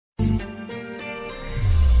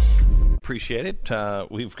appreciate it.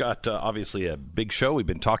 We've got, obviously, a big show. We've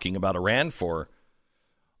been talking about Iran for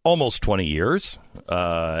almost 20 years,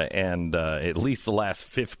 and at least the last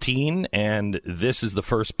 15, and this is the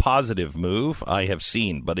first positive move I have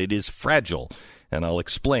seen, but it is fragile, and I'll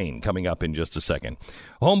explain coming up in just a second.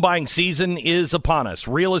 Home buying season is upon us.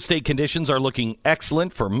 Real estate conditions are looking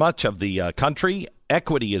excellent for much of the country.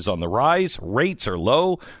 Equity is on the rise. Rates are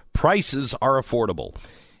low. Prices are affordable.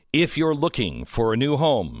 If you're looking for a new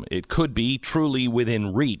home, it could be truly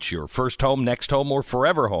within reach. Your first home, next home, or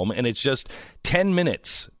forever home, and it's just 10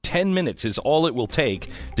 minutes. 10 minutes is all it will take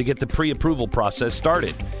to get the pre-approval process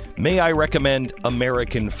started. May I recommend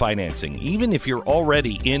American Financing? Even if you're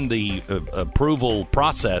already in the approval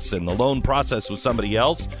process and the loan process with somebody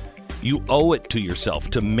else, you owe it to yourself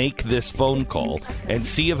to make this phone call and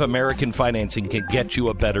see if American Financing can get you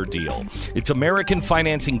a better deal. It's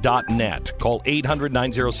AmericanFinancing.net. Call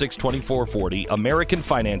 800-906-2440,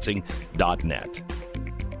 AmericanFinancing.net.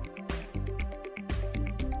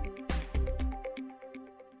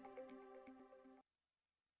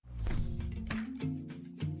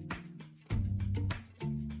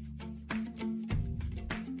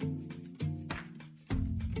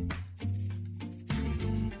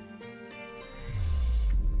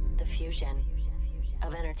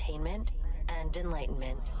 Of entertainment and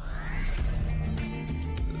enlightenment.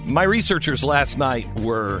 My researchers last night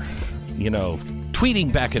were,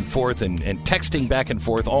 tweeting back and forth and texting back and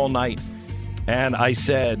forth all night. And I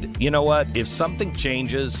said, you know what? If something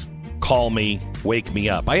changes, call me, wake me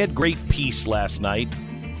up. I had great peace last night,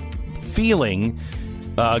 feeling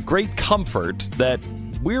great comfort that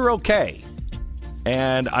we're okay.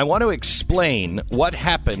 And I want to explain what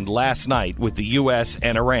happened last night with the U.S.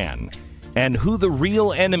 and Iran and who the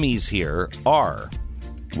real enemies here are.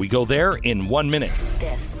 We go there in 1 minute.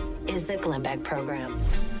 This is the Glenn Beck Program.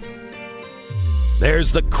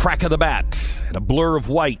 There's the crack of the bat and a blur of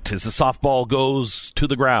white as the softball goes to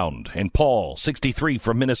the ground. And Paul, 63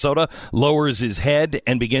 from Minnesota, lowers his head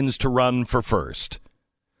and begins to run for first.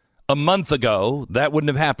 A month ago, that wouldn't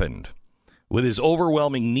have happened. With his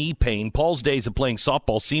overwhelming knee pain, Paul's days of playing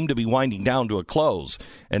softball seemed to be winding down to a close,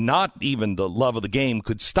 and not even the love of the game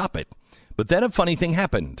could stop it. But then a funny thing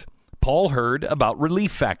happened. Paul heard about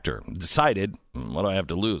Relief Factor, decided, what do I have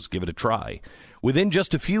to lose? Give it a try. Within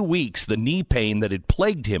just a few weeks, the knee pain that had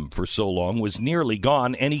plagued him for so long was nearly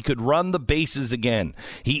gone, and he could run the bases again.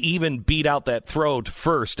 He even beat out that throw to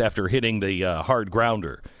first after hitting the hard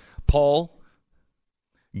grounder. Paul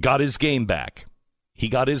got his game back. He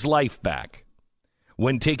got his life back.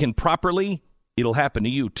 When taken properly, it'll happen to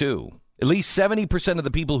you too. At least 70% of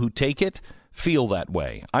the people who take it feel that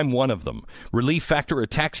way. I'm one of them. Relief Factor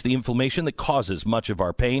attacks the inflammation that causes much of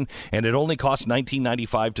our pain, and it only costs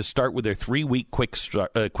 $19.95 to start with their 3-week quick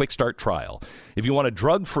start trial. If you want a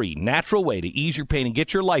drug-free, natural way to ease your pain and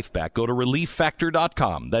get your life back, go to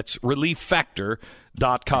ReliefFactor.com. That's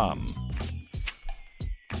ReliefFactor.com.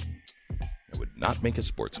 I would not make a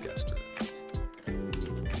sportscaster.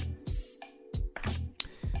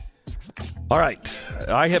 All right.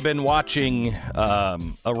 I have been watching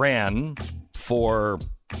Iran for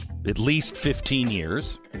at least 15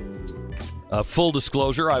 years. Full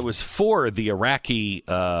disclosure, I was for the Iraqi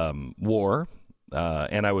war,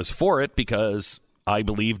 and I was for it because I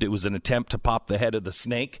believed it was an attempt to pop the head of the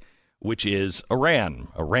snake, which is Iran.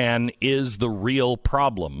 Iran is the real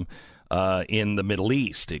problem in the Middle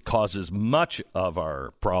East. It causes much of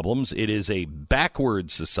our problems. It is a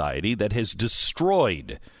backward society that has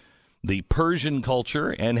destroyed the Persian culture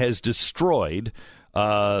and has destroyed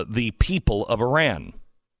the people of Iran.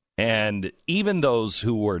 And even those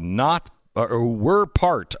who were not or were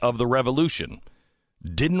part of the revolution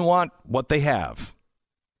didn't want what they have.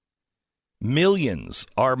 Millions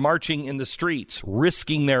are marching in the streets,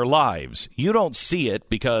 risking their lives. You don't see it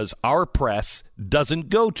because our press doesn't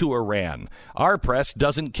go to Iran. Our press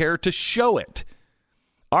doesn't care to show it.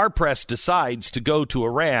 Our press decides to go to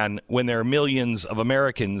Iran when there are millions of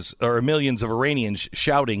Americans or millions of Iranians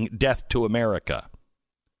shouting death to America.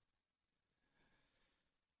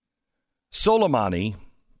 Soleimani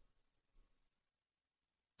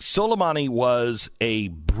was a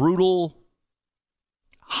brutal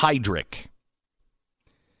hydric.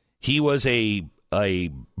 He was a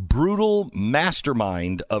brutal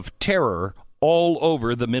mastermind of terror all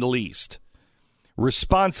over the Middle East,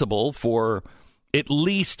 responsible for at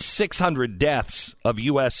least 600 deaths of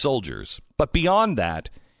U.S. soldiers. But beyond that,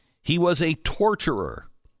 he was a torturer.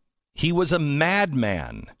 He was a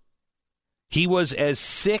madman. He was as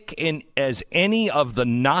sick as any of the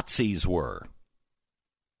Nazis were.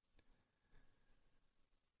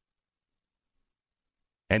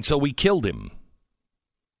 And so we killed him.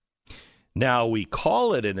 Now, we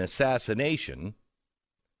call it an assassination,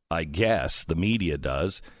 I guess the media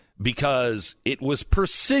does, because it was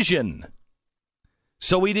precision.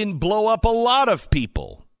 So we didn't blow up a lot of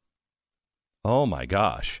people. Oh, my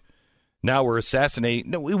gosh. Now we're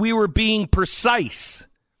assassinating. No, we were being precise.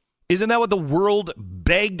 Isn't that what the world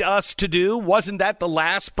begged us to do? Wasn't that the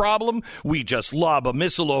last problem? We just lob a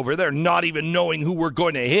missile over there, not even knowing who we're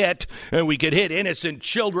going to hit, and we could hit innocent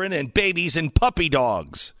children and babies and puppy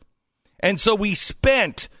dogs. And so we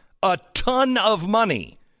spent a ton of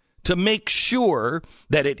money to make sure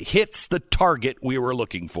that it hits the target we were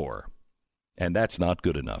looking for. And that's not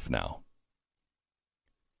good enough now.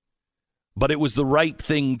 But it was the right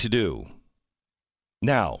thing to do.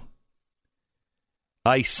 Now,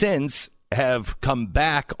 I since have come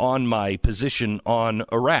back on my position on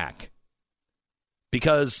Iraq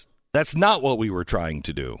because that's not what we were trying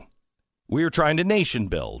to do. We were trying to nation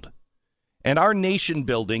build. And our nation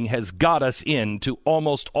building has got us into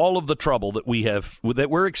almost all of the trouble that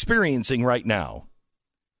we're experiencing right now.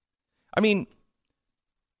 I mean,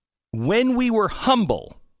 when we were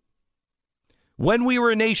humble, when we were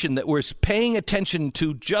a nation that was paying attention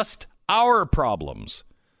to just our problems,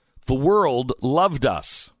 the world loved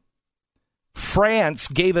us. France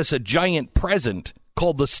gave us a giant present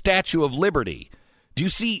called the Statue of Liberty. Do you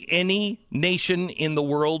see any nation in the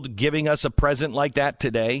world giving us a present like that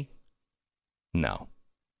today? No.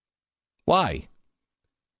 Why?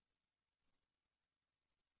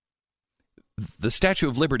 The Statue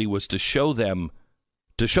of Liberty was to show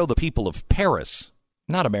the people of Paris,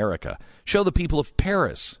 not America, show the people of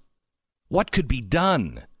Paris what could be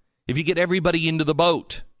done if you get everybody into the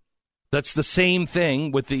boat. That's the same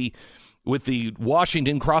thing with the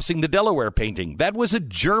Washington crossing the Delaware painting. That was a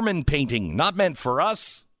German painting, not meant for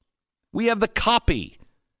us. We have the copy.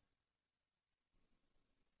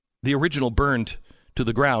 The original burned to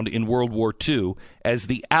the ground in World War II as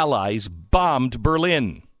the Allies bombed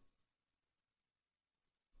Berlin.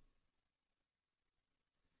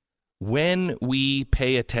 When we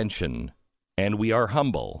pay attention and we are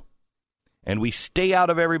humble and we stay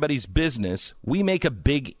out of everybody's business, we make a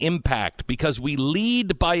big impact because we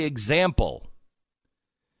lead by example.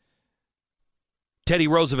 Teddy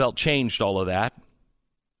Roosevelt changed all of that.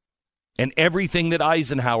 And everything that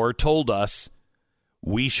Eisenhower told us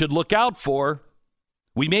we should look out for.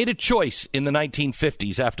 We made a choice in the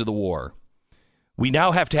 1950s after the war. We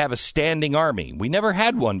now have to have a standing army. We never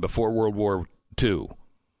had one before World War II.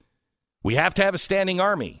 We have to have a standing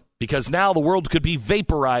army because now the world could be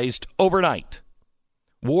vaporized overnight.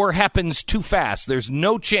 War happens too fast. There's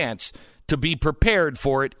no chance to be prepared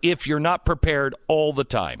for it if you're not prepared all the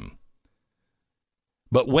time.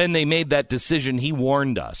 But when they made that decision, he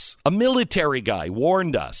warned us. A military guy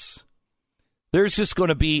warned us. There's just going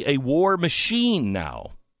to be a war machine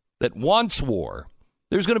now that wants war.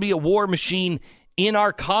 There's going to be a war machine in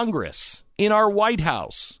our Congress, in our White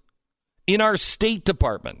House, in our State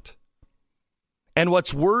Department. And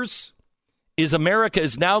what's worse is America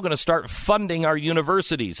is now going to start funding our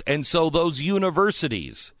universities. And so those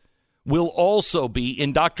universities will also be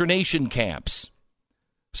indoctrination camps.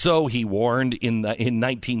 So he warned in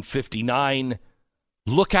 1959,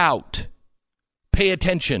 look out, pay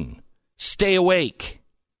attention. Stay awake.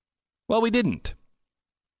 Well, we didn't.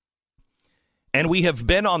 And we have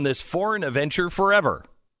been on this foreign adventure forever.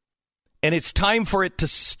 And it's time for it to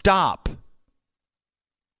stop.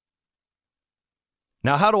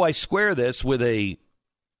 Now, how do I square this with a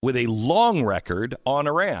long record on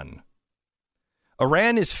Iran?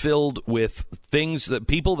 Iran is filled with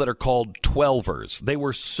people that are called 12ers. They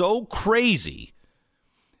were so crazy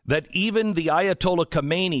that even the Ayatollah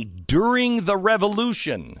Khomeini during the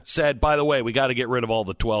revolution said, by the way, we got to get rid of all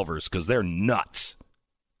the 12ers because they're nuts.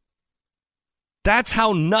 That's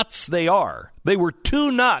how nuts they are. They were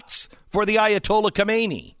too nuts for the Ayatollah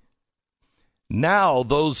Khomeini. Now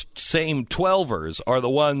those same 12ers are the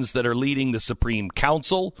ones that are leading the Supreme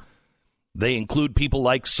Council. They include people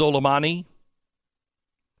like Soleimani.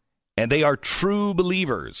 And they are true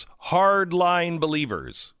believers, hardline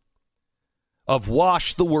believers of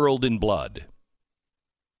wash the world in blood.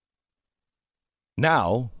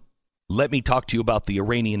 Now, let me talk to you about the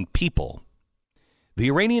Iranian people. The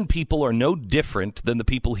Iranian people are no different than the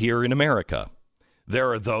people here in America.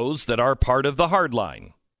 There are those that are part of the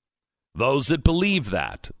hardline, those that believe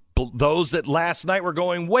that, those that last night were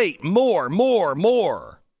going, wait, more.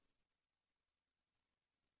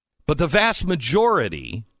 But the vast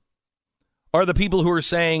majority are the people who are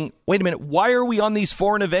saying, wait a minute, why are we on these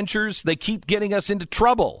foreign adventures? They keep getting us into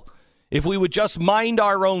trouble. If we would just mind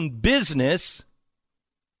our own business,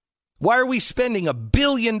 Why are we spending $1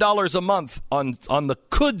 billion a month on the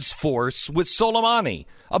Quds Force with Soleimani?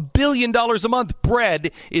 $1 billion a month.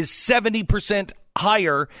 Bread is 70%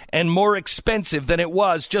 higher and more expensive than it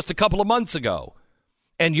was just a couple of months ago.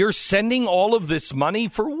 And you're sending all of this money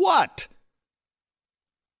for what?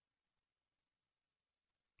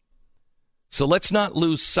 So let's not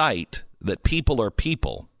lose sight that people are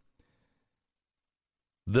people.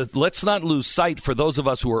 Let's not lose sight for those of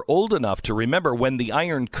us who are old enough to remember when the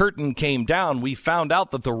Iron Curtain came down, we found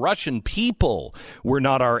out that the Russian people were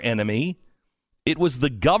not our enemy. It was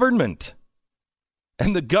the government.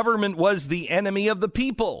 And the government was the enemy of the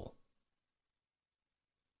people.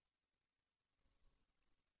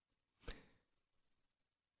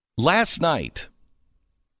 Last night,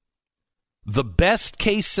 the best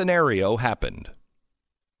case scenario happened.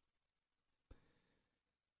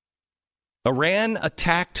 Iran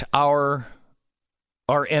attacked our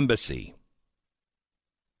embassy.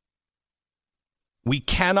 We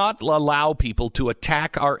cannot allow people to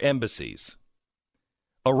attack our embassies.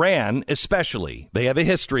 Iran, especially, they have a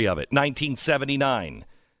history of it. 1979.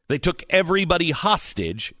 They took everybody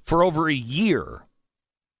hostage for over a year.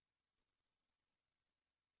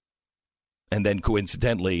 And then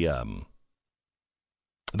coincidentally,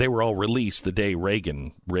 they were all released the day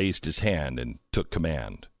Reagan raised his hand and took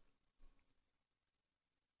command.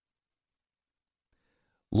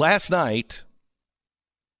 Last night,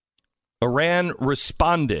 Iran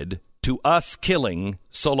responded to us killing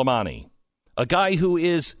Soleimani, a guy who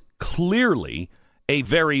is clearly a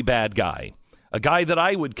very bad guy, a guy that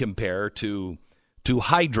I would compare to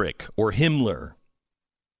Heydrich or Himmler.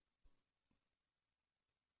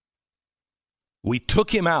 We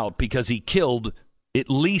took him out because he killed at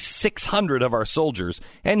least 600 of our soldiers,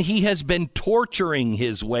 and he has been torturing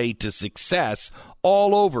his way to success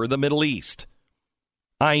all over the Middle East.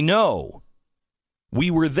 I know.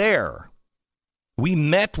 We were there. We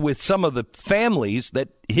met with some of the families that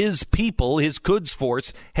his people, his Quds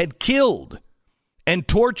Force, had killed and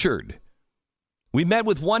tortured. We met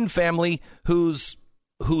with one family whose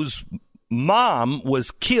mom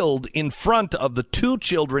was killed in front of the two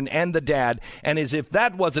children and the dad, and as if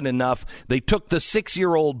that wasn't enough, they took the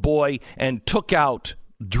 6-year-old boy and took out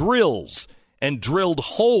drills and drilled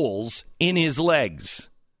holes in his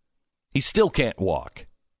legs. He still can't walk.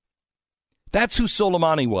 That's who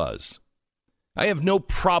Soleimani was. I have no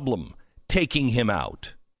problem taking him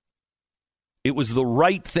out. It was the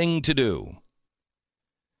right thing to do.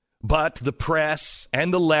 But the press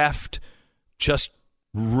and the left just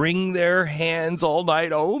wring their hands all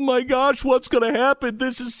night. Oh my gosh, what's going to happen?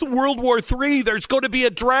 This is World War III. There's going to be a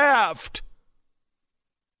draft.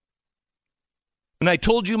 And I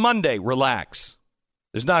told you Monday, relax.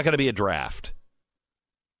 There's not going to be a draft.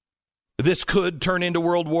 This could turn into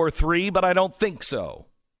World War III, but I don't think so.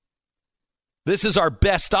 This is our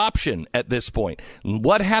best option at this point.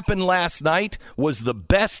 What happened last night was the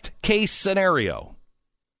best case scenario.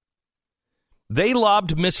 They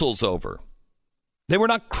lobbed missiles over. They were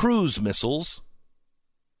not cruise missiles.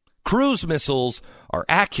 Cruise missiles are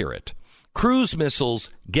accurate. Cruise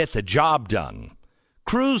missiles get the job done.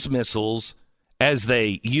 Cruise missiles, as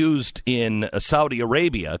they used in Saudi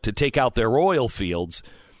Arabia to take out their oil fields,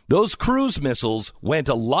 those cruise missiles went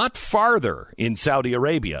a lot farther in Saudi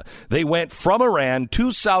Arabia. They went from Iran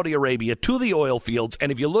to Saudi Arabia to the oil fields,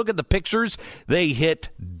 and if you look at the pictures, they hit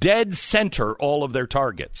dead center all of their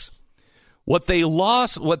targets. What they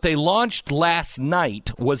launched last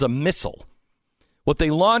night was a missile. What they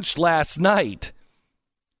launched last night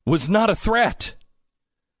was not a threat.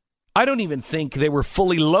 I don't even think they were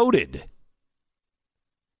fully loaded.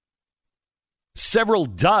 Several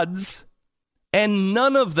duds, and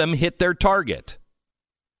none of them hit their target.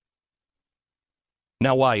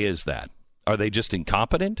 Now, why is that? Are they just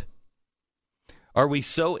incompetent? Are we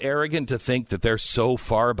so arrogant to think that they're so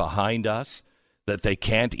far behind us that they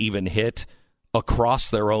can't even hit across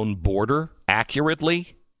their own border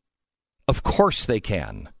accurately? Of course they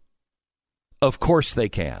can. Of course they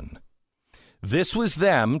can. This was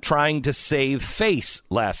them trying to save face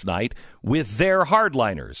last night with their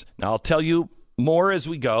hardliners. Now, I'll tell you more as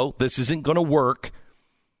we go. This isn't going to work.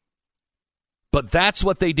 But that's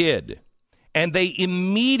what they did. And they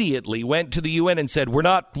immediately went to the UN and said, we're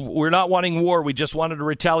not wanting war. We just wanted to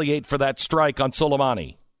retaliate for that strike on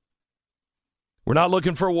Soleimani. We're not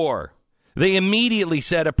looking for war. They immediately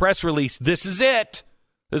said, a press release, this is it.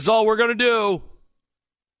 This is all we're going to do.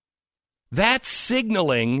 That's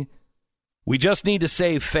signaling, we just need to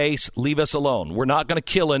save face, leave us alone. We're not going to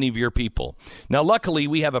kill any of your people. Now, luckily,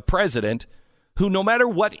 we have a president who, no matter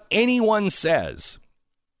what anyone says,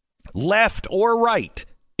 left or right,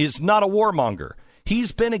 is not a warmonger.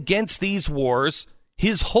 He's been against these wars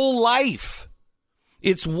his whole life.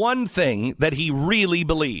 It's one thing that he really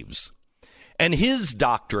believes. And his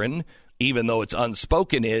doctrine, even though it's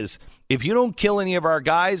unspoken, is if you don't kill any of our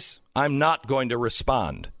guys, I'm not going to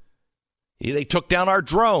respond. They took down our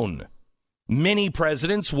drone. Many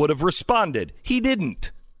presidents would have responded. He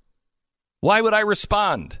didn't. Why would I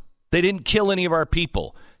respond? They didn't kill any of our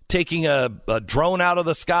people. Taking a drone out of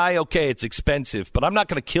the sky, okay, it's expensive, but I'm not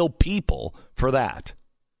going to kill people for that.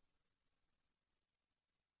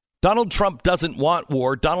 Donald Trump doesn't want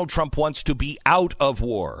war. Donald Trump wants to be out of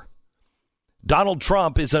war. Donald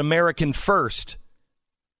Trump is an American first.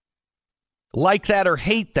 Like that or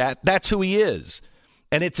hate that, that's who he is.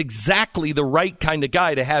 And it's exactly the right kind of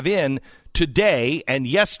guy to have in today and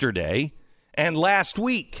yesterday and last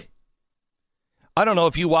week. I don't know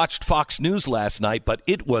if you watched Fox News last night, but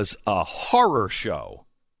it was a horror show.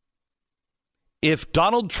 If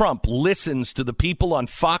Donald Trump listens to the people on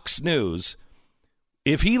Fox News,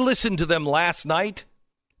 if he listened to them last night,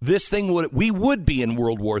 we would be in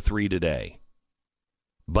World War III today.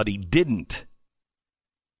 But he didn't.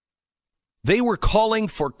 They were calling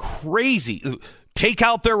for crazy, take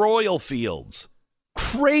out their oil fields,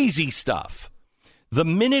 crazy stuff. The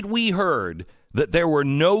minute we heard that there were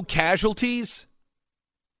no casualties,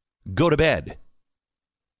 go to bed.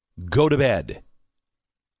 Go to bed.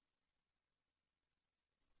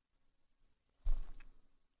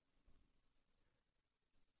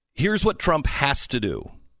 Here's what Trump has to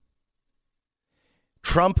do.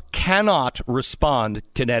 Trump cannot respond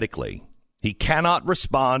kinetically. He cannot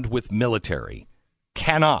respond with military.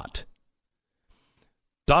 Cannot.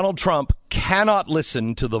 Donald Trump cannot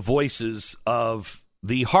listen to the voices of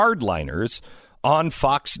the hardliners on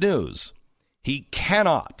Fox News. He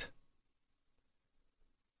cannot.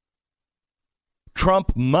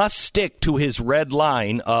 Trump must stick to his red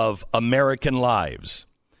line of American lives.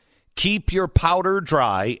 Keep your powder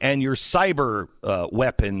dry and your cyber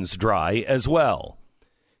weapons dry as well.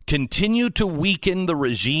 Continue to weaken the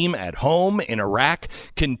regime at home in Iraq.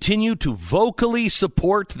 Continue to vocally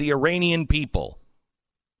support the Iranian people,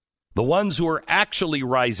 the ones who are actually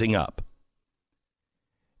rising up.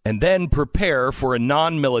 And then prepare for a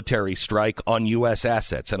non-military strike on U.S.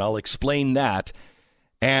 assets. And I'll explain that.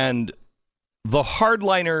 And the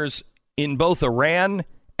hardliners in both Iran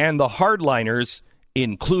and the hardliners,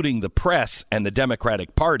 including the press and the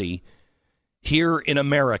Democratic Party, here in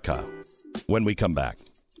America when we come back.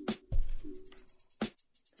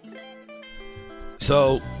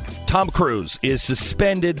 So, Tom Cruise is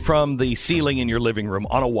suspended from the ceiling in your living room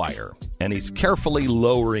on a wire, and he's carefully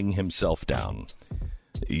lowering himself down.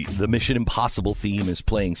 The Mission Impossible theme is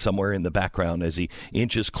playing somewhere in the background as he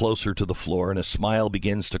inches closer to the floor, and a smile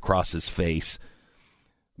begins to cross his face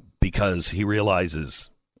because he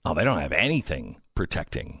realizes, oh, they don't have anything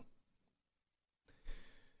protecting.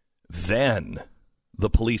 Then the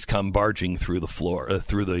police come barging through the floor,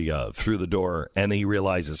 through the door, and he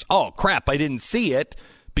realizes, oh crap, I didn't see it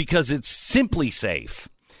because it's Simply Safe.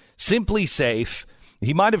 Simply Safe.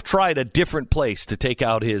 He might have tried a different place to take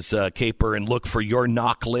out his caper and look for your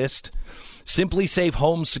knock list. Simply Safe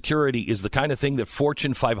Home Security is the kind of thing that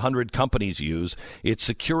Fortune 500 companies use. It's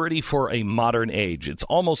security for a modern age. It's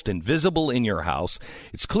almost invisible in your house.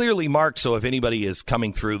 It's clearly marked, so if anybody is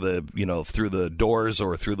coming through the doors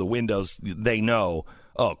or through the windows, they know,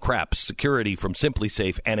 oh crap, security from Simply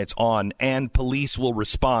Safe, and it's on, and police will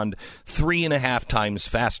respond 3.5 times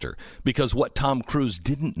faster. Because what Tom Cruise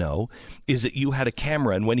didn't know is that you had a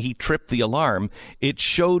camera, and when he tripped the alarm, it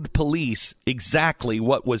showed police exactly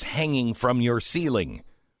what was hanging from your ceiling.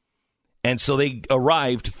 And so they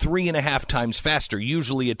arrived 3.5 times faster.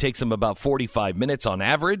 Usually it takes them about 45 minutes on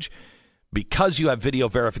average. Because you have video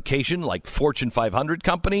verification, like Fortune 500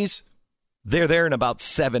 companies, they're there in about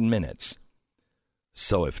 7 minutes.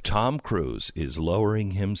 So if Tom Cruise is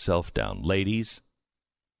lowering himself down, ladies,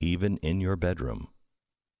 even in your bedroom,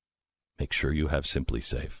 make sure you have Simply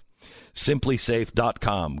Safe.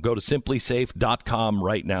 SimplySafe.com. Go to SimplySafe.com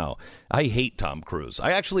right now. I hate Tom Cruise.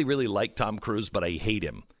 I actually really like Tom Cruise, but I hate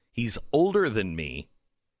him. He's older than me,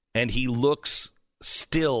 and he looks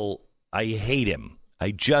still, I hate him.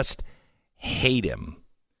 I just hate him.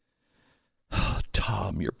 Oh,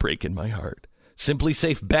 Tom, you're breaking my heart.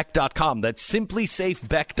 SimplySafeBeck.com. That's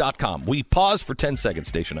SimplySafeBeck.com. We pause for 10 seconds.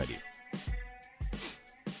 Station ID.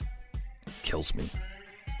 Kills me.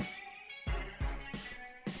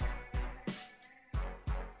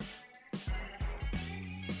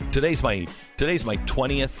 Today's my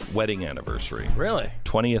 20th wedding anniversary. Really?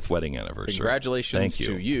 20th wedding anniversary. Congratulations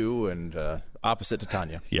to you and opposite to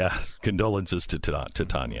Tanya. Yeah, condolences to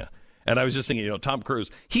Tanya. And I was just thinking, Tom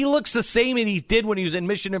Cruise, he looks the same as he did when he was in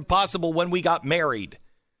Mission Impossible when we got married.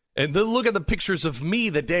 And then look at the pictures of me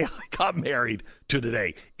the day I got married to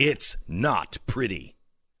today. It's not pretty.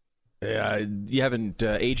 You haven't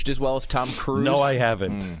aged as well as Tom Cruise? No, I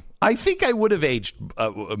haven't. I think I would have aged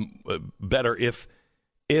better if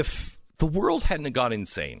the world hadn't gone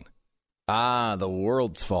insane. The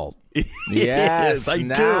world's fault. Yes, I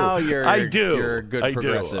do. You're a good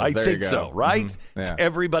progressive. I there think you go. so, right? Mm-hmm. It's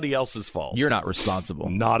everybody else's fault. You're not responsible.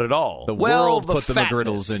 Not at all. The world put the fatness,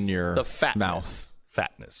 McGriddles in your mouth.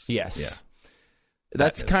 Fatness. Yes. Yeah.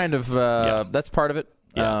 That's kind of, that's part of it.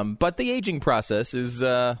 Yeah. But the aging process is...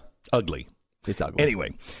 ugly. It's ugly.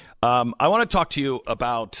 Anyway, I want to talk to you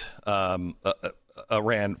about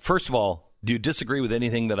Iran. First of all, do you disagree with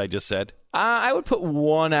anything that I just said? I would put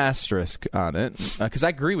one asterisk on it because I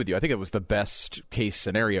agree with you. I think it was the best case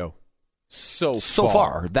scenario so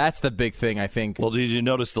far. That's the big thing, I think. Well, did you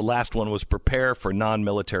notice the last one was prepare for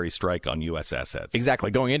non-military strike on U.S. assets?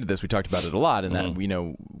 Exactly. Going into this, we talked about it a lot, and that,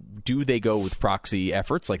 do they go with proxy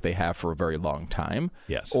efforts like they have for a very long time?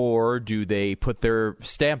 Yes. Or do they put their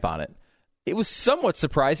stamp on it? It was somewhat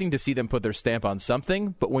surprising to see them put their stamp on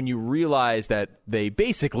something, but when you realize that they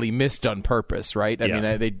basically missed on purpose, right? I mean,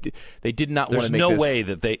 they did not want to make this... There's no way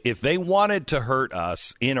that if they wanted to hurt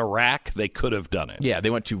us in Iraq, they could have done it. Yeah, they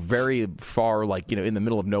went to very far, in the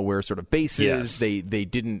middle of nowhere sort of bases. Yes.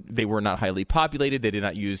 They were not highly populated. They did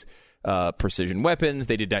not use precision weapons.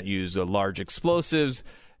 They did not use large explosives.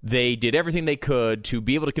 They did everything they could to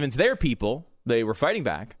be able to convince their people they were fighting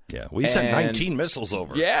back. Yeah, we sent 19 missiles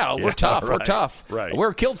over. Yeah, we're tough. Right, we're tough. Right.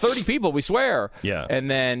 We're killed 30 people, we swear. Yeah.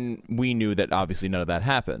 And then we knew that obviously none of that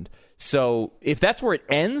happened. So if that's where it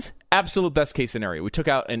ends, absolute best case scenario. We took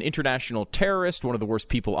out an international terrorist, one of the worst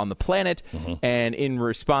people on the planet, and in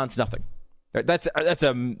response, nothing. It's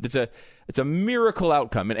a miracle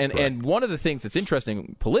outcome. And one of the things that's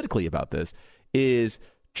interesting politically about this is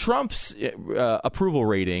Trump's approval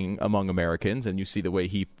rating among Americans, and you see the way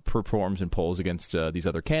he performs in polls against these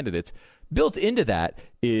other candidates, built into that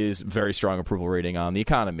is very strong approval rating on the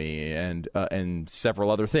economy and several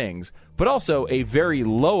other things, but also a very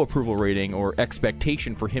low approval rating or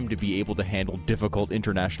expectation for him to be able to handle difficult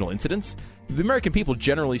international incidents. The American people,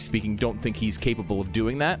 generally speaking, don't think he's capable of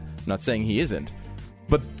doing that. I'm not saying he isn't.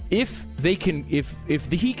 But if he can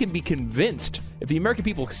be convinced, if the American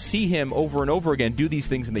people see him over and over again do these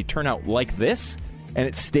things and they turn out like this, and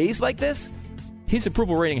it stays like this, his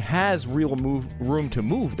approval rating has real room to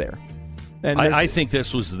move there. And I think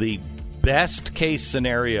this was the best case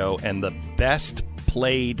scenario and the best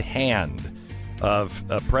played hand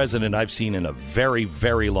of a president I've seen in a very,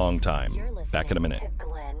 very long time. Back in a minute.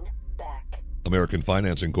 American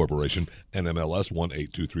Financing Corporation, NMLS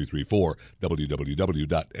 182334,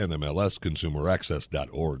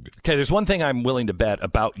 www.nmlsconsumeraccess.org. Okay, there's one thing I'm willing to bet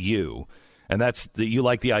about you, and that's that you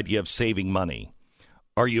like the idea of saving money.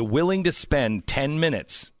 Are you willing to spend 10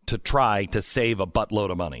 minutes to try to save a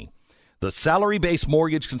buttload of money? The salary-based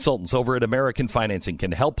mortgage consultants over at American Financing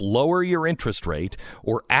can help lower your interest rate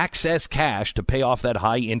or access cash to pay off that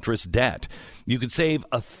high-interest debt. You could save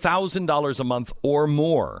 $1,000 a month or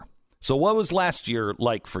more. So what was last year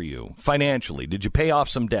like for you financially? Did you pay off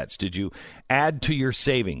some debts? Did you add to your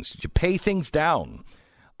savings? Did you pay things down?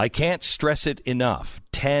 I can't stress it enough.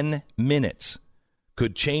 10 minutes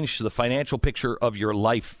could change the financial picture of your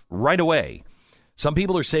life right away. Some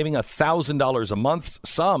people are saving $1,000 a month,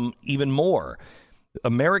 some even more.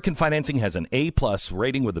 American Financing has an A+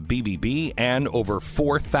 rating with the BBB and over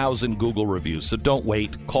 4,000 Google reviews. So don't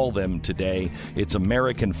wait. Call them today. It's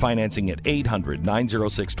American Financing at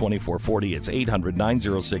 800-906-2440. It's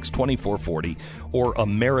 800-906-2440 or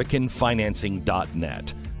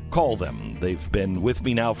AmericanFinancing.net. Call them. They've been with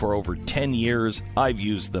me now for over 10 years. I've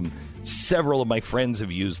used them. Several of my friends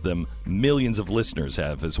have used them. Millions of listeners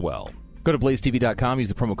have as well. Go to blazetv.com, use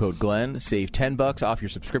the promo code Glenn, save $10 off your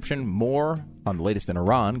subscription. More on the latest in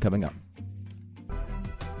Iran coming up.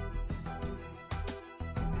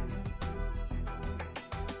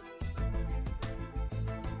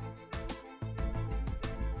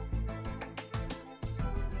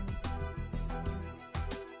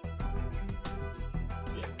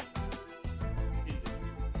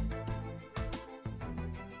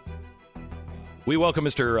 We welcome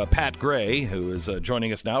Mr. Pat Gray, who is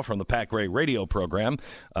joining us now from the Pat Gray radio program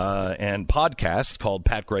and podcast called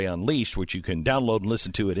Pat Gray Unleashed, which you can download and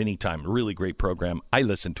listen to at any time. A really great program. I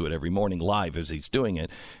listen to it every morning live as he's doing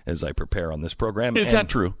it, as I prepare on this program. Is that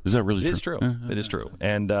true? Is that really true? It is true. It is true.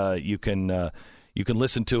 And you can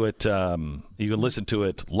listen to it. You can listen to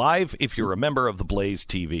it live if you're a member of the Blaze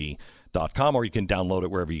TV casualties.com, or you can download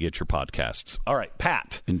it wherever you get your podcasts. All right,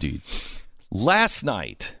 Pat. Indeed. Last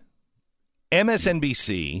night,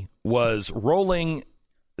 MSNBC was rolling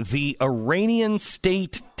the Iranian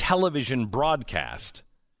state television broadcast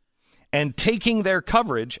and taking their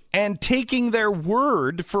coverage and taking their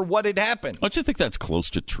word for what had happened. Don't you think that's close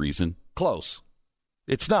to treason? Close.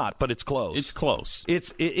 It's not, but it's close. It's close.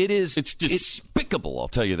 It is. It's despicable, I'll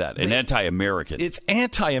tell you that, and anti-American. It's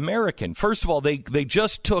anti-American. First of all, they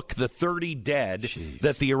just took the 30 dead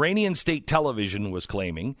that the Iranian state television was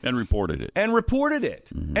claiming. And reported it.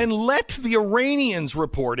 Mm-hmm. And let the Iranians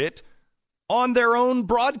report it on their own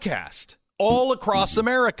broadcast all across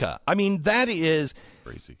America. I mean, that is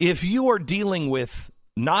crazy. If you are dealing with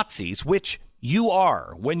Nazis, which you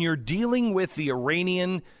are, when you're dealing with the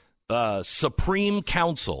Iranian Supreme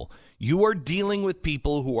Council, you are dealing with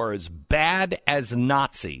people who are as bad as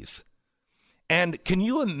Nazis. And can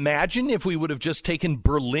you imagine if we would have just taken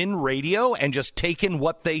Berlin radio and just taken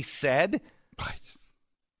what they said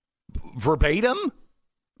verbatim?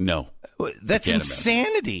 No. That's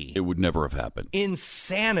insanity. It would never have happened.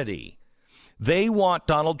 Insanity. They want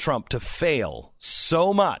Donald Trump to fail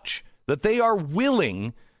so much that they are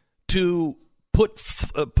willing to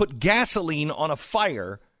put gasoline on a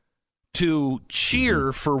fire to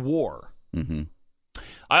cheer for war. Mm-hmm.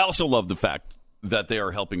 I also love the fact that they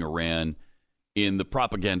are helping Iran in the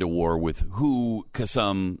propaganda war with who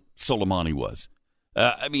Qasem Soleimani was.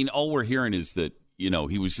 I mean, all we're hearing is that, he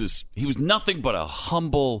was nothing but a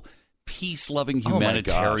humble, peace-loving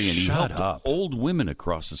humanitarian. He helped old women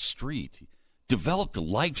across the street. He developed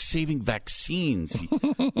life-saving vaccines. He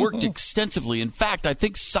worked extensively. In fact, I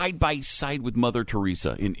think side by side with Mother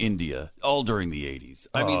Teresa in India, all during the 80s.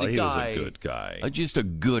 I mean, the he guy was a good guy. Just a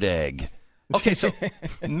good egg. Okay, so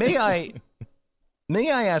may I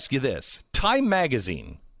ask you this? Time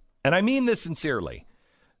Magazine, and I mean this sincerely,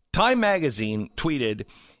 Time Magazine tweeted,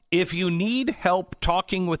 if you need help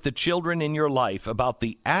talking with the children in your life about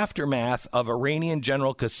the aftermath of Iranian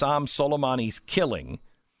General Qasem Soleimani's killing,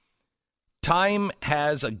 Time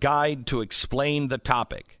has a guide to explain the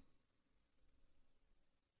topic.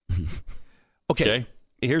 Okay,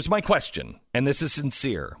 here's my question, and this is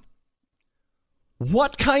sincere.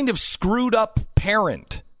 What kind of screwed up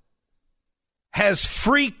parent has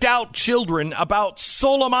freaked out children about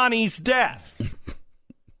Soleimani's death?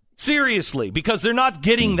 Seriously, because they're not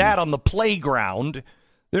getting that on the playground.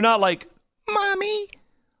 They're not like, Mommy,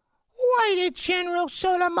 why did General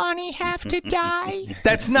Soleimani have to die?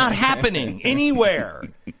 That's not happening anywhere.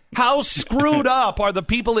 How screwed up are the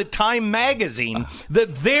people at Time Magazine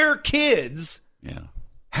that their kids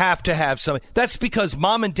have to have something? That's because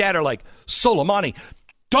mom and dad are like, Soleimani,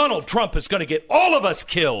 Donald Trump is going to get all of us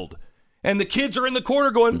killed. And the kids are in the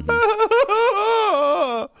corner going,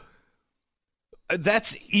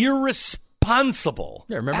 That's irresponsible.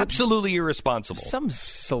 Yeah, remember, absolutely irresponsible. Some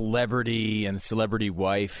celebrity and celebrity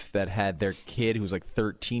wife that had their kid who was like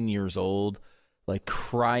 13 years old, like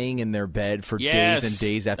crying in their bed for days and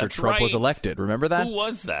days after Trump was elected. Remember that? Who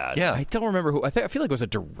was that? Yeah, I don't remember who. I feel like it was a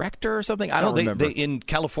director or something. I don't remember. In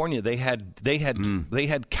California, they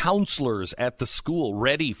had counselors at the school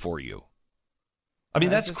ready for you. I mean,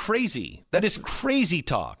 that's crazy. That is crazy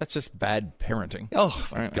talk. That's just bad parenting. Oh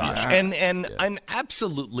my gosh, and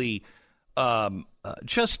absolutely,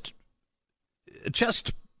 just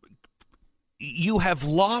you have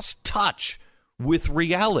lost touch with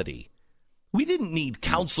reality. We didn't need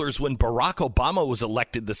counselors when Barack Obama was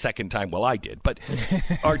elected the second time. Well, I did, but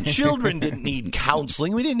our children didn't need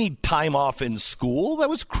counseling. We didn't need time off in school. That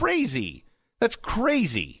was crazy. That's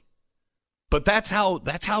crazy. But that's how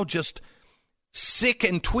just sick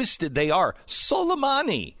and twisted they are.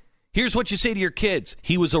 Soleimani. Here's what you say to your kids.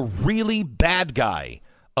 He was a really bad guy.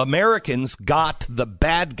 Americans got the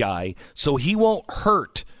bad guy, so he won't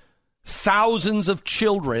hurt thousands of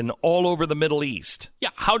children all over the Middle East.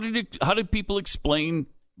 Yeah, how did people explain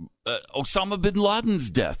Osama bin Laden's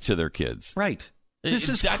death to their kids? Right. That's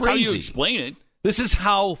crazy. That's how you explain it. This is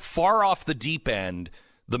how far off the deep end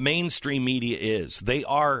the mainstream media is. They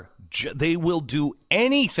will do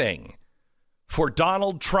anything for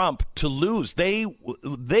Donald Trump to lose. They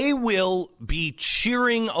will be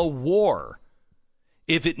cheering a war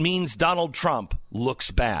if it means Donald Trump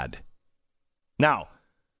looks bad. Now,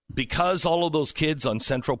 because all of those kids on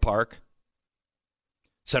Central Park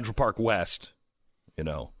West,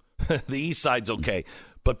 the East Side's okay,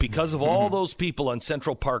 but because of all those people on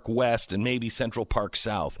Central Park West and maybe Central Park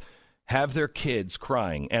South have their kids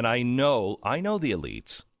crying, and I know the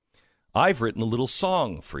elites, I've written a little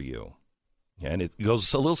song for you. And it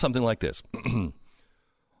goes a little something like this.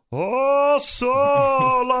 Oh,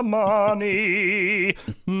 Soleimani,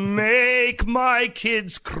 make my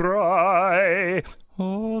kids cry.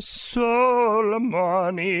 Oh,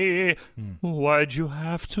 Soleimani, why'd you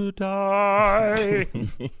have to die?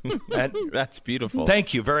 And that's beautiful.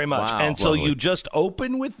 Thank you very much. Wow, and so lovely. you just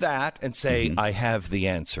open with that and say, I have the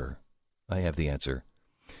answer. I have the answer.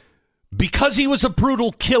 Because he was a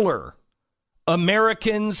brutal killer,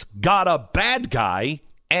 Americans got a bad guy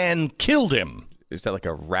and killed him. Is that like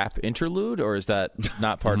a rap interlude, or is that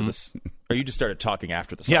not part of this? Or you just started talking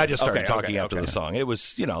after the song? Yeah, I just started talking after the song. It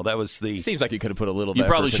was, that was the... Seems like you could have put a little bit You of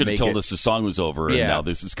probably effort to should have make told it- us the song was over, and now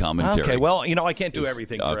this is commentary. Okay, well, I can't do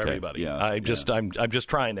everything for okay, everybody. yeah, I'm just trying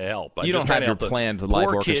to help. I'm You just don't trying have to your help planned the live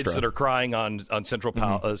poor orchestra. kids that are crying on Central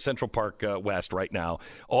Park West right now.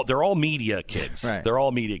 They're all media kids. Right. They're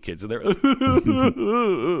all media kids, and they're we're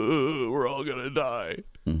all gonna die.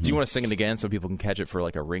 Do you want to sing it again so people can catch it for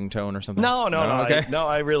like a ringtone or something? No. Okay.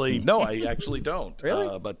 I actually don't.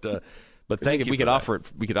 Really? But thank you. We could offer it.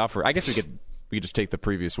 We could offer. I guess we could just take the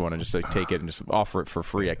previous one and just like take it and just offer it for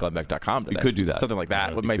free at glenbeck.com today. We could do that. Something like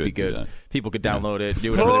that. Yeah, It might we be could do good. that. People could download it,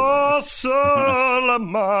 do whatever. Oh,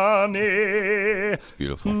 Soleimani, It's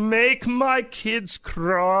beautiful. make my kids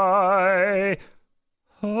cry.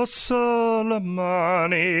 Oh,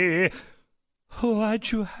 Soleimani,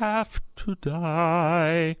 why'd you have to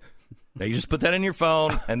die? Now you just put that in your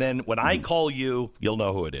phone, and then when I call you, you'll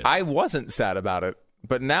know who it is. I wasn't sad about it,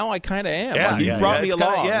 but now I kind of am. Yeah, Like, you brought me it's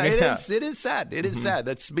kinda- along. yeah, it is. It is sad. It is sad.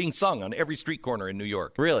 That's being sung on every street corner in New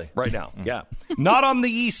York. Really? Right now. Yeah. Not on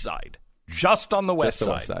the east side, just on the west Just the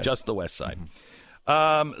side. west side. Just the west side.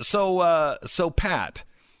 So Pat,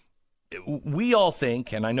 we all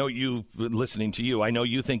think, and I know you, listening to you, I know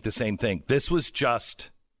you think the same thing. This was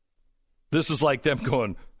like them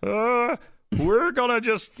going, we're going to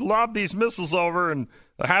just lob these missiles over and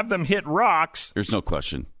have them hit rocks. There's no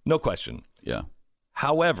question. No question. Yeah.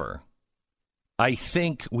 However, I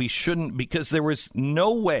think we shouldn't, because there was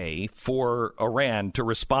no way for Iran to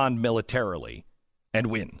respond militarily and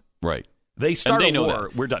win. Right. They start And they a know war.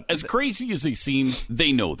 that. We're done. As crazy as they seem,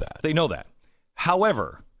 they know that. They know that.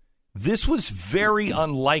 However, this was very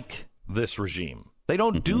unlike this regime. They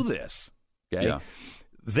don't do this. Okay? Yeah.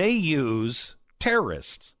 They use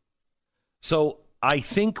terrorists. So I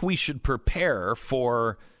think we should prepare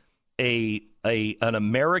for an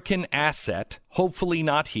American asset, hopefully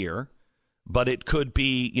not here, but it could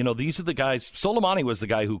be, these are the guys. Soleimani was the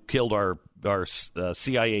guy who killed our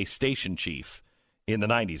CIA station chief in the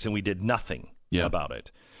 90s, and we did nothing about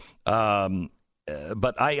it.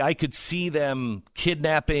 But I could see them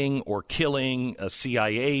kidnapping or killing a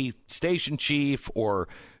CIA station chief or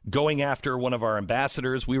going after one of our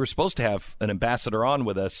ambassadors. We were supposed to have an ambassador on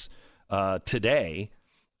with us today,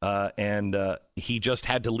 and he just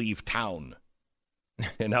had to leave town.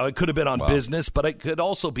 And now it could have been on business, but it could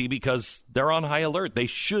also be because they're on high alert. They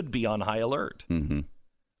should be on high alert. Mm-hmm.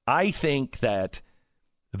 I think that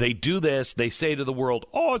they do this. They say to the world,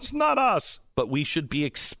 oh, it's not us. But we should be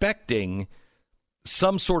expecting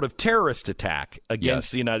some sort of terrorist attack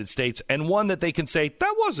against the United States, and one that they can say,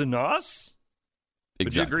 that wasn't us. Exactly.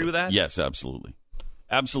 Would you agree with that? Yes, absolutely.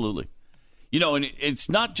 Absolutely. And it's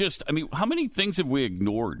not just, how many things have we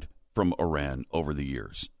ignored from Iran over the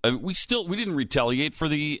years? We didn't retaliate for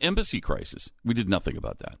the embassy crisis. We did nothing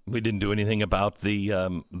about that. We didn't do anything about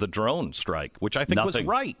the drone strike, which I think was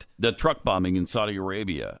right. The truck bombing in Saudi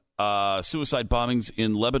Arabia, suicide bombings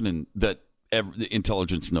in Lebanon that the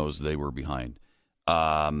intelligence knows they were behind.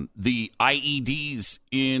 The IEDs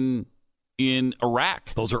in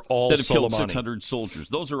Iraq. Those are all that have killed Soleimani. 600 soldiers.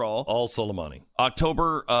 Those are all Soleimani.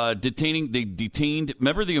 October they detained.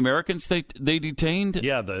 Remember the Americans they detained?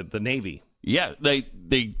 Yeah, the Navy. Yeah,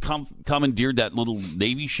 they commandeered that little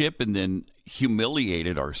Navy ship and then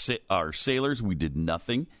humiliated our sailors. We did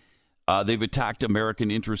nothing. They've attacked American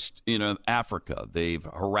interests in Africa. They've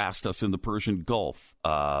harassed us in the Persian Gulf.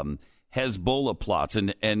 Hezbollah plots,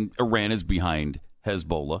 and Iran is behind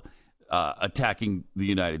Hezbollah. Attacking the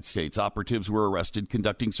United States. Operatives were arrested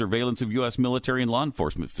conducting surveillance of U.S. military and law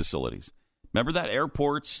enforcement facilities. Remember that?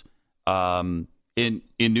 Airports in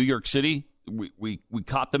New York City? We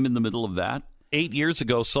caught them in the middle of that. 8 years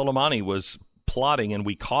ago, Soleimani was plotting, and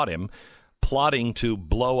we caught him, plotting to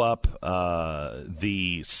blow up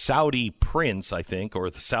the Saudi prince, I think, or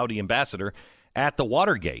the Saudi ambassador at the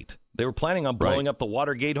Watergate. They were planning on blowing up the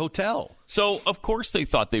Watergate Hotel. So, of course, they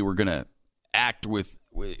thought they were going to act with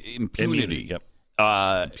impunity. Yep.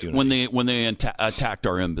 When they attacked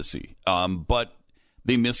our embassy, but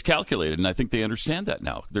they miscalculated, and I think they understand that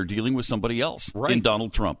now. They're dealing with somebody else in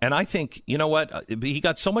Donald Trump. And I think, you know what? He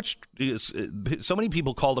got so many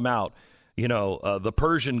people called him out the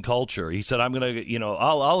Persian culture. He said, I'm going to,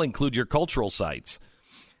 I'll include your cultural sites.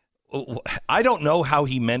 I don't know how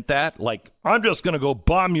he meant that. Like, I'm just going to go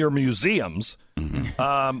bomb your museums.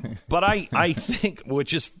 But I think,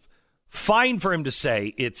 which is fine for him to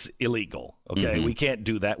say, it's illegal. Okay, we can't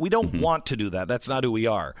do that. We don't want to do that. That's not who we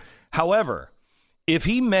are. However, if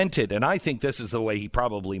he meant it, and I think this is the way he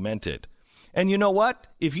probably meant it, and you know what?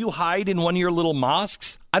 If you hide in one of your little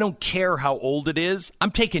mosques, I don't care how old it is.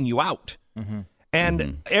 I'm taking you out.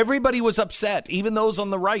 And everybody was upset. Even those on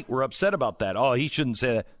the right were upset about that. Oh, he shouldn't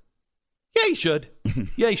say that. Yeah, he should.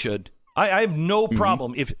 Yeah, he should. I have no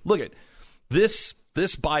problem. If look at this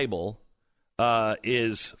Bible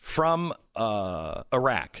is from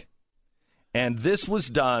Iraq, and this was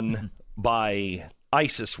done by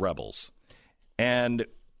ISIS rebels. And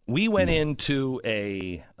we went into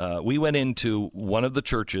one of the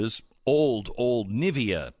churches, old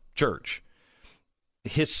Nivea church,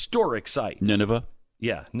 historic site. Nineveh?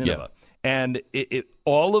 Yeah, Nineveh. Yeah. And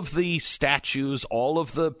all of the statues, all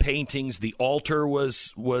of the paintings, the altar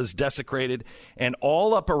was desecrated, and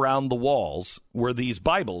all up around the walls were these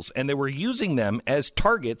Bibles, and they were using them as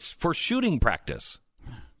targets for shooting practice.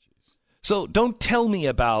 So don't tell me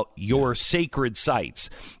about your sacred sites.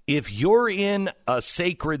 If you're in a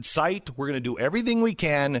sacred site, we're going to do everything we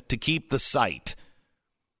can to keep the site.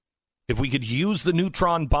 If we could use the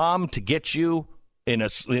neutron bomb to get you in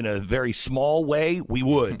a very small way, we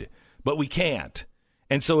would. But we can't.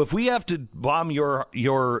 And so if we have to bomb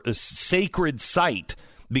your sacred site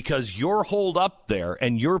because you're holed up there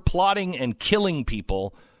and you're plotting and killing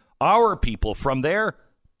people, our people from there,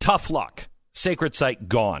 tough luck. Sacred site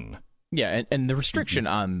gone. Yeah, and the restriction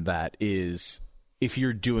on that is if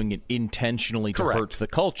you're doing it intentionally to hurt the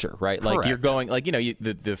culture, right? Like you're going, like,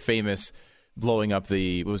 the famous blowing up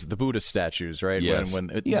the Buddhist statues, right? Yes.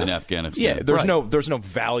 In Afghanistan. Yeah, there's no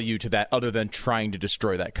value to that other than trying to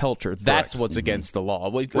destroy that culture. That's what's against the law.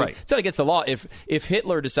 Well, it's not against the law. If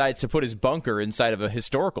Hitler decides to put his bunker inside of a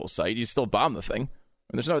historical site, you still bomb the thing.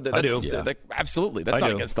 And there's no. I do. Absolutely, that's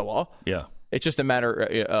not against the law. Yeah. It's just a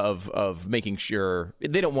matter of making sure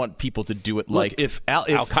they don't want people to do it like if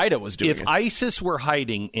Al-Qaeda was doing it. If ISIS were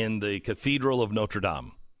hiding in the Cathedral of Notre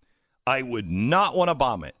Dame, I would not want to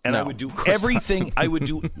bomb it, and I would do everything. I would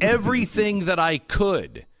do everything that I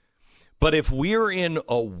could. But if we're in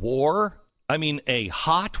a war, a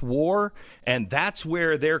hot war, and that's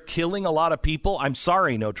where they're killing a lot of people, I'm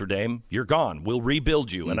sorry, Notre Dame, you're gone. We'll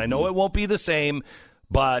rebuild you, and I know it won't be the same,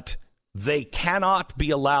 but they cannot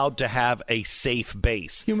be allowed to have a safe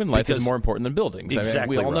base. Human life is more important than buildings.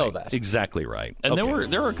 Exactly, we all know that. Exactly right. And there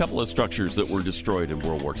were a couple of structures that were destroyed in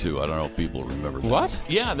World War II. I don't know if people remember that. What?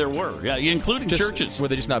 Yeah, there were. Yeah, including churches. Were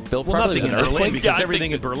they just not built properly? Nothing in Berlin, because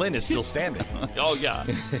everything in Berlin is still standing. Oh, yeah.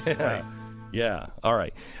 Right. Yeah. All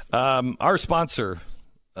right. Our sponsor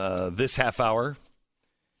this half hour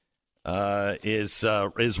is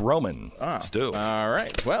Roman. Stu. All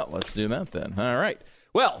right. Well, let's do that then. All right.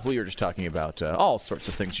 Well, we were just talking about all sorts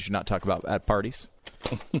of things you should not talk about at parties.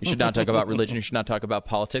 You should not talk about religion. You should not talk about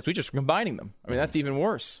politics. We just combining them. That's even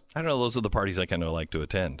worse. I don't know. Those are the parties I kind of like to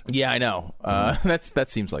attend. Yeah, I know. That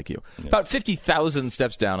seems like you. Yeah. About 50,000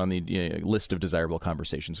 steps down on the list of desirable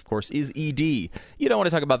conversations, of course, is ED. You don't want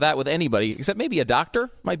to talk about that with anybody, except maybe a doctor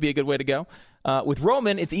might be a good way to go. With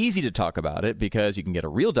Roman, it's easy to talk about it because you can get a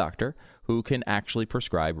real doctor who can actually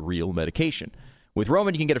prescribe real medication. With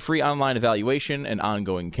Roman, you can get a free online evaluation and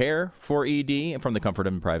ongoing care for ED from the comfort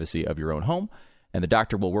and privacy of your own home, and the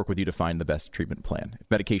doctor will work with you to find the best treatment plan.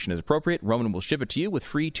 If medication is appropriate, Roman will ship it to you with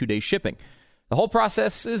free 2-day shipping. The whole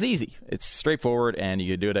process is easy. It's straightforward, and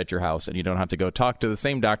you can do it at your house, and you don't have to go talk to the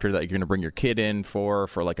same doctor that you're going to bring your kid in for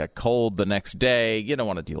like a cold the next day. You don't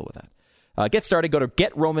want to deal with that. Get started. Go to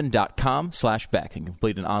GetRoman.com/Beck and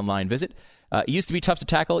complete an online visit. It used to be tough to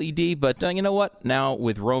tackle ED, but you know what? Now,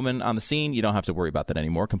 with Roman on the scene, you don't have to worry about that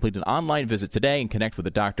anymore. Complete an online visit today and connect with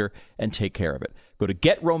a doctor and take care of it. Go to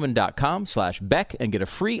GetRoman.com/Beck and get a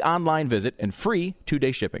free online visit and free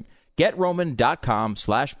 2-day shipping.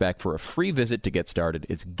 GetRoman.com/Beck for a free visit to get started.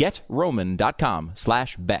 It's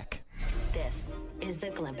GetRoman.com/Beck. This is the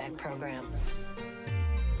Glenn Beck Program.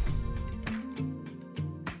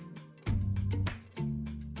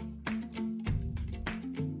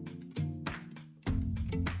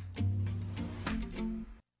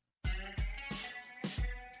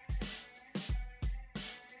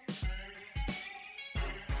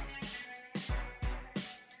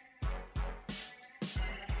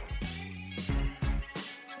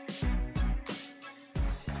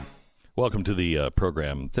 Welcome to the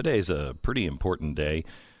program. Today is a pretty important day.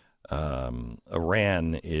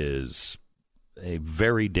 Iran is a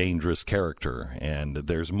very dangerous character, and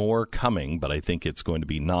there's more coming, but I think it's going to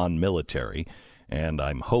be non-military. And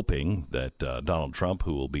I'm hoping that Donald Trump,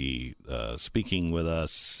 who will be speaking with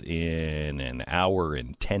us in an hour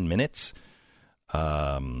and 10 minutes,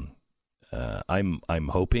 I'm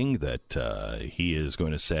hoping that he is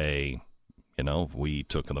going to say, we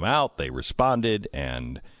took them out, they responded,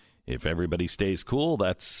 and if everybody stays cool,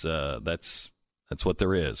 that's what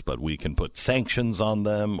there is. But we can put sanctions on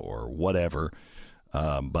them or whatever.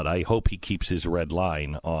 But I hope he keeps his red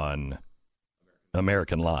line on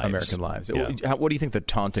American lives. American lives. Yeah. What do you think the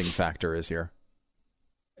taunting factor is here?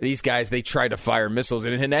 These guys, they try to fire missiles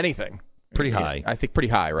and hit anything. Pretty high. I think pretty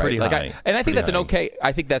high, right? Pretty high. I think that's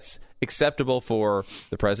I think that's acceptable for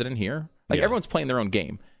the president here. Everyone's playing their own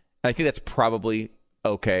game. And I think that's probably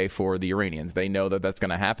okay for the Iranians. They know that that's going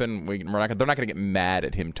to happen. They're not going to get mad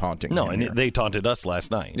at him taunting. No, him and here. They taunted us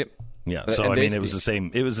last night. Yep. Yeah, so it was the same.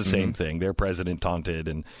 It was the same thing. Their president taunted,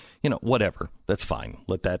 and whatever. That's fine.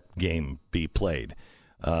 Let that game be played.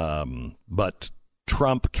 But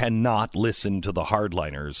Trump cannot listen to the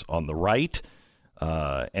hardliners on the right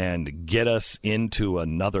and get us into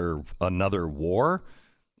another war.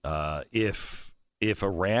 If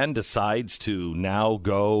Iran decides to now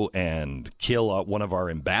go and kill one of our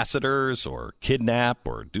ambassadors or kidnap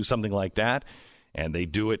or do something like that, and they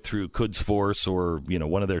do it through Quds Force or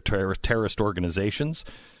one of their terrorist organizations,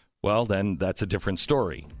 well, then that's a different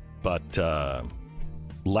story. But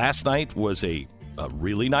last night was a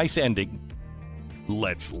really nice ending.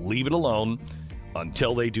 Let's leave it alone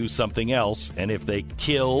until they do something else. And if they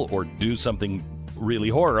kill or do something really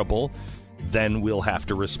horrible, then we'll have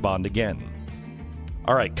to respond again.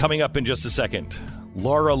 All right, coming up in just a second,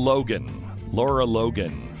 Lara Logan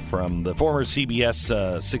from the former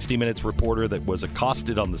CBS 60 Minutes reporter that was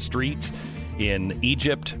accosted on the streets in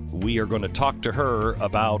Egypt. We are going to talk to her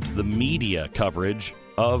about the media coverage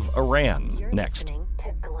of Iran. You're next. Listening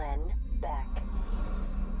to Glenn Beck.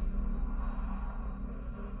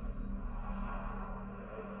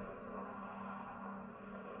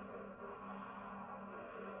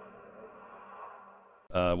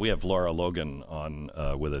 We have Lara Logan on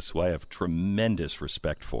with us, who I have tremendous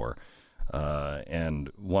respect for, and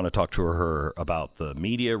want to talk to her about the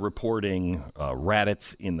media reporting,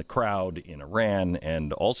 Raddatz in the crowd in Iran,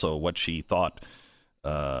 and also what she thought,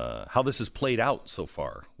 how this has played out so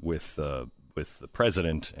far with the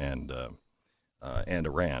president and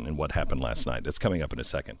Iran and what happened last night. That's coming up in a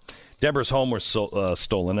second. Deborah's home was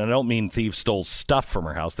stolen, and I don't mean thieves stole stuff from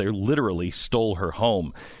her house. They literally stole her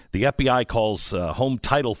home. The FBI calls home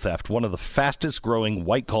title theft one of the fastest-growing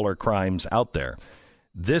white-collar crimes out there.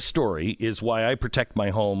 This story is why I protect my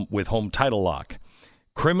home with Home Title Lock.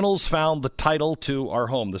 Criminals found the title to our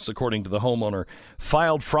home. This, according to the homeowner,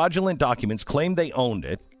 filed fraudulent documents, claimed they owned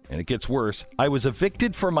it, and it gets worse. I was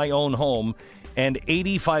evicted from my own home, and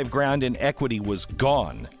 $85,000 in equity was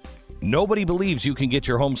gone. Nobody believes you can get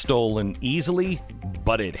your home stolen easily,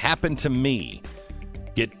 but it happened to me.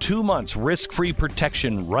 Get 2 months risk-free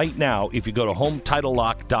protection right now if you go to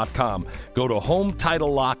HomeTitleLock.com. Go to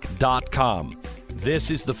HomeTitleLock.com.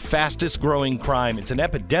 This is the fastest-growing crime. It's an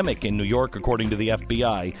epidemic in New York, according to the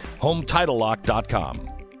FBI. HomeTitleLock.com.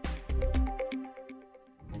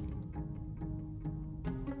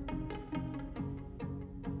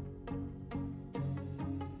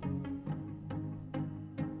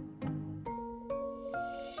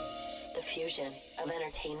 The fusion of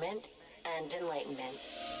entertainment and enlightenment.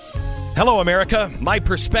 Hello, America. My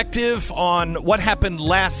perspective on what happened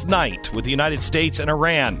last night with the United States and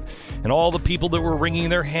Iran and all the people that were wringing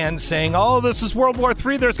their hands saying, oh, this is World War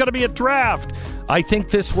III, there's going to be a draft. I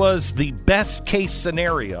think this was the best case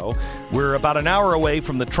scenario. We're about an hour away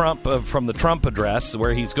from the Trump address,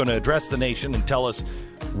 where he's going to address the nation and tell us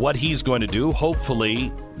what he's going to do.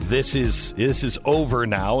 Hopefully, this is over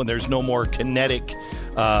now, and there's no more kinetic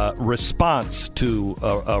response to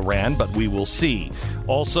Iran, but we will see.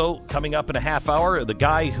 Also, coming up in a half hour, the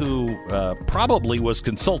guy who probably was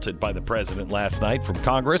consulted by the president last night from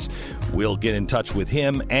Congress, we'll get in touch with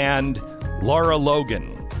him, and Lara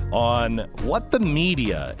Logan on what the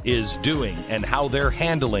media is doing and how they're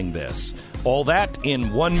handling this. All that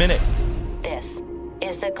in 1 minute. This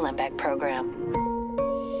is the Glenn Beck Program.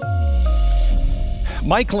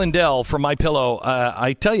 Mike Lindell from MyPillow,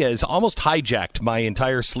 I tell you, has almost hijacked my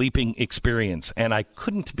entire sleeping experience, and I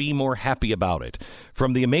couldn't be more happy about it.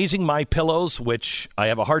 From the amazing MyPillows, which I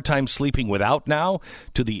have a hard time sleeping without now,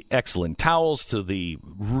 to the excellent towels, to the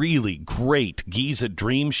really great Giza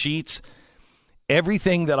Dream Sheets,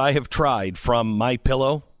 everything that I have tried from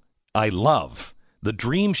MyPillow, I love. The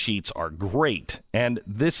Dream Sheets are great, and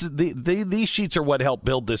these sheets are what helped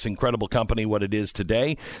build this incredible company what it is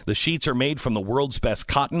today. The sheets are made from the world's best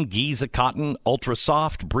cotton, Giza cotton, ultra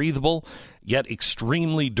soft, breathable, yet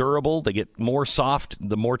extremely durable. They get more soft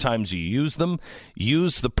the more times you use them.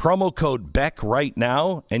 Use the promo code BECK right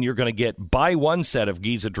now, and you're going to buy one set of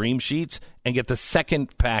Giza Dream Sheets and get the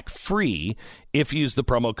second pack free if you use the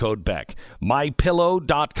promo code BECK.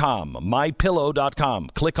 MyPillow.com. MyPillow.com.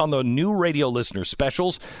 Click on the new radio listener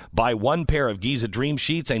specials. Buy one pair of Giza Dream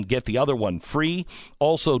Sheets and get the other one free.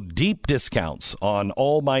 Also, deep discounts on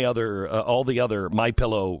all the other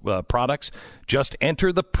MyPillow products. Just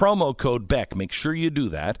enter the promo code BECK. Make sure you do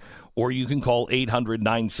that. Or you can call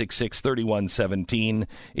 800-966-3117.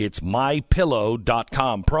 It's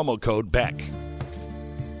MyPillow.com. Promo code BECK.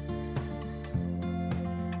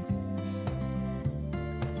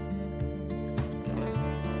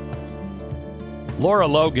 Lara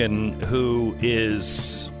Logan, who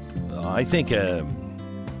is, I think,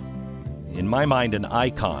 in my mind, an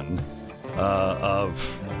icon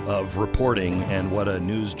of reporting and what a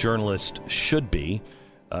news journalist should be.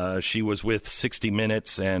 She was with 60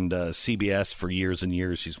 Minutes and CBS for years and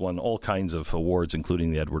years. She's won all kinds of awards,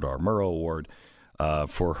 including the Edward R. Murrow Award,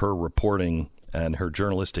 for her reporting and her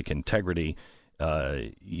journalistic integrity.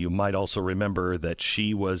 You might also remember that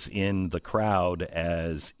she was in the crowd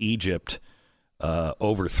as Egypt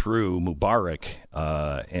overthrew Mubarak,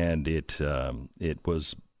 and it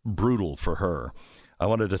was brutal for her. I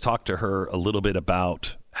wanted to talk to her a little bit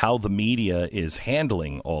about how the media is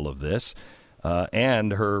handling all of this,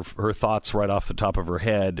 and her thoughts right off the top of her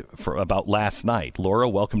head about last night. Lara,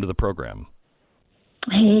 welcome to the program.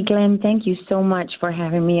 Hey, Glenn. Thank you so much for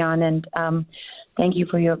having me on, and thank you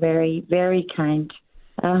for your very, very kind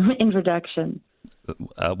introduction.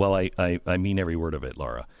 Well, I mean every word of it,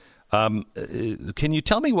 Lara. Can you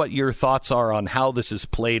tell me what your thoughts are on how this is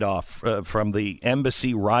played off from the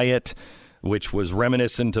embassy riot, which was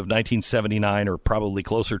reminiscent of 1979 or probably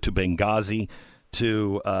closer to Benghazi,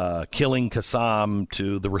 to killing Qassam,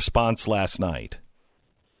 to the response last night?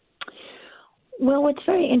 Well, what's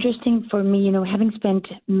very interesting for me, having spent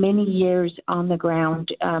many years on the ground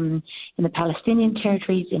in the Palestinian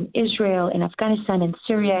territories, in Israel, in Afghanistan, in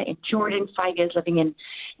Syria, in Jordan, 5 years living in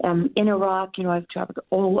Iraq. I've traveled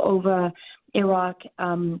all over Iraq.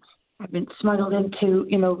 I've been smuggled into,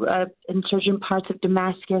 insurgent parts of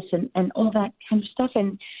Damascus and all that kind of stuff.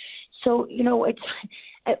 And so, it's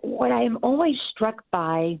what I am always struck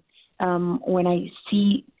by when I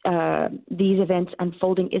see these events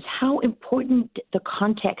unfolding is how important the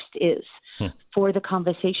context is for the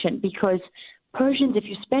conversation. Because Persians, if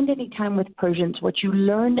you spend any time with Persians, what you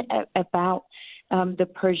learn about the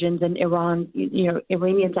Persians and Iran,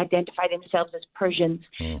 Iranians identify themselves as Persians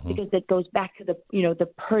because it goes back to the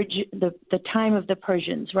time of the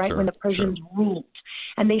Persians, right? Sure, when the Persians ruled.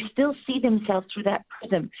 And they still see themselves through that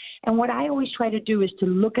prism. And what I always try to do is to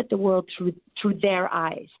look at the world through their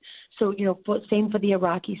eyes. So, same for the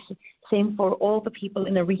Iraqis, same for all the people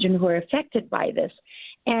in the region who are affected by this.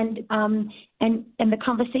 And the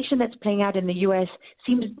conversation that's playing out in the U.S.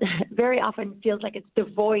 seems very often feels like it's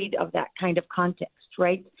devoid of that kind of context,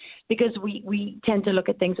 right? Because we tend to look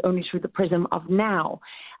at things only through the prism of now.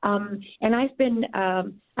 And I've been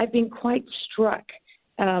quite struck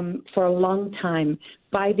for a long time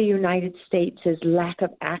by the United States' lack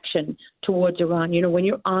of action towards Iran. When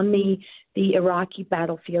you're on the Iraqi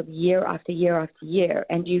battlefield year after year after year,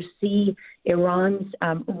 and you see Iran's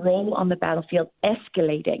role on the battlefield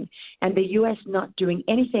escalating, and the U.S. not doing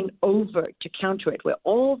anything overt to counter it, where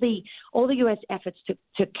all the U.S. efforts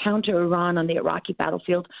to counter Iran on the Iraqi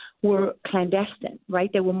battlefield were clandestine, right?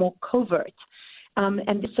 They were more covert.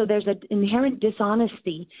 And so there's an inherent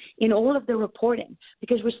dishonesty in all of the reporting,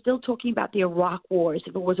 because we're still talking about the Iraq war as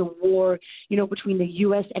if it was a war, between the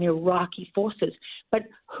U.S. and Iraqi forces. But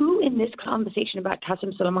who in this conversation about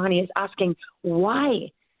Qasem Soleimani is asking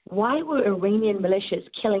why? Why were Iranian militias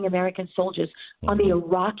killing American soldiers on the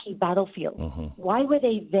Iraqi battlefield? Why were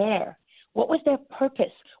they there? What was their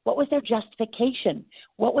purpose? What was their justification?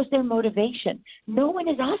 What was their motivation? No one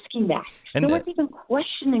is asking that. No one's even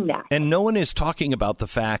questioning that. And no one is talking about the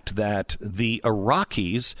fact that the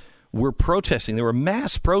Iraqis were protesting. There were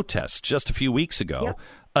mass protests just a few weeks ago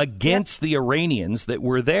against the Iranians that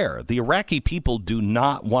were there. The Iraqi people do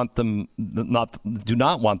not want them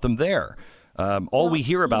there. All we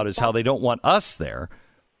hear about is how they don't want us there.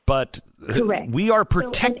 But we are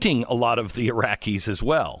protecting a lot of the Iraqis as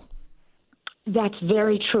well. That's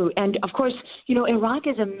very true. And, of course, Iraq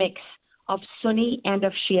is a mix of Sunni and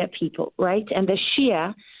of Shia people, right? And the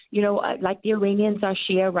Shia, like the Iranians are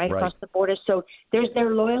Shia right across the border. So there's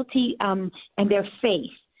their loyalty and their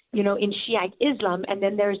faith, in Shiite Islam, and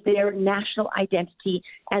then there's their national identity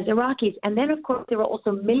as Iraqis. And then, of course, there are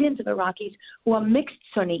also millions of Iraqis who are mixed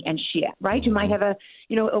Sunni and Shia, right? You might have a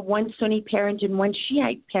one Sunni parent and one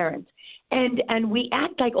Shiite parent. And we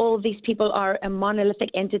act like all of these people are a monolithic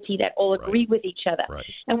entity that all agree with each other. Right.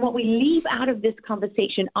 And what we leave out of this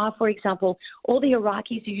conversation are, for example, all the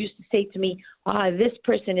Iraqis who used to say to me, this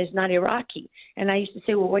person is not Iraqi. And I used to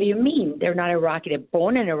say, well, what do you mean? They're not Iraqi. They're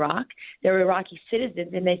born in Iraq. They're Iraqi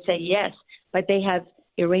citizens. And they say, yes, but they have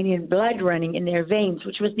Iranian blood running in their veins,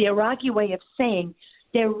 which was the Iraqi way of saying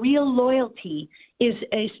their real loyalty is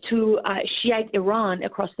to Shiite Iran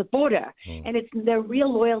across the border, and their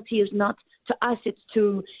real loyalty is not to us.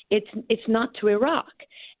 It's not to Iraq,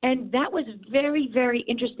 and that was very, very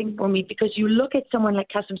interesting for me because you look at someone like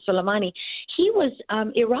Qasem Soleimani. He was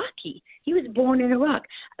Iraqi. He was born in Iraq.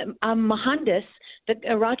 Mohandas, the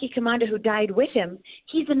Iraqi commander who died with him,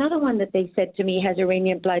 he's another one that they said to me has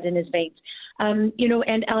Iranian blood in his veins. And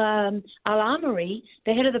Al-Amiri,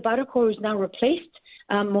 the head of the Badr Corps, who's now replaced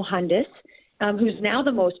Mohandas, who's now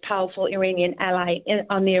the most powerful Iranian ally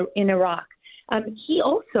in Iraq.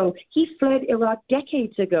 He fled Iraq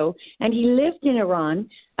decades ago, and he lived in Iran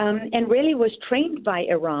and really was trained by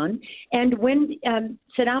Iran. And when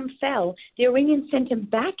Saddam fell, the Iranians sent him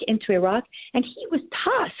back into Iraq, and he was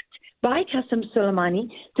tasked by Qasem Soleimani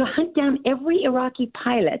to hunt down every Iraqi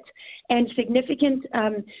pilot and significant,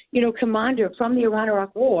 commander from the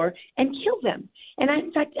Iran-Iraq war and kill them. And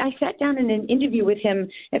in fact, I sat down in an interview with him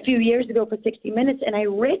a few years ago for 60 Minutes, and I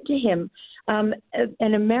read to him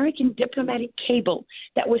an American diplomatic cable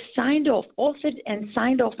that was authored and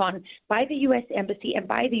signed off on by the U.S. Embassy and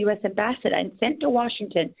by the U.S. ambassador and sent to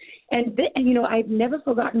Washington. And I've never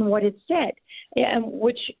forgotten what it said,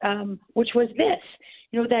 which was this,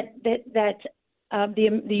 that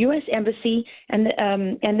the U.S. Embassy and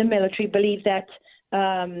the military believe that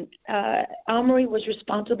Amiri was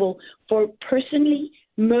responsible for personally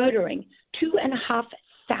murdering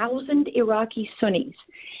 2,500 Iraqi Sunnis,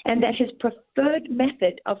 and that his preferred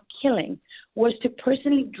method of killing was to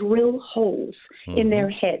personally drill holes in their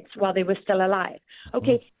heads while they were still alive.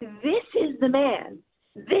 Okay, this is the man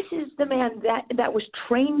that was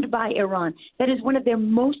trained by Iran, that is one of their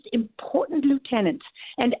most important lieutenants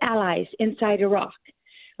and allies inside Iraq.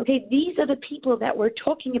 Okay, these are the people that we're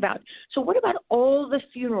talking about. So what about all the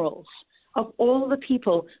funerals of all the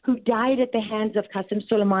people who died at the hands of Qasem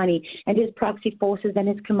Soleimani and his proxy forces and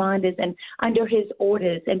his commanders and under his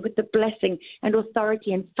orders and with the blessing and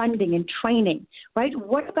authority and funding and training, right?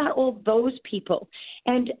 What about all those people?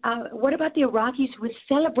 And what about the Iraqis who were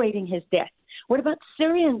celebrating his death? What about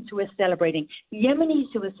Syrians who are celebrating, Yemenis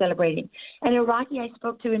who are celebrating? An Iraqi I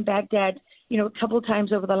spoke to in Baghdad, a couple of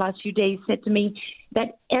times over the last few days, said to me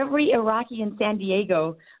that every Iraqi in San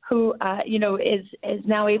Diego who, is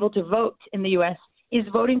now able to vote in the U.S. is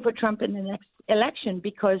voting for Trump in the next election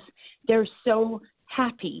because they're so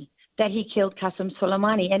happy that he killed Qasem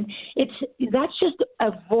Soleimani. And that's just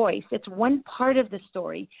a voice. It's one part of the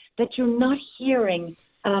story that you're not hearing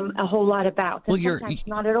a whole lot about. Well, sometimes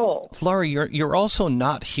not at all. Lara, you're also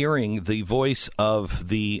not hearing the voice of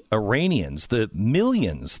the Iranians, the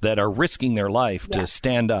millions that are risking their life to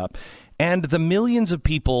stand up, and the millions of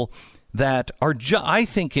people that are, I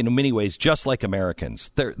think, in many ways, just like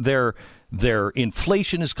Americans. Their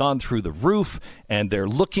inflation has gone through the roof, and they're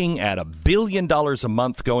looking at $1 billion a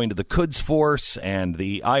month going to the Quds Force and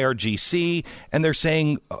the IRGC, and they're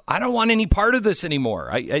saying, I don't want any part of this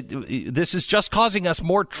anymore. This is just causing us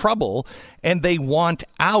more trouble, and they want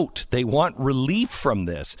out. They want relief from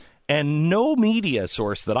this, and no media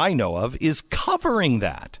source that I know of is covering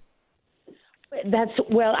that.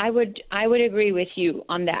 I would agree with you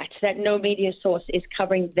on that no media source is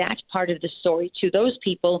covering that part of the story too. Those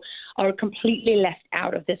people are completely left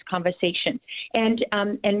out of this conversation. And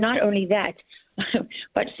not only that,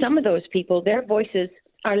 but some of those people, their voices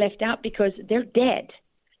are left out because they're dead.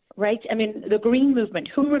 Right? I mean, the Green Movement.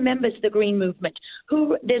 Who remembers the Green Movement?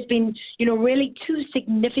 There's been, really two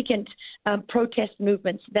significant protest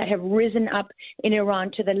movements that have risen up in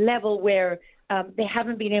Iran to the level where they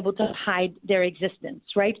haven't been able to hide their existence,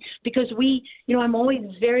 right? Because I'm always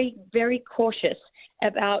very, very cautious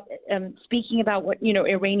about speaking about what,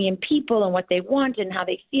 Iranian people and what they want and how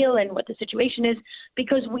they feel and what the situation is,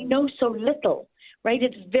 because we know so little. Right?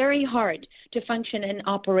 It's very hard to function and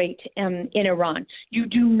operate in Iran. You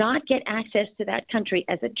do not get access to that country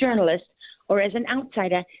as a journalist or as an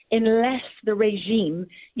outsider unless the regime,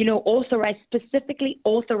 specifically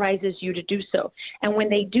authorizes you to do so. And when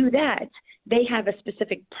they do that, they have a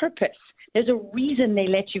specific purpose. There's a reason they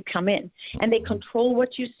let you come in. And they control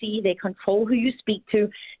what you see. They control who you speak to.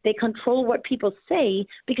 They control what people say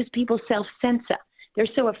because people self-censor. They're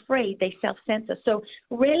so afraid they self-censor. So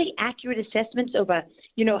really accurate assessments over,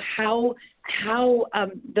 how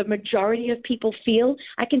the majority of people feel.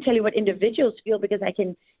 I can tell you what individuals feel because I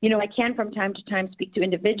can from time to time speak to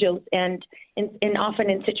individuals and often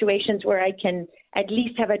in situations where I can at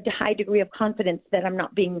least have a high degree of confidence that I'm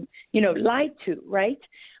not being, lied to, right?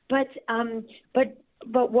 But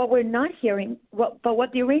what we're not hearing, what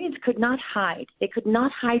the Iranians could not hide, they could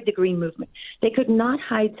not hide the Green Movement. They could not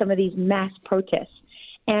hide some of these mass protests.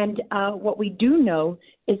 And what we do know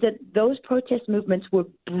is that those protest movements were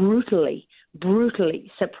brutally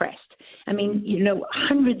suppressed. I mean,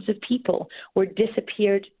 hundreds of people were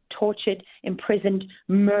disappeared, tortured, imprisoned,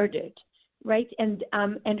 murdered, right? And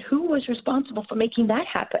who was responsible for making that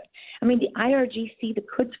happen? I mean, the IRGC, the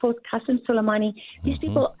Quds Force, Qasem Soleimani, these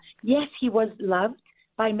people, yes, he was loved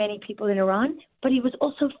by many people in Iran, but he was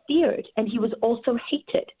also feared and he was also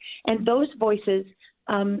hated. And those voices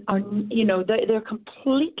they're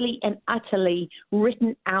completely and utterly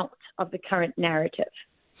written out of the current narrative.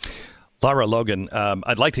 Lara Logan,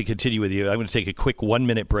 I'd like to continue with you. I'm going to take a quick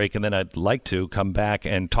 1-minute break, and then I'd like to come back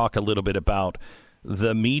and talk a little bit about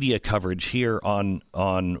the media coverage here on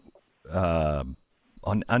how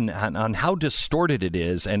distorted it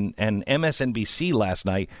is, and MSNBC last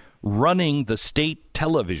night running the state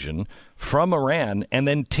television from Iran and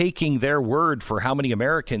then taking their word for how many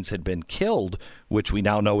Americans had been killed, which we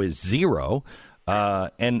now know is 0,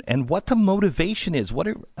 and what the motivation is. What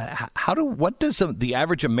does the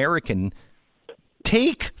average American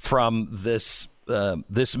take from this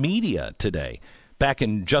media today? Back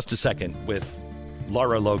in just a second with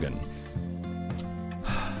Lara Logan.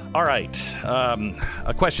 All right,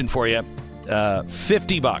 a question for you.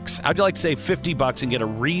 $50. How'd you like to save $50 and get a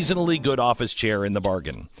reasonably good office chair in the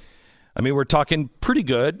bargain? I mean, we're talking pretty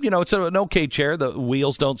good. It's an okay chair. The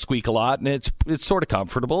wheels don't squeak a lot, and it's sort of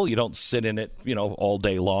comfortable. You don't sit in it, all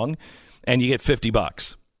day long, and you get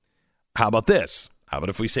 $50. How about this? How about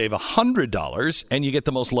if we save $100 and you get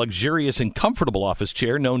the most luxurious and comfortable office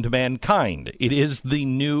chair known to mankind? It is the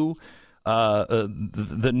new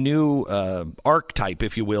archetype,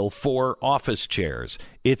 if you will, for office chairs.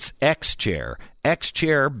 It's X-Chair.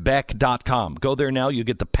 XChairBeck.com. Go there now. You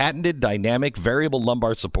get the patented dynamic variable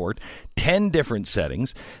lumbar support, 10 different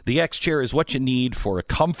settings. The X-Chair is what you need for a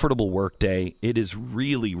comfortable workday. It is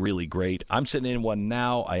really, really great. I'm sitting in one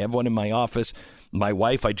now. I have one in my office. My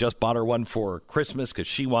wife, I just bought her one for Christmas because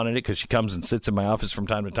she wanted it, because she comes and sits in my office from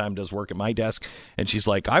time to time, does work at my desk, and she's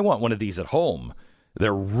like, I want one of these at home.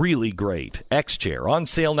 They're really great. X-Chair on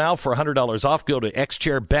sale now for $100 off. Go to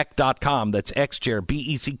xchairbeck.com. That's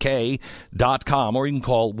xchairbeck.com, or you can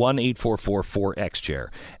call 1-844-4XChair.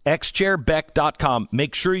 xchairbeck.com.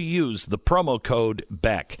 Make sure you use the promo code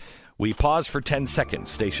BECK. We pause for 10 seconds.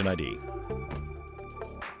 Station ID.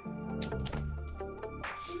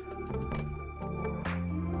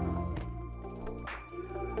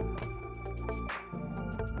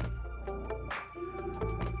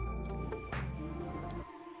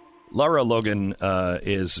 Lara Logan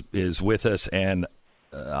is with us, and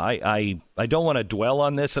I don't want to dwell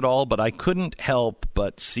on this at all, but I couldn't help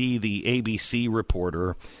but see the ABC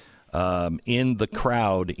reporter in the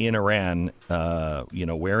crowd in Iran,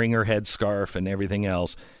 wearing her headscarf and everything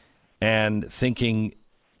else, and thinking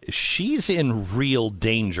she's in real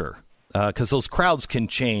danger, because those crowds can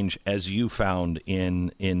change, as you found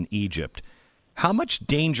in Egypt. How much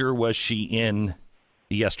danger was she in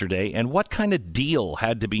yesterday, and what kind of deal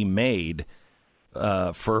had to be made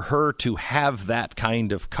for her to have that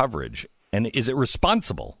kind of coverage? And is it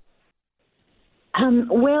responsible?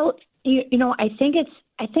 Well, I think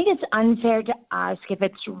it's unfair to ask if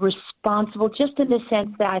it's responsible, just in the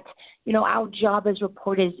sense that our job as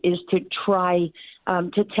reporters is to try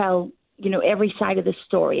to tell every side of the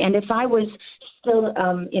story. And if I was still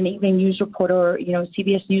an evening news reporter, or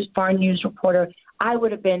CBS News foreign news reporter, I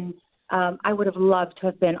would have loved to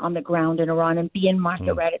have been on the ground in Iran and be in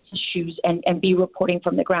Martha Raddatz's shoes and be reporting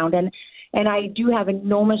from the ground. And I do have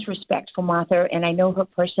enormous respect for Martha, and I know her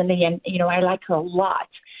personally, and, I like her a lot.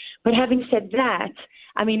 But having said that,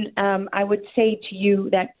 I mean, I would say to you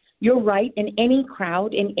that you're right. In any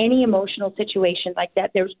crowd, in any emotional situation like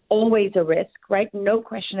that, there's always a risk, right? No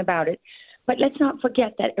question about it. But let's not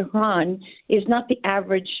forget that Iran is not the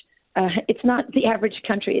average. It's not the average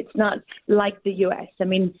country. It's not like the U.S. I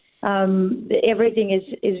mean, everything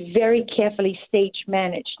is very carefully stage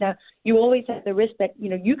managed. Now, you always have the risk that,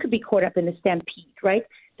 you could be caught up in a stampede, right?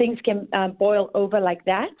 Things can boil over like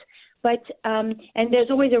that. But and there's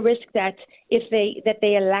always a risk that if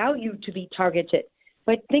they allow you to be targeted.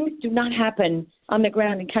 But things do not happen on the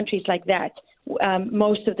ground in countries like that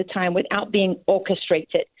most of the time without being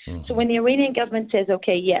orchestrated. Mm-hmm. So when the Iranian government says,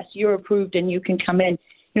 okay, yes, you're approved and you can come in,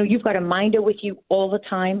 you've got a minder with you all the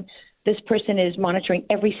time. This person is monitoring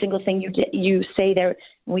every single thing you say.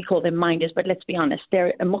 We call them minders, but let's be honest,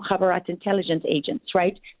 they're mukhabarat intelligence agents,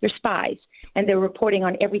 right? They're spies, and they're reporting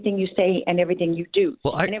on everything you say and everything you do.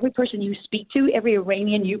 And every person you speak to, every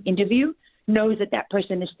Iranian you interview, knows that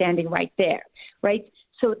person is standing right there, right?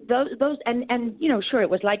 So those and sure, it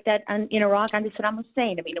was like that in Iraq under Saddam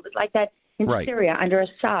Hussein. I mean, it was like that in Syria under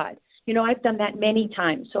Assad. I've done that many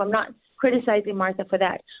times, so I'm not criticizing Martha for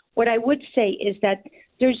that. What I would say is that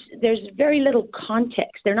there's very little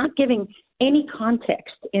context. They're not giving any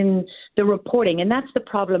context in the reporting, and that's the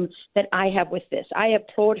problem that I have with this. I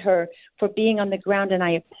applaud her for being on the ground, and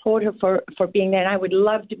I applaud her for being there, and I would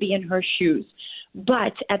love to be in her shoes.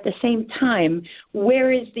 But at the same time,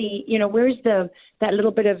 where is that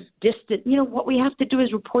little bit of distance? What we have to do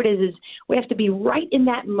as reporters is we have to be right in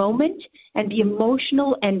that moment and be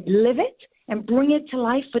emotional and live it and bring it to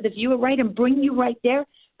life for the viewer, right, and bring you right there.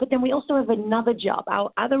 But then we also have another job.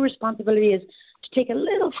 Our other responsibility is to take a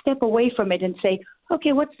little step away from it and say,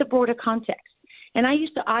 okay, what's the broader context? And I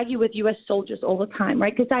used to argue with U.S. soldiers all the time,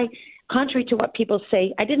 right? Because contrary to what people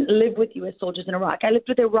say, I didn't live with U.S. soldiers in Iraq. I lived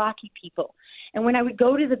with Iraqi people. And when I would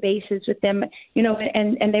go to the bases with them,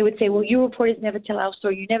 and they would say, well, you reporters never tell our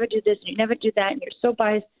story. You never do this, and you never do that, and you're so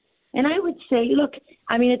biased. And I would say, look,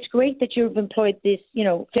 I mean, it's great that you've employed this,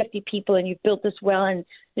 50 people, and you've built this well, and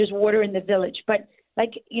there's water in the village. But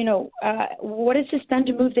what has this done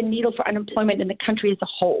to move the needle for unemployment in the country as a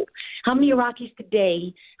whole? How many Iraqis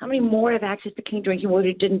today, how many more have access to clean drinking water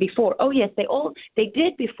than didn't before? Oh, yes, they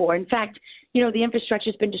did before. In fact, the infrastructure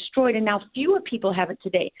has been destroyed, and now fewer people have it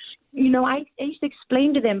today. I used to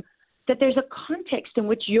explain to them that there's a context in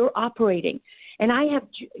which you're operating. And I have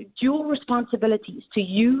dual responsibilities to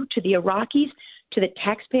you, to the Iraqis, to the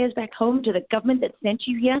taxpayers back home, to the government that sent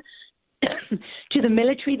you here, to the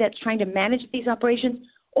military that's trying to manage these operations.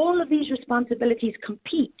 All of these responsibilities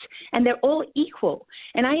compete, and they're all equal.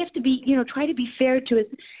 And I have to be, try to be fair to,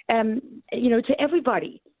 to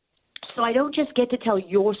everybody. So I don't just get to tell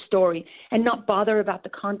your story and not bother about the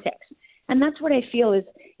context. And that's what I feel is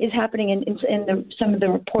happening in some of the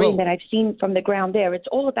reporting that I've seen from the ground there. It's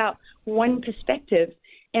all about one perspective,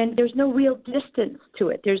 and there's no real distance to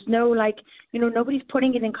it. There's no, nobody's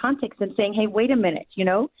putting it in context and saying, hey, wait a minute,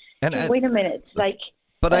 wait a minute.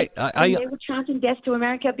 But they were chanting death to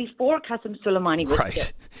America before Qasem Soleimani was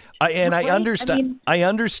right. I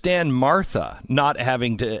understand Martha not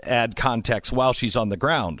having to add context while she's on the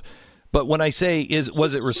ground. But when I say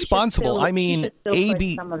was it responsible, I mean put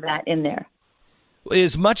some of that in there.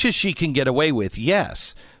 As much as she can get away with,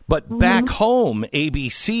 yes. But back home,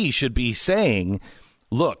 ABC should be saying,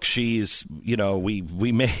 look, she's,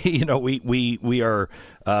 we made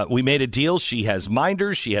a deal. She has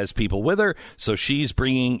minders. She has people with her. So she's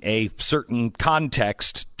bringing a certain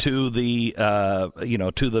context to the,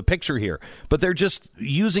 to the picture here. But they're just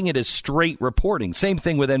using it as straight reporting. Same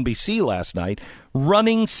thing with NBC last night,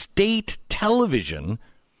 running state television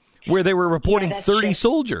where they were reporting 30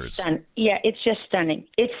 soldiers. Yeah, it's just stunning.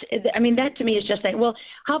 That to me is just saying, well,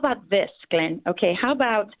 how about this, Glenn? Okay, how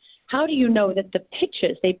do you know that the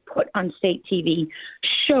pictures they put on state TV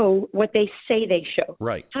show what they say they show?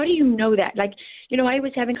 Right. How do you know that? I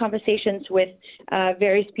was having conversations with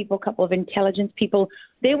various people, a couple of intelligence people.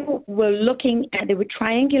 They were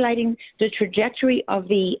triangulating the trajectory of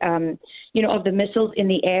the, of the missiles in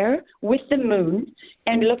the air with the moon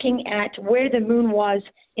and looking at where the moon was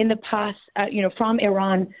in the past, from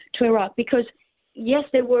Iran to Iraq. Because yes,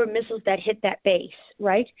 there were missiles that hit that base,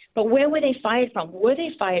 right? But where were they fired from? Were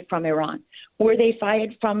they fired from Iran? Were they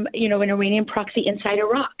fired from, an Iranian proxy inside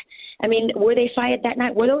Iraq? Were they fired that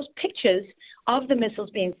night? Were those pictures of the missiles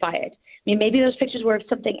being fired? Maybe those pictures were of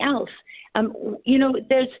something else.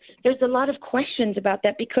 There's a lot of questions about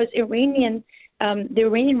that because the Iranian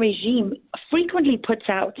regime frequently puts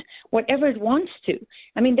out whatever it wants to.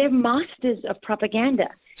 They're masters of propaganda.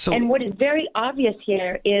 And what is very obvious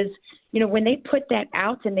here is, when they put that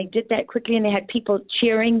out and they did that quickly and they had people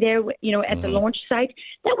cheering there, at the launch site,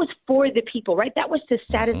 that was for the people, right? That was to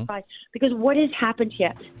satisfy, because what has happened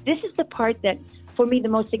here, this is the part that, for me, the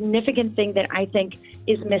most significant thing that I think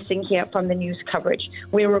is missing here from the news coverage,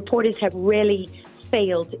 where reporters have really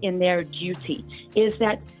failed in their duty, is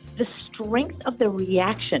that the strength of the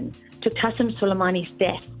reaction to Qasem Soleimani's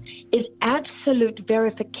death is absolute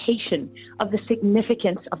verification of the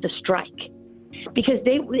significance of the strike. because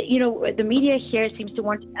the media here seems to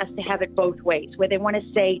want us to have it both ways, where they want to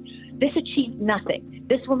say this achieved nothing.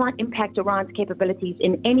 This will not impact Iran's capabilities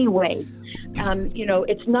in any way.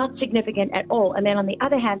 It's not significant at all. And then on the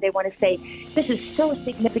other hand, they want to say this is so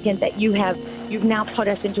significant that you've now put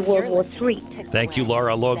us into World War III. Thank you,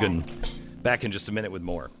 Lara Logan. Back in just a minute with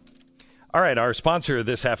more. All right, our sponsor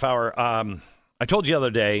this half hour. I told you the other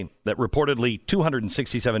day that reportedly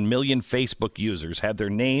 267 million Facebook users had their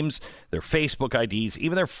names, their Facebook IDs,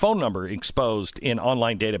 even their phone number exposed in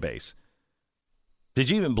online database. Did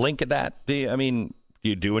you even blink at that? Do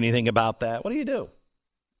you do anything about that? What do you do?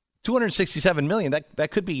 267 million, that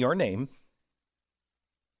could be your name.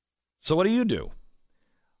 So what do you do?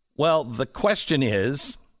 Well, the question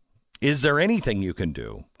is there anything you can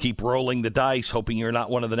do? Keep rolling the dice, hoping you're not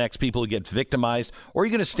one of the next people who get victimized, or are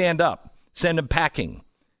you going to stand up? Send them packing.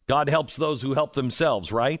 God helps those who help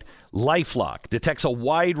themselves, right? LifeLock detects a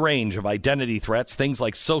wide range of identity threats, things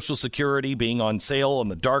like Social Security being on sale on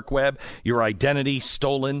the dark web, your identity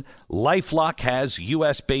stolen. LifeLock has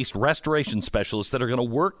U.S.-based restoration specialists that are going to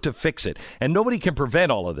work to fix it. And nobody can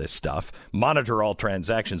prevent all of this stuff, monitor all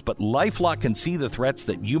transactions, but LifeLock can see the threats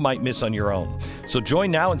that you might miss on your own. So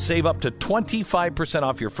join now and save up to 25%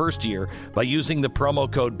 off your first year by using the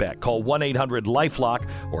promo code BECK. Call 1-800-LifeLock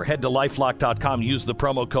or head to lifelock.com, use the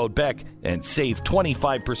promo code BECK, and save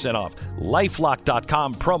 25% off.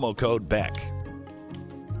 LifeLock.com, promo code BECK.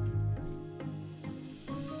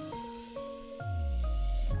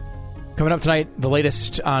 Coming up tonight, the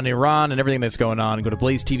latest on Iran and everything that's going on. Go to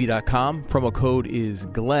blazetv.com. Promo code is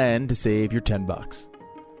Glenn to save your $10.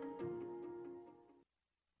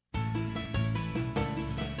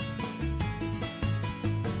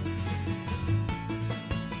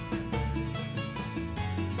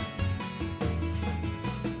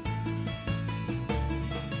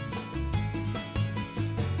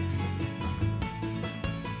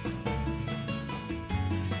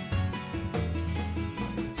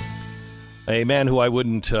 A man who I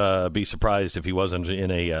wouldn't be surprised if he wasn't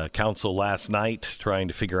in a council last night trying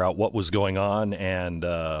to figure out what was going on and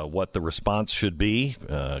what the response should be.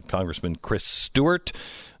 Congressman Chris Stewart,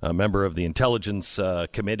 a member of the Intelligence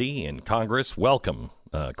Committee in Congress. Welcome,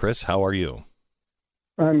 Chris. How are you?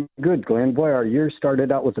 I'm good, Glenn. Boy, our year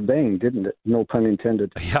started out with a bang, didn't it? No pun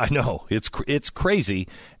intended. Yeah, I know. It's crazy.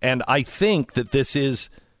 And I think that this is,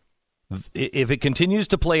 if it continues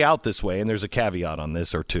to play out this way, and there's a caveat on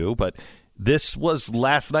this or two, but this was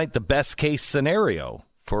last night the best case scenario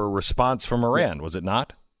for a response from Iran, was it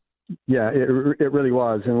not? Yeah, it really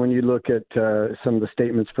was. And when you look at some of the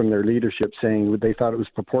statements from their leadership saying they thought it was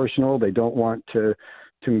proportional, they don't want to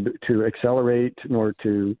accelerate nor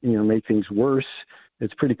to make things worse.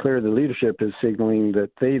 It's pretty clear the leadership is signaling that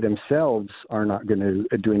they themselves are not going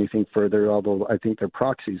to do anything further, although I think their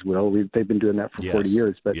proxies will. They've been doing that for 40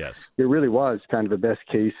 years. But it really was kind of a best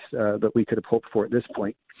case that we could have hoped for at this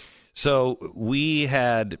point. So we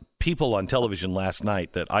had people on television last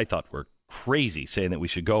night that I thought were crazy, saying that we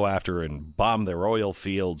should go after and bomb their oil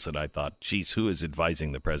fields. And I thought, geez, who is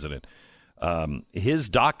advising the president? His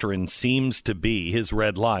doctrine seems to be his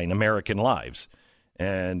red line, American lives.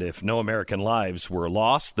 And if no American lives were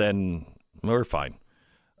lost, then we're fine.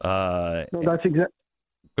 No, that's exactly.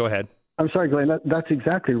 Go ahead. I'm sorry, Glenn. That's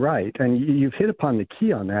exactly right. And you've hit upon the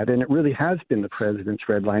key on that. And it really has been the president's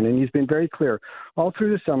red line. And he's been very clear all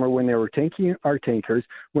through the summer when they were tanking our tankers,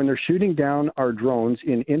 when they're shooting down our drones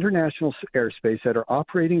in international airspace that are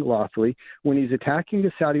operating lawfully, when he's attacking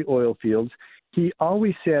the Saudi oil fields. He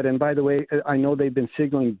always said, and by the way, I know they've been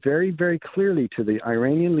signaling very, very clearly to the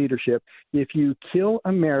Iranian leadership, if you kill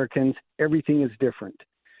Americans, everything is different.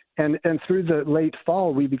 And through the late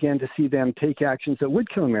fall, we began to see them take actions that would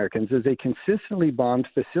kill Americans as they consistently bombed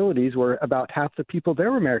facilities where about half the people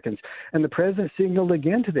there were Americans. And the president signaled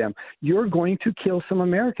again to them, you're going to kill some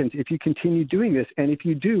Americans if you continue doing this. And if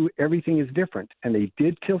you do, everything is different. And they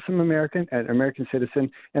did kill some American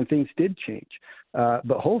citizen, and things did change.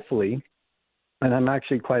 But hopefully, and I'm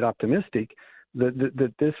actually quite optimistic,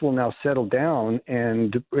 that this will now settle down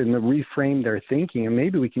and reframe their thinking, and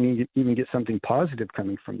maybe we can even get something positive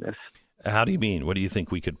coming from this. How do you mean? What do you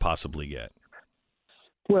think we could possibly get?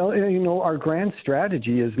 Well, our grand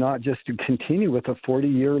strategy is not just to continue with a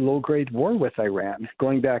 40-year low-grade war with Iran,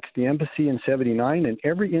 going back to the embassy in 79 and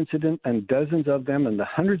every incident and dozens of them and the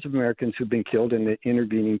hundreds of Americans who've been killed in the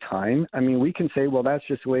intervening time. I mean, we can say, well, that's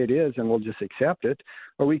just the way it is and we'll just accept it.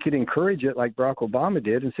 Or we could encourage it like Barack Obama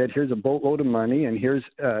did and said, here's a boatload of money and here's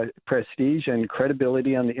prestige and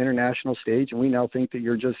credibility on the international stage. And we now think that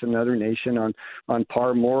you're just another nation on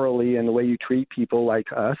par morally and the way you treat people like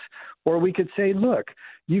us. Or we could say, look,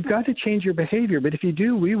 you've got to change your behavior. But if you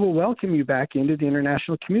do, we will welcome you back into the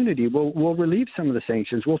international community. We'll relieve some of the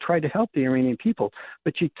sanctions. We'll try to help the Iranian people.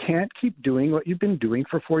 But you can't keep doing what you've been doing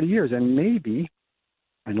for 40 years. And maybe,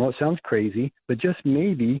 I know it sounds crazy, but just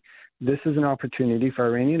maybe this is an opportunity for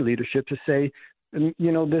Iranian leadership to say,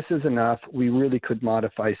 this is enough. We really could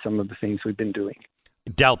modify some of the things we've been doing.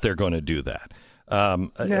 Doubt they're going to do that.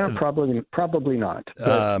 Probably not.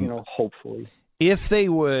 But, hopefully. If they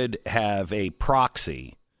would have a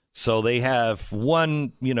proxy, so they have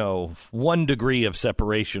one degree of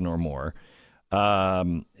separation or more,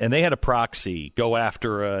 and they had a proxy go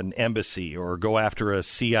after an embassy or go after a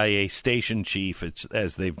CIA station chief,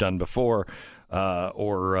 as they've done before,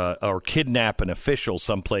 or kidnap an official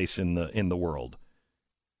someplace in the world.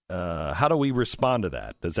 How do we respond to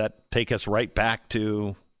that? Does that take us right back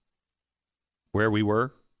to where we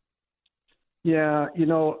were? Yeah,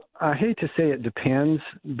 I hate to say it depends,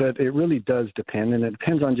 but it really does depend, and it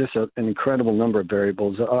depends on just an incredible number of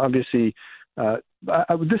variables. Obviously,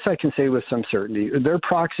 this I can say with some certainty. Their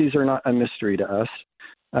proxies are not a mystery to us.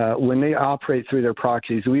 When they operate through their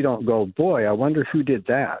proxies, we don't go, boy, I wonder who did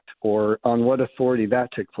that, or on what authority that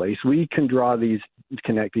took place. We can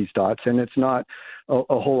connect these dots, and it's not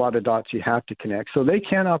a whole lot of dots you have to connect. So they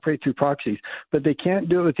can operate through proxies, but they can't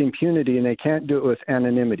do it with impunity, and they can't do it with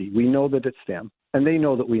anonymity. We know that it's them, and they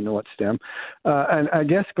know that we know it's them. And I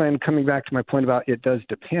guess, Glenn, coming back to my point about it does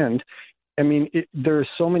depend, I mean, there are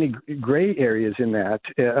so many gray areas in that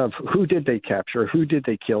of who did they capture, who did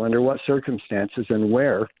they kill, under what circumstances, and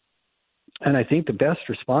where. And I think the best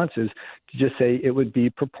response is to just say it would be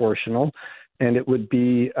proportional, and it would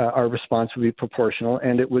be our response would be proportional,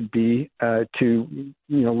 and it would be to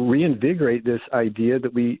reinvigorate this idea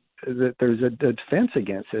that there's a defense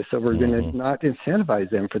against this, so we're going to not incentivize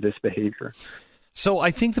them for this behavior. So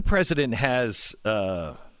I think the president has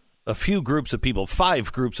a few groups of people,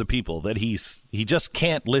 5 groups of people that he just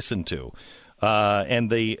can't listen to,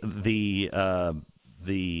 and the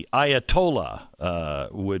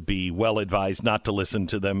Ayatollah would be well advised not to listen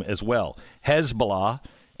to them as well. Hezbollah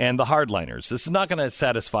and the hardliners. This is not going to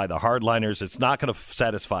satisfy the hardliners. It's not going to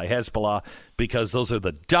satisfy Hezbollah, because those are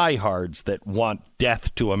the diehards that want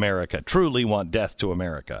death to America, truly want death to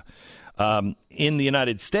America. In the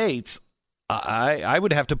United States, I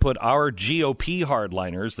would have to put our GOP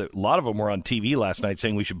hardliners, that a lot of them were on TV last night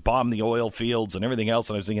saying we should bomb the oil fields and everything else.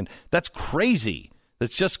 And I was thinking, that's crazy.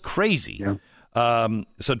 That's just crazy. Yeah.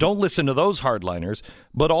 So don't listen to those hardliners,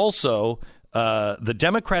 but also the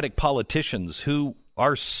Democratic politicians who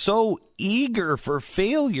are so eager for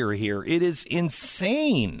failure here. It is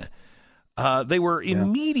insane. They were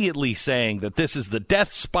immediately saying that this is the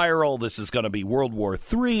death spiral. This is going to be World War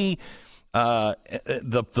III.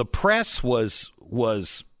 The press was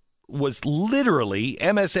literally,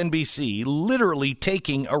 MSNBC literally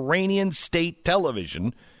taking Iranian state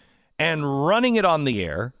television and running it on the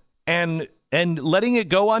air and letting it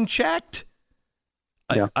go unchecked.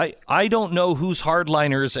 Yeah. I don't know whose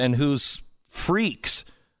hardliners and whose freaks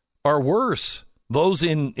are worse, those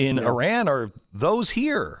in Iran or those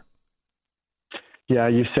here. Yeah,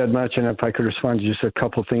 you said much, and if I could respond to just a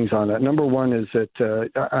couple things on that. Number one is that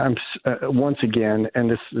I'm once again, and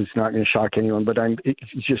this is not going to shock anyone, but I'm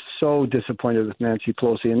just so disappointed with Nancy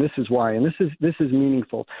Pelosi, and this is why. And this is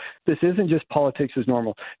meaningful. This isn't just politics as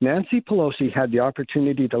normal. Nancy Pelosi had the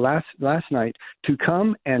opportunity last night to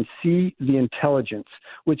come and see the intelligence,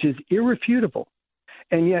 which is irrefutable.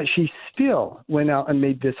 And yet she still went out and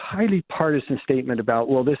made this highly partisan statement about,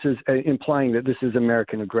 well, this is implying that this is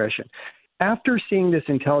American aggression. After seeing this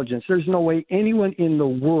intelligence, there's no way anyone in the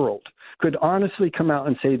world could honestly come out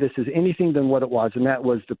and say this is anything than what it was, and that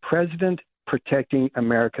was the president protecting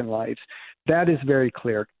American lives. That is very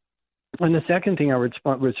clear. And the second thing I would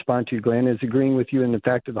respond to, Glenn, is agreeing with you in the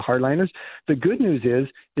fact of the hardliners. The good news is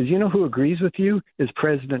you know who agrees with you is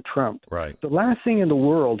President Trump. Right. The last thing in the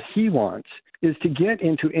world he wants is to get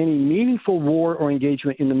into any meaningful war or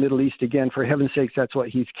engagement in the Middle East again. For heaven's sakes, that's what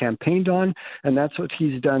he's campaigned on, and that's what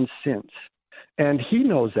he's done since. And he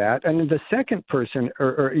knows that. And the second person,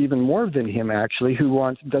 or even more than him actually, who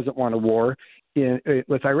doesn't want a war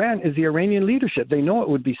with Iran is the Iranian leadership. They know it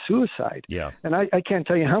would be suicide. Yeah. And I can't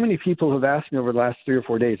tell you how many people have asked me over the last 3 or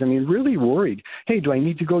 4 days. I mean, really worried. Hey, do I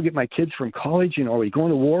need to go get my kids from college? Are we going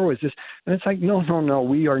to war? Was this? And it's like, no.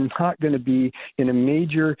 We are not going to be in a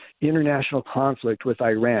major international conflict with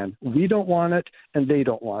Iran. We don't want it, and they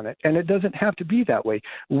don't want it. And it doesn't have to be that way.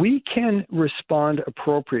 We can respond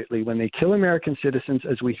appropriately when they kill American citizens,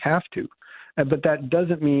 as we have to. But that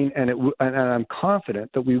doesn't mean, and I'm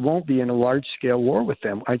confident that we won't be in a large-scale war with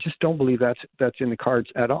them. I just don't believe that's in the cards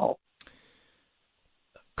at all.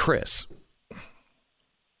 Chris,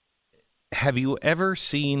 have you ever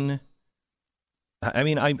seen? I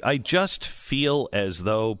mean, I just feel as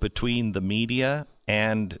though between the media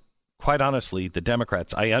and, quite honestly, the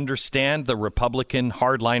Democrats, I understand the Republican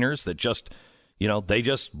hardliners that just, they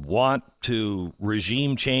just want to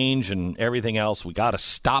regime change and everything else. We got to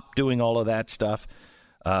stop doing all of that stuff.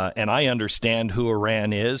 And I understand who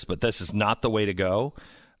Iran is, but this is not the way to go.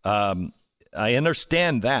 I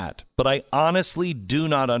understand that, but I honestly do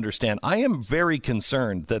not understand. I am very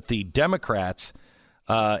concerned that the Democrats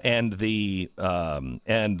and the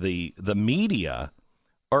media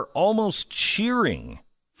are almost cheering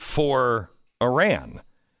for Iran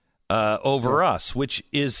over us, which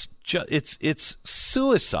is it's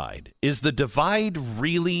suicide. Is the divide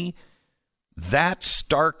really that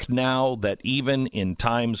stark now that even in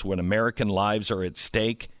times when American lives are at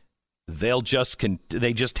stake, they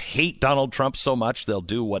just hate Donald Trump so much they'll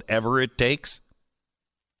do whatever it takes?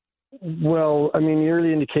 Well, I mean, the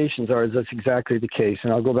early indications are that's exactly the case.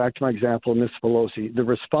 And I'll go back to my example of Ms. Pelosi. The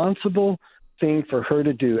responsible thing for her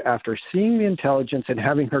to do after seeing the intelligence and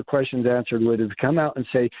having her questions answered would have come out and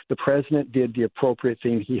say the president did the appropriate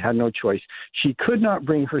thing. He had no choice. She could not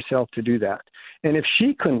bring herself to do that. And if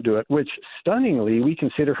she couldn't do it, which stunningly, we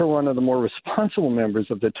consider her one of the more responsible members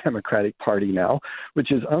of the Democratic Party now,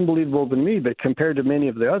 which is unbelievable to me, but compared to many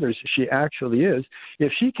of the others, she actually is.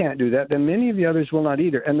 If she can't do that, then many of the others will not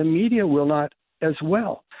either. And the media will not as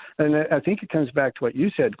well. And I think it comes back to what you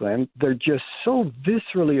said, Glenn. They're just so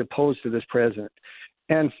viscerally opposed to this president.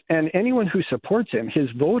 And anyone who supports him, his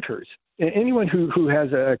voters, anyone who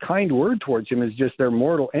has a kind word towards him is just their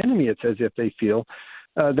mortal enemy, it's as if they feel.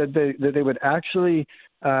 That they would actually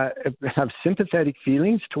have sympathetic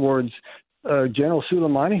feelings towards General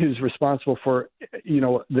Soleimani, who's responsible for,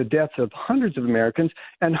 the deaths of hundreds of Americans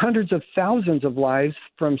and hundreds of thousands of lives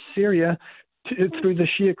from Syria through the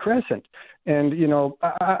Shia Crescent. And,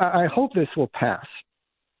 I hope this will pass.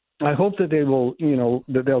 I hope that they will,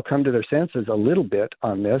 that they'll come to their senses a little bit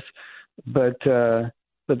on this. But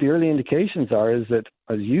the early indications is that,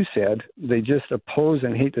 as you said, they just oppose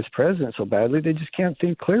and hate this president so badly, they just can't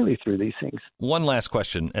think clearly through these things. One last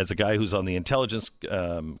question. As a guy who's on the Intelligence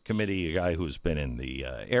Committee, a guy who's been in the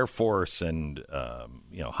Air Force and,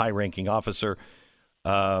 high-ranking officer,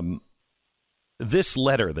 this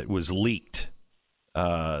letter that was leaked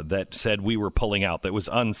that said we were pulling out, that was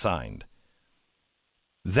unsigned,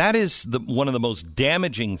 that is one of the most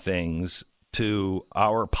damaging things to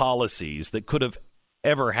our policies that could have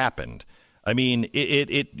ever happened. I mean,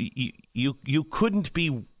 you couldn't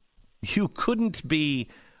be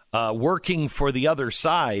working for the other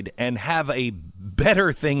side and have a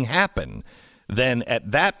better thing happen than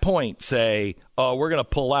at that point say, oh, we're going to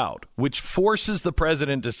pull out, which forces the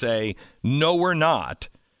president to say, no, we're not,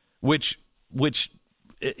 which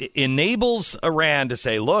enables Iran to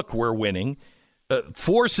say, look, we're winning,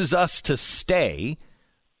 forces us to stay.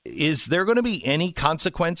 Is there going to be any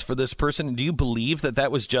consequence for this person? Do you believe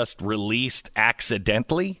that was just released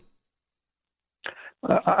accidentally?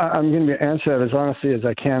 I'm going to answer that as honestly as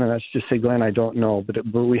I can, and that's just say, Glenn, I don't know, but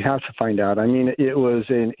we have to find out. I mean, it was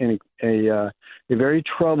a very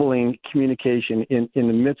troubling communication in the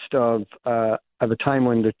midst of a time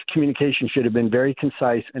when the communication should have been very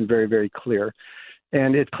concise and very, very clear,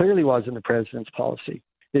 and it clearly wasn't the president's policy.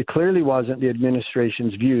 It clearly wasn't the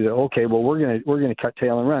administration's view that, okay, well, we're going to cut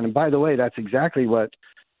tail and run. And by the way, that's exactly what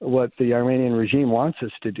the Iranian regime wants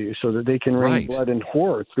us to do, so that they can rain blood and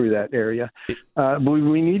horror through that area. But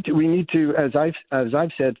we need to, as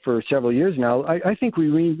I've said for several years now, I think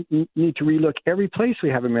we need to relook every place we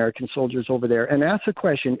have American soldiers over there and ask the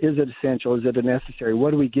question: is it essential? Is it necessary?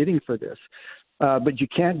 What are we getting for this? But you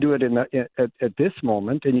can't do it at this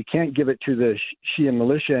moment, and you can't give it to the Shia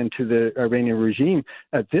militia and to the Iranian regime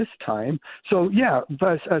at this time. So, yeah,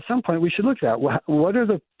 but at some point we should look at what are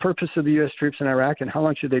the purpose of the U.S. troops in Iraq and how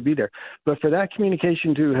long should they be there? But for that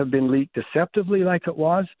communication to have been leaked deceptively like it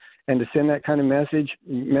was, and to send that kind of message,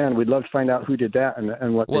 man, we'd love to find out who did that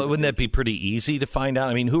and what. Well, wouldn't that be pretty easy to find out?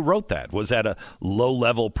 I mean, who wrote that? Was that a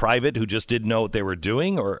low-level private who just didn't know what they were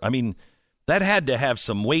doing? Or, I mean, that had to have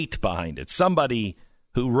some weight behind it. Somebody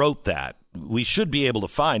who wrote that, we should be able to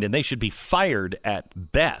find, and they should be fired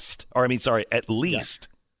at best. Or, at least.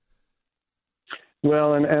 Yeah.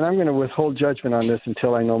 Well, and I'm going to withhold judgment on this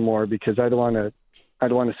until I know more, because I don't want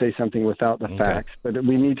to say something without the facts. But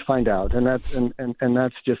we need to find out, and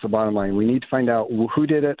that's just the bottom line. We need to find out who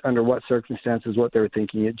did it, under what circumstances, what they were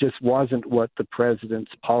thinking. It just wasn't what the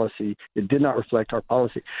president's policy. It did not reflect our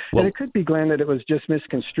policy. Well, and it could be, Glenn, that it was just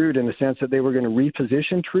misconstrued in the sense that they were going to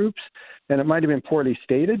reposition troops, and it might have been poorly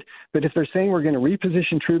stated. But if they're saying we're going to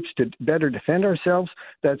reposition troops to better defend ourselves,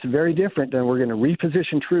 that's very different than we're going to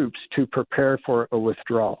reposition troops to prepare for a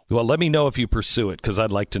withdrawal. Well, let me know if you pursue it, because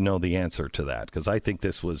I'd like to know the answer to that, because I think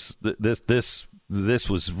this was this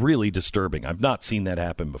was really disturbing. I've not seen that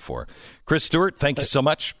happen before. Chris Stewart, thank you so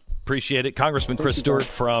much. Appreciate it. Congressman Chris Stewart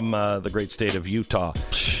from the great state of Utah.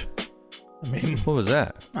 I mean, what was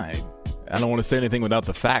that? I don't want to say anything without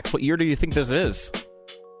the facts. What year do you think this is?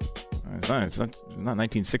 It's not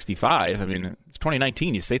 1965. I mean, it's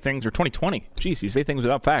 2019. You say things, or 2020. Jeez, you say things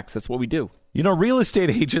without facts. That's what we do. You know, real estate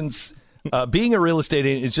agents, being a real estate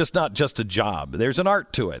agent is just not just a job. There's an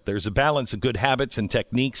art to it. There's a balance of good habits and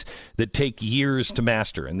techniques that take years to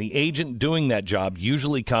master. And the agent doing that job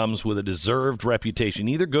usually comes with a deserved reputation,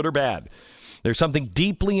 either good or bad. There's something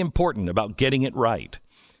deeply important about getting it right.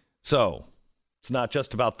 So it's not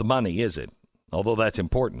just about the money, is it? Although that's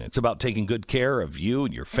important. It's about taking good care of you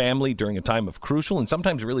and your family during a time of crucial and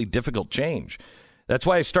sometimes really difficult change. That's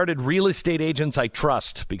why I started Real Estate Agents I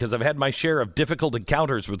Trust, because I've had my share of difficult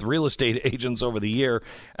encounters with real estate agents over the year,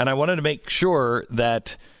 and I wanted to make sure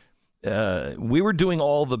that we were doing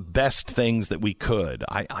all the best things that we could.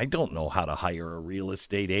 I don't know how to hire a real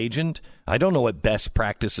estate agent. I don't know what best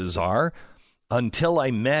practices are until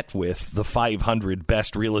I met with the 500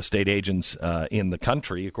 best real estate agents in the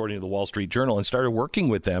country, according to the Wall Street Journal, and started working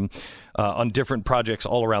with them on different projects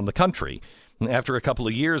all around the country. After a couple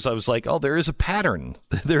of years, I was like, oh, there is a pattern.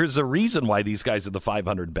 There's a reason why these guys are the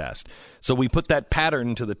 500 best. So we put that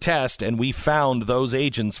pattern to the test, and we found those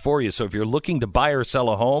agents for you. So if you're looking to buy or sell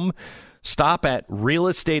a home, stop at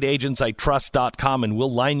realestateagentsitrust.com, and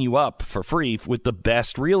we'll line you up for free with the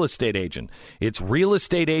best real estate agent. It's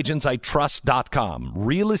realestateagentsitrust.com.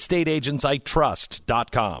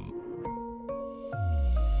 Realestateagentsitrust.com.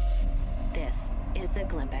 This is the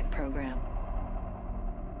Glenn Beck Program.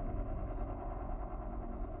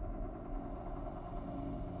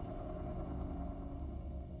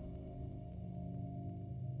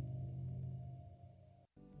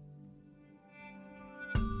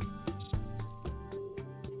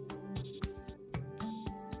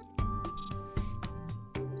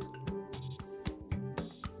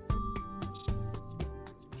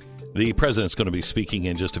 The president's going to be speaking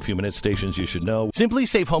in just a few minutes. Stations you should know. Simply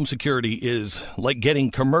Safe Home Security is like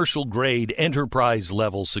getting commercial-grade,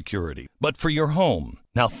 enterprise-level security, but for your home.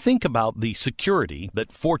 Now think about the security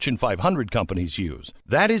that Fortune 500 companies use.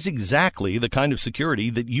 That is exactly the kind of security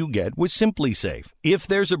that you get with Simply Safe. If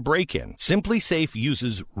there's a break-in, Simply Safe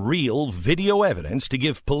uses real video evidence to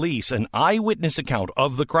give police an eyewitness account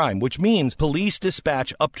of the crime, which means police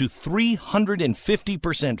dispatch up to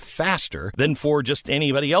 350% faster than for just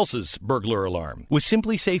anybody else's burglar alarm. With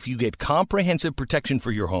Simply Safe, you get comprehensive protection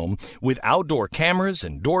for your home with outdoor cameras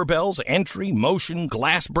and doorbells, entry, motion,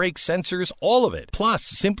 glass break sensors, all of it. Plus,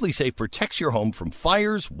 Simply Safe protects your home from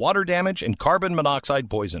fires, water damage, and carbon monoxide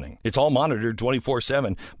poisoning. It's all monitored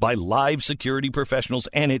 24/7 by live security professionals,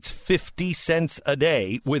 and it's 50 cents a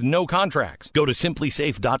day with no contracts. Go to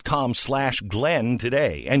simplysafe.com/Glenn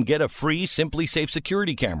today and get a free Simply Safe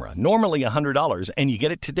security camera, normally $100, and you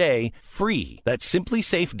get it today free. That's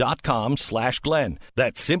simplysafe.com/Glenn.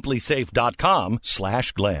 That's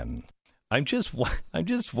simplysafe.com/Glenn. I'm just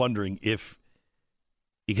wondering if,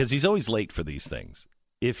 because he's always late for these things,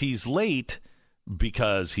 if he's late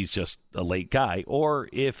because he's just a late guy, or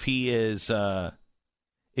if he's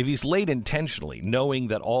late intentionally, knowing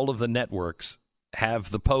that all of the networks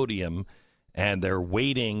have the podium and they're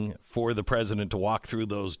waiting for the president to walk through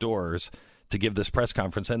those doors to give this press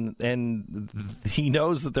conference, and he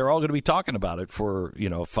knows that they're all going to be talking about it for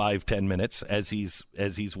 5-10 minutes as he's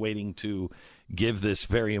waiting to give this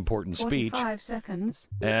very important speech. 45 seconds.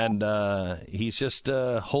 And he's just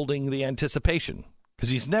holding the anticipation, because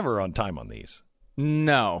he's never on time on these.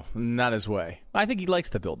 No, not his way. I think he likes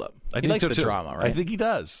the build-up. He likes the drama, right? I think he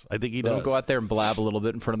does. Let him go out there and blab a little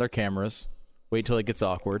bit in front of their cameras. Wait till it gets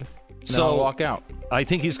awkward. Then I'll walk out. I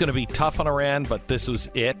think he's going to be tough on Iran, but this was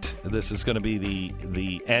it. This is going to be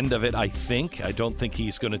the end of it, I think. I don't think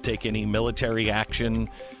he's going to take any military action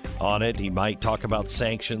on it. He might talk about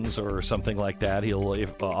sanctions or something like that. He'll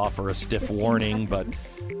offer a stiff warning, but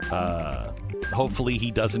hopefully he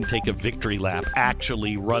doesn't take a victory lap,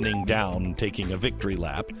 actually running down, taking a victory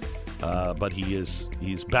lap. But he's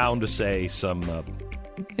bound to say some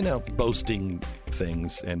boasting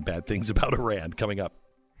things and bad things about Iran coming up.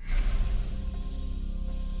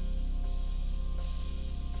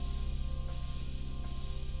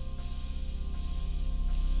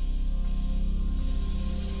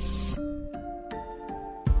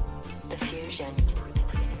 The fusion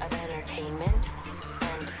of entertainment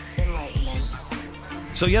and enlightenment.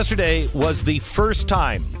 So yesterday was the first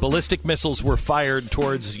time ballistic missiles were fired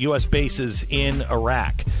towards U.S. bases in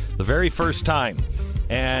Iraq. The very first time.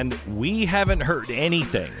 And we haven't heard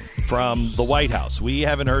anything from the White House. We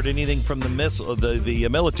haven't heard anything from the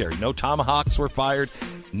military. No Tomahawks were fired.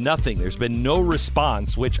 Nothing. There's been no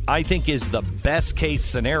response, which I think is the best case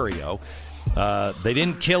scenario. They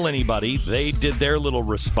didn't kill anybody. They did their little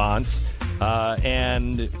response.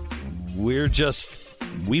 And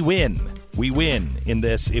we win. We win in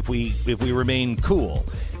this if we remain cool.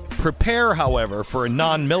 Prepare, however, for a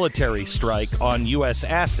non-military strike on U.S.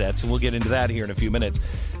 assets, and we'll get into that here in a few minutes.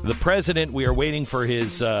 The president, we are waiting for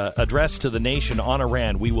his address to the nation on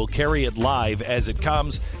Iran. We will carry it live as it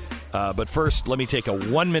comes. But first, let me take a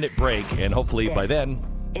 1-minute break, and hopefully by then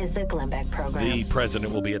is the Glenn Beck program. The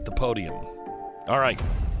president will be at the podium. All right.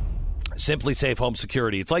 Simply Safe Home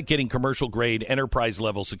Security. It's like getting commercial-grade,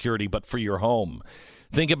 enterprise-level security, but for your home.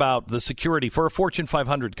 Think about the security for a Fortune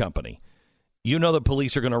 500 company. You know the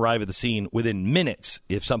police are going to arrive at the scene within minutes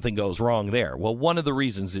if something goes wrong there. Well, one of the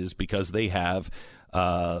reasons is because they have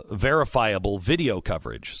verifiable video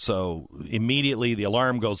coverage. So immediately the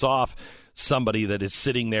alarm goes off. Somebody that is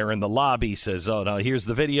sitting there in the lobby says, oh, no, here's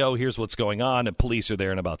the video. Here's what's going on. And police are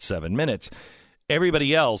there in about 7 minutes.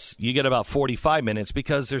 Everybody else, you get about 45 minutes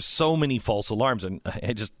because there's so many false alarms. And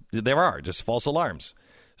there are just false alarms.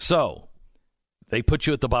 So they put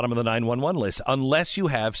you at the bottom of the 911 list unless you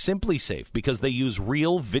have Simply Safe, because they use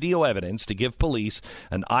real video evidence to give police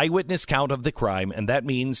an eyewitness count of the crime, and that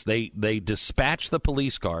means they dispatch the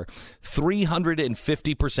police car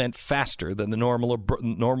 350% faster than the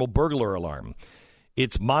normal burglar alarm.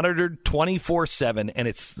 It's monitored 24/7, and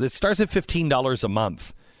it starts at $15 a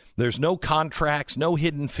month. There's no contracts, no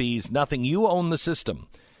hidden fees, nothing. You own the system.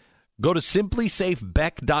 Go to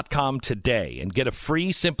simplysafebeck.com today and get a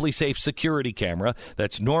free Simply Safe security camera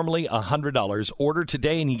that's normally $100. Order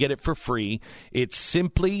today and you get it for free. It's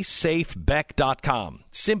simplysafebeck.com.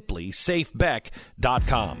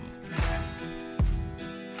 Simplysafebeck.com.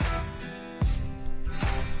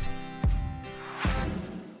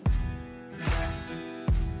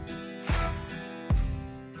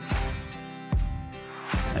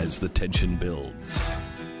 As the tension builds,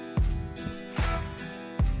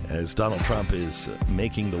 as Donald Trump is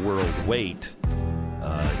making the world wait,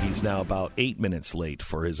 he's now about 8 minutes late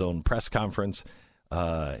for his own press conference,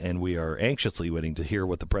 and we are anxiously waiting to hear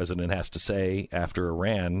what the president has to say after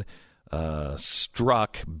Iran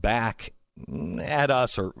struck back at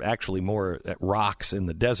us, or actually more at rocks in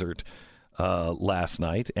the desert last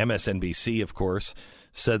night. MSNBC, of course,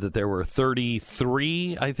 said that there were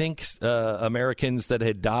 33, I think, Americans that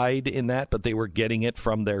had died in that, but they were getting it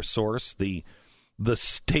from their source, the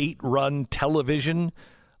state-run television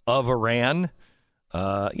of Iran.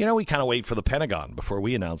 We kind of wait for the Pentagon before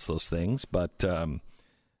we announce those things, but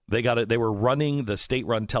they got it. They were running the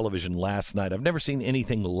state-run television last night. I've never seen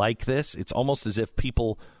anything like this. It's almost as if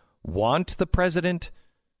people want the president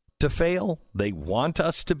to fail. They want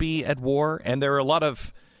us to be at war, and there are a lot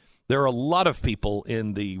of people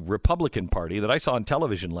in the Republican Party that I saw on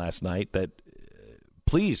television last night that,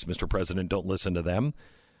 please, Mr. President, don't listen to them.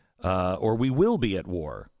 Or we will be at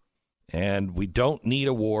war, and we don't need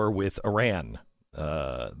a war with Iran.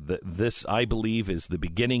 This, I believe, is the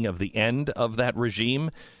beginning of the end of that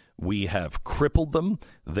regime. We have crippled them.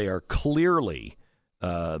 They clearly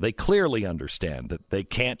understand that they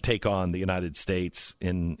can't take on the United States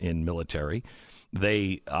in military.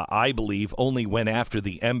 They, I believe, only went after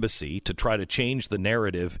the embassy to try to change the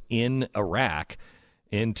narrative in Iraq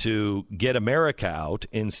into get America out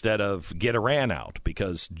instead of get Iran out,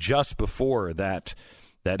 because just before that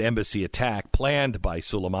embassy attack planned by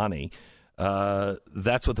Soleimani,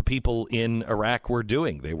 that's what the people in Iraq were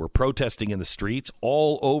doing. They were protesting in the streets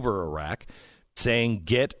all over Iraq, saying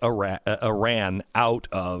get Iran out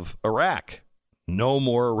of Iraq. No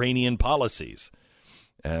more Iranian policies.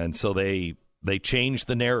 And so they changed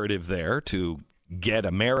the narrative there to get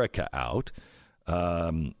America out.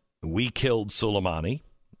 We killed Soleimani,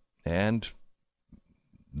 and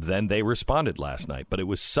then they responded last night. But it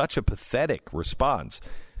was such a pathetic response.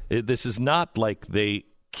 This is not like they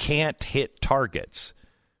can't hit targets.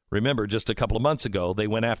 Remember, just a couple of months ago, they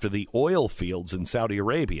went after the oil fields in Saudi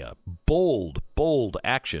Arabia. Bold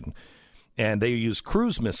action. And they used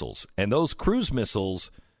cruise missiles. And those cruise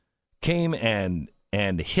missiles came and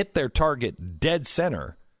hit their target dead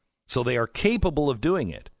center. So they are capable of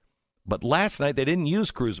doing it. But last night, they didn't use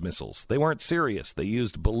cruise missiles. They weren't serious. They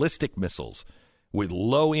used ballistic missiles with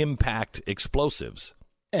low-impact explosives.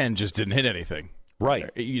 And just didn't hit anything. Right.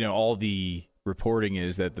 All the reporting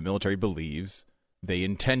is that the military believes they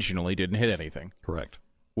intentionally didn't hit anything. Correct.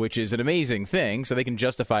 which is an amazing thing. So they can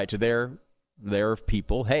justify it to their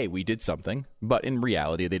people. Hey, we did something, but in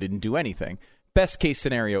reality, they didn't do anything. Best case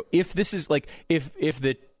scenario, if this is like if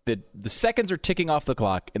the seconds are ticking off the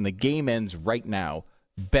clock and the game ends right now,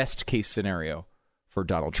 best case scenario for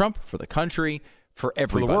Donald Trump, for the country, for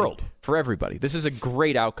everybody, for the world, for everybody. This is a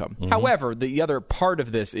great outcome. However, the other part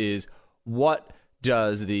of this is, what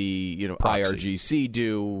does the IRGC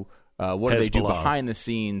do? What do they do behind the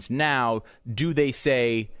scenes? Now, do they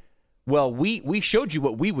say, well, we showed you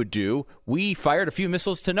what we would do. We fired a few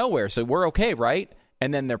missiles to nowhere, so we're okay, right?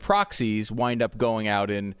 And then their proxies wind up going out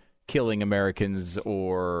and killing Americans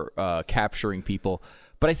or capturing people.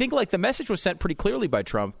 But I think the message was sent pretty clearly by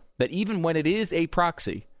Trump that even when it is a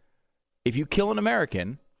proxy, if you kill an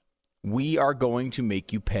American, we are going to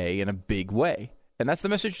make you pay in a big way. And that's the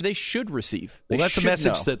message they should receive. That's a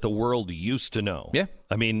message that the world used to know. Yeah.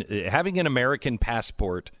 I mean, having an American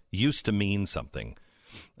passport used to mean something.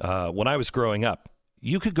 When I was growing up,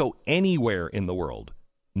 you could go anywhere in the world.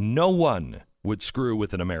 No one would screw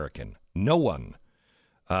with an American. No one.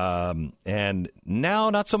 And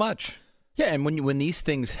now, not so much. Yeah, and when these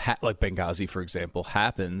things, like Benghazi, for example,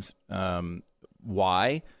 happens,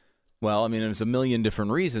 why? Well, I mean, there's a million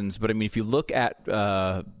different reasons, but I mean, if you look at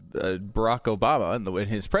Barack Obama in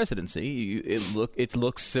his presidency, it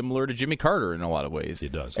looks similar to Jimmy Carter in a lot of ways.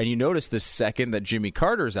 It does. And you notice the second that Jimmy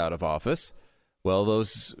Carter's out of office, well,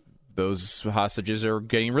 those hostages are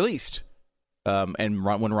getting released, and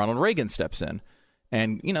when Ronald Reagan steps in.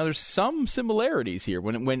 And, there's some similarities here.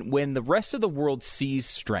 When the rest of the world sees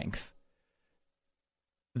strength,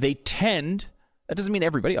 they tend, that doesn't mean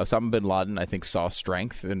everybody. Osama bin Laden, I think, saw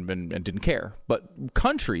strength and didn't care. But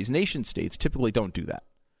countries, nation states, typically don't do that.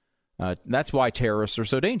 That's why terrorists are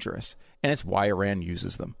so dangerous. And it's why Iran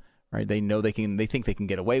uses them. Right? They know they think they can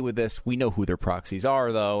get away with this. We know who their proxies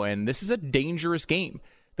are, though. And this is a dangerous game.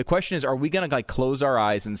 The question is, are we going to close our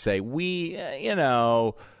eyes and say,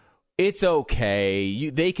 it's okay.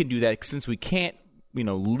 They can do that since we can't,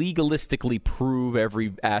 legalistically prove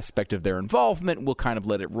every aspect of their involvement. We'll kind of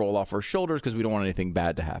let it roll off our shoulders because we don't want anything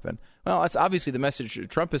bad to happen. Well, that's obviously the message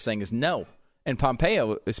Trump is saying is no. And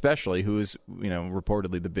Pompeo, especially, who is,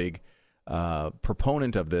 reportedly the big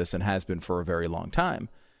proponent of this and has been for a very long time.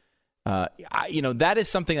 That is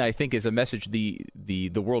something that I think is a message the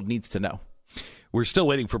world needs to know. We're still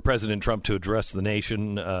waiting for President Trump to address the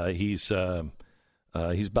nation. He's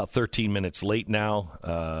about 13 minutes late now,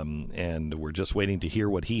 and we're just waiting to hear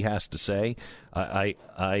what he has to say.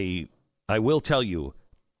 I will tell you,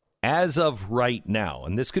 as of right now,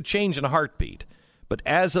 and this could change in a heartbeat, but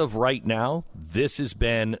as of right now, this has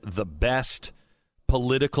been the best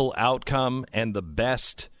political outcome and the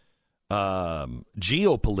best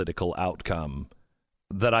geopolitical outcome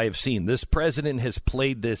that I have seen. This president has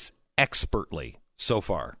played this expertly so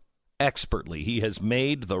far. Expertly. He has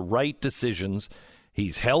made the right decisions.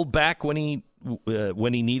 He's held back when he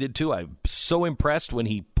needed to. I'm so impressed when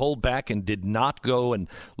he pulled back and did not go and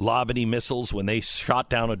lob any missiles when they shot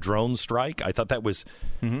down a drone strike. I thought that was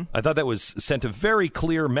sent a very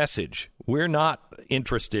clear message. We're not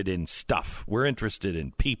interested in stuff. We're interested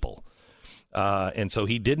in people. And so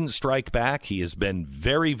he didn't strike back. He has been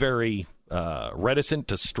very, very reticent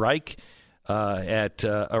to strike at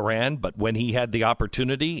Iran. But when he had the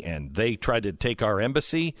opportunity and they tried to take our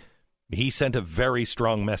embassy, he sent a very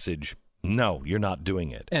strong message. No, you're not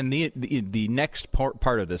doing it. And the next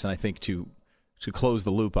part of this, and I think to close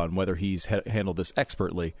the loop on whether he's handled this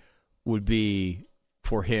expertly, would be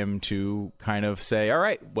for him to kind of say, all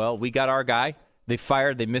right, well, we got our guy. They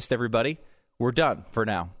fired. They missed everybody. We're done for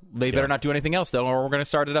now. They better not do anything else, though, or we're going to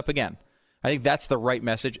start it up again. I think that's the right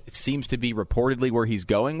message. It seems to be reportedly where he's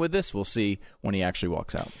going with this. We'll see when he actually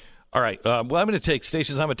walks out. All right. Well, I'm going to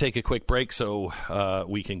take a quick break so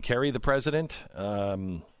we can carry the president,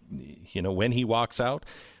 when he walks out.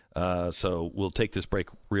 So we'll take this break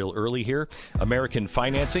real early here. American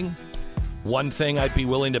financing. One thing I'd be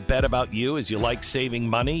willing to bet about you is you like saving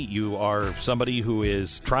money. You are somebody who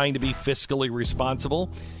is trying to be fiscally responsible.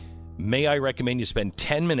 May I recommend you spend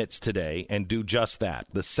 10 minutes today and do just that.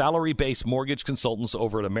 The salary-based mortgage consultants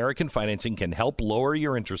over at American Financing can help lower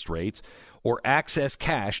your interest rates or access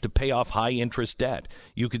cash to pay off high-interest debt.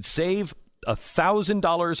 You could save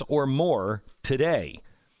 $1,000 or more today.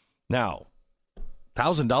 Now,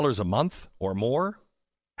 $1,000 a month or more?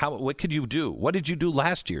 What could you do? What did you do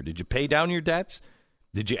last year? Did you pay down your debts?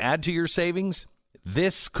 Did you add to your savings?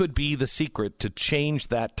 This could be the secret to change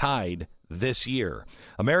that tide this year.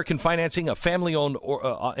 American Financing, a family-owned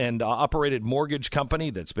and operated mortgage company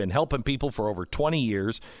that's been helping people for over 20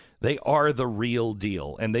 years. They are the real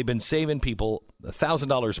deal, and they've been saving people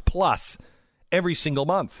 $1,000 plus every single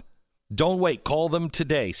month. Don't wait. Call them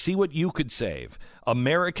today. See what you could save.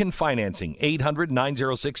 American Financing,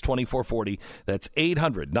 800-906-2440. That's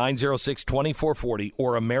 800-906-2440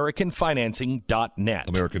 or AmericanFinancing.net.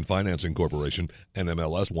 American Financing Corporation,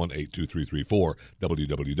 NMLS 182334,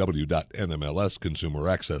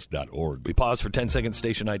 www.nmlsconsumeraccess.org. We pause for 10 seconds,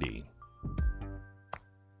 station ID.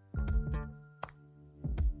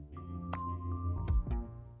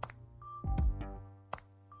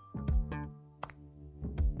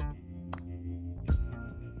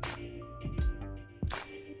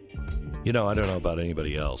 You know, I don't know about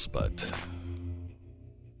anybody else, but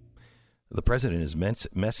the president is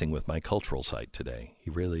messing with my cultural site today.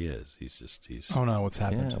 He really is. He's. Oh, no, what's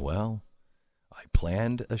happened? Yeah, well, I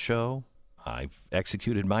planned a show. I've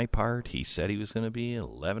executed my part. He said he was going to be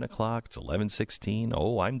 11 o'clock. It's 11:16.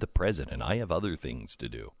 Oh, I'm the president. I have other things to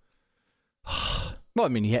do. Well, I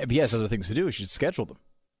mean, if he has other things to do, he should schedule them.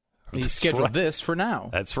 He scheduled this for now.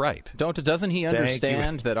 That's right. Doesn't he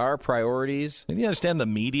understand that our priorities? Doesn't he understand the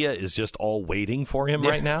media is just all waiting for him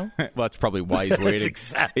right now? Well, that's probably why he's waiting. That's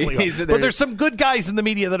exactly right. But there's some good guys in the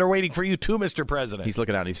media that are waiting for you too, Mr. President. He's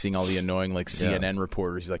looking out and he's seeing all the annoying CNN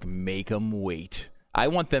reporters. He's like, make them wait. I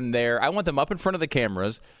want them there. I want them up in front of the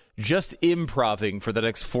cameras, just improvising for the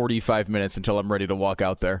next 45 minutes until I'm ready to walk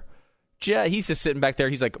out there. Yeah, he's just sitting back there.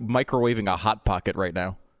 He's like microwaving a Hot Pocket right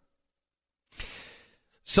now.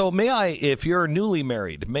 So may I, if you're newly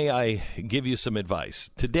married, may I give you some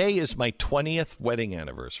advice? Today is my 20th wedding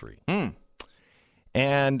anniversary.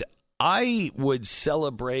 And I would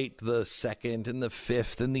celebrate the 2nd and the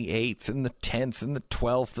 5th and the 8th and the 10th and the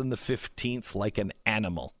 12th and the 15th like an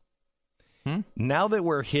animal. Now that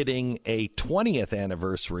we're hitting a 20th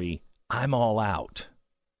anniversary, I'm all out.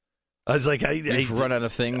 I was like, You've run out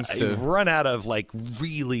of things. I've run out of like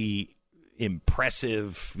really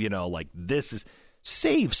impressive, like this is...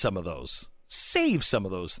 Save some of those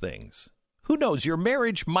things. Who knows? Your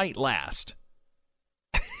marriage might last.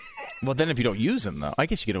 Well, then if you don't use them, though, I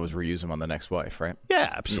guess you can always reuse them on the next wife, right?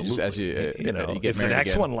 Yeah, absolutely. You get if the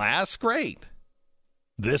next one lasts, great.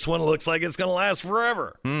 This one looks like it's going to last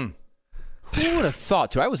forever. Who would have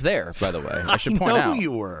thought to? I was there, by the way. I should point out. I know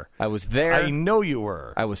you were. I was there. I know you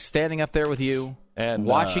were. I was standing up there with you and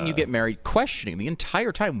watching you get married, questioning the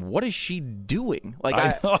entire time, what is she doing?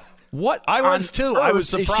 What I was too. I was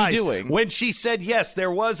surprised. Is she doing? When she said yes, there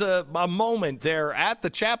was a moment there at the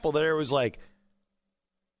chapel that it was like,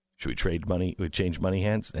 should we trade money? We change money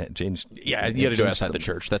hands? Change? Yeah, you got to do it outside the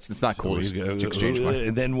church. It's not cool to exchange money.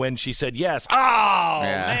 And then when she said yes,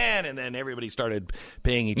 man! And then everybody started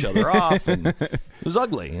paying each other off, and it was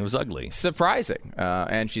ugly. It was ugly, surprising.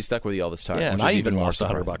 And she stuck with you all this time. Yeah, and I even lost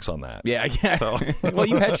 $100 on that. Yeah. So. Well,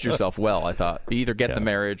 you hedged yourself well. I thought you either get the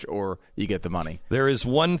marriage or you get the money. There is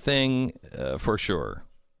one thing for sure: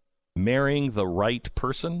 marrying the right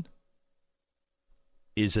person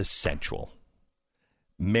is essential.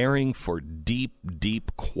 Marrying for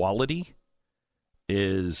deep quality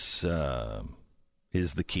is the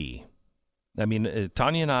key. I mean,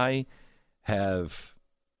 Tanya and I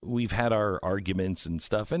we've had our arguments and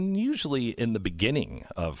stuff, and usually in the beginning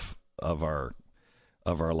of our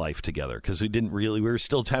life together, because we were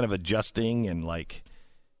still kind of adjusting and like,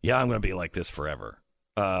 yeah, I'm going to be like this forever.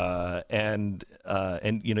 And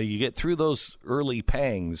you get through those early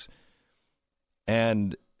pangs,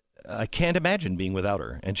 and I can't imagine being without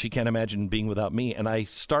her, and she can't imagine being without me. And I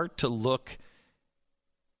start to look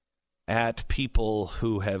at people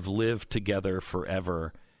who have lived together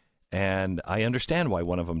forever, and I understand why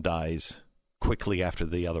one of them dies quickly after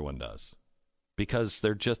the other one does, because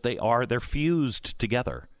they're fused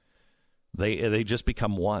together. They just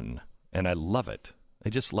become one, and I love it. I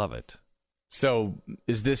just love it. So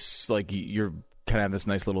is this like you're kind of have this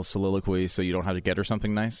nice little soliloquy so you don't have to get her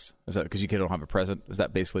something nice? Is that because you don't have a present? Is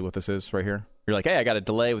that basically what this is right here? You're like, hey, I got a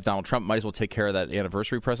delay with Donald Trump. Might as well take care of that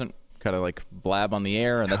anniversary present. Kind of like blab on the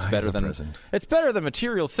air, and that's better than it's better than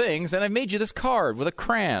material things. And I made you this card with a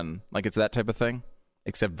crayon. Like it's that type of thing,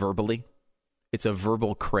 except verbally. It's a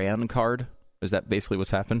verbal crayon card. Is that basically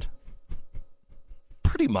what's happened?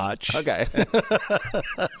 Pretty much. Okay.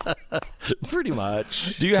 Pretty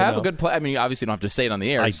much. Do you have a good plan? I mean, obviously you don't have to say it on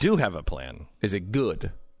the air. I do have a plan. Is it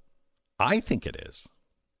good? I think it is.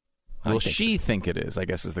 Will she think it is, I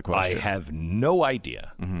guess is the question. I have no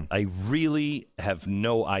idea. Mm-hmm. I really have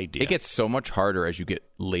no idea. It gets so much harder as you get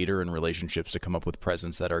later in relationships to come up with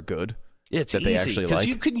presents that are good. It's that easy, they actually because like.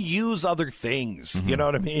 you can use other things. Mm-hmm. You know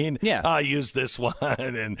what I mean? Yeah. I use this one,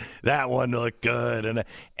 and that one looked good.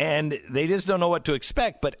 And they just don't know what to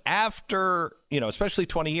expect. But after, especially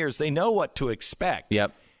 20 years, they know what to expect.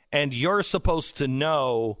 Yep. And you're supposed to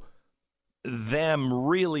know them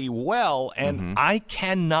really well, and I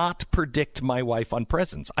cannot predict my wife on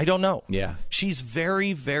presents. I don't know. Yeah. She's just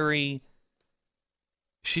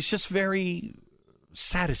very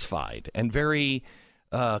satisfied and very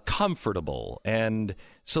comfortable, and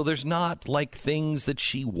so there's not like things that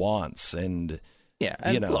she wants, and yeah,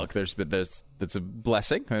 and look, that's a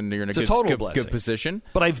blessing, and you're in a good position.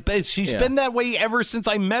 But she's been that way ever since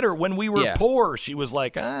I met her. When we were poor, she was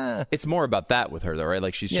like, It's more about that with her, though, right?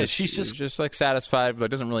 Like she's just like satisfied,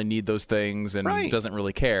 but doesn't really need those things, and doesn't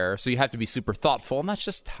really care. So you have to be super thoughtful, and that's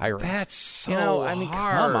just tiring. That's so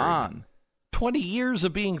hard. Come on, 20 years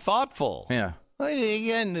of being thoughtful. Yeah,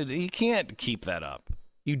 again, you can't keep that up.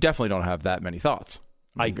 You definitely don't have that many thoughts.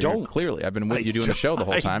 I don't. Clearly, I've been with you doing the show the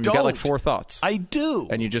whole time. You got like 4 thoughts. I do.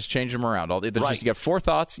 And you just change them around. You got 4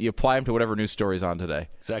 thoughts. You apply them to whatever news story's on today.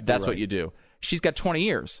 Exactly. That's what you do. She's got 20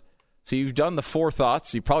 years. So you've done the 4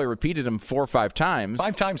 thoughts. You probably repeated them 4 or 5 times.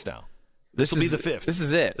 5 times now. This will be the 5th. This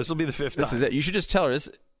is it. This will be the 5th time. This is it. You should just tell her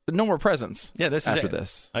no more presents. Yeah, this is after it.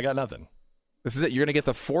 This. I got nothing. This is it. You're going to get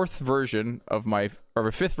the 4th version of a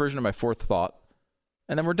 5th version of my 4th thought,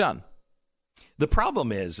 and then we're done. The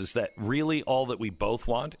problem is that really all that we both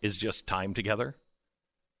want is just time together.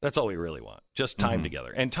 That's all we really want. Just time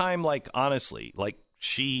together. And time, like, honestly, like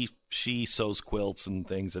she sews quilts and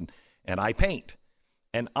things, and I paint.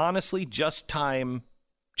 And honestly, just time,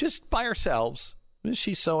 just by ourselves.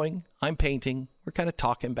 She's sewing, I'm painting. We're kind of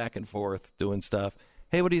talking back and forth, doing stuff.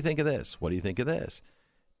 Hey, what do you think of this? What do you think of this?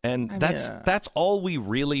 And that's all we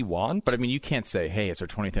really want. But, I mean, you can't say, hey, it's our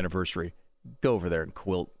 20th anniversary. Go over there and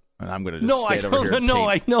quilt. And I'm going to just stay over here. No,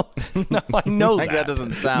 I know. No, I know like that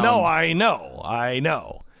doesn't sound. No, I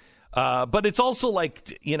know. But it's also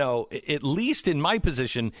like, at least in my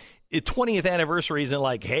position, 20th anniversary isn't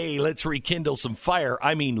like, hey, let's rekindle some fire.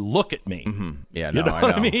 I mean, look at me. Yeah, no, I know.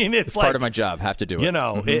 What I mean? It's like, part of my job. Have to do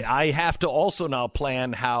it. I have to also now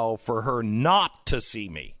plan how for her not to see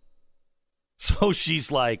me. So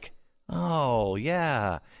she's like, oh,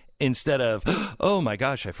 yeah. Instead of, oh my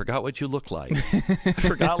gosh, I forgot what you look like. I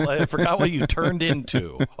forgot what you turned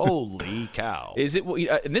into. Holy cow! Is it?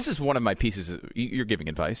 And this is one of my pieces. You're giving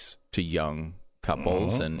advice to young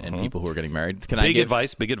couples and people who are getting married. Big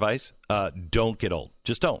advice. Don't get old.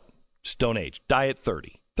 Just don't age. Die at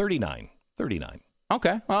 30, 39.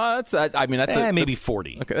 Okay. That's maybe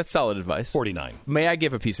 40. Okay, that's solid advice. 49. May I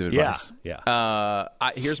give a piece of advice? Yeah.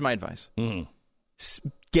 Here's my advice.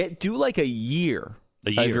 Do like a year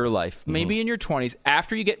of your life, maybe in your 20s,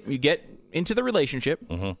 after you get into the relationship,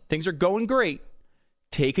 things are going great,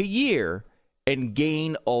 take a year and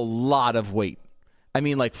gain a lot of weight. I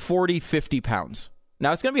mean, like 40, 50 pounds.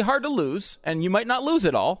 Now, it's going to be hard to lose, and you might not lose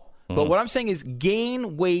it all, but what I'm saying is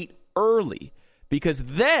gain weight early. Because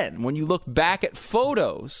then, when you look back at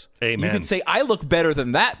photos, you can say, I look better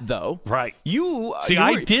than that, though. Right.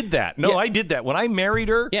 I did that. No, yeah. I did that. When I married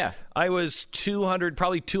her, yeah. I was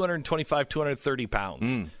 225, 230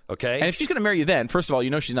 pounds. Okay? And if she's going to marry you then, first of all,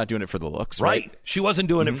 she's not doing it for the looks, right? She wasn't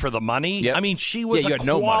doing it for the money. Yep. I mean, she was a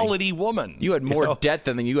quality woman. You had more debt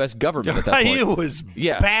than the U.S. government at that point. It was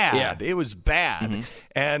bad. Yeah. It was bad.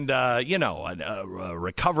 And, a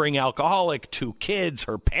recovering alcoholic, 2 kids,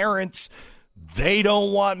 her parents... They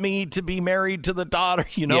don't want me to be married to the daughter.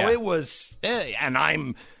 It was, and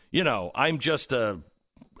I'm just a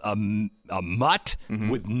mutt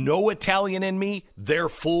with no Italian in me. They're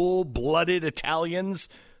full-blooded Italians.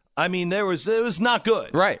 I mean, it was not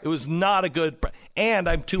good. Right. It was not a good, and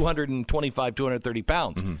I'm 225, 230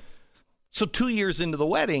 pounds. So 2 years into the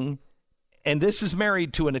wedding, and this is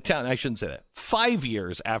married to an Italian, I shouldn't say that, 5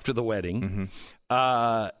 years after the wedding,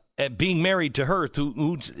 being married to her,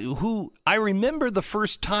 who I remember the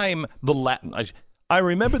first time I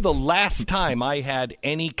remember the last time I had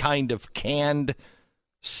any kind of canned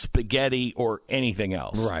spaghetti or anything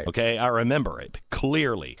else. Right. Okay, I remember it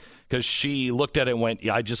clearly because she looked at it and went,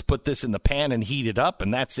 I just put this in the pan and heat it up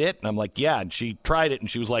and that's it. And I'm like, yeah. And she tried it and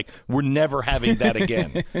she was like, we're never having that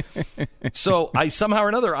again. So I somehow or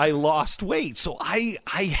another, I lost weight. So I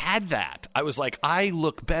had that. I was like, I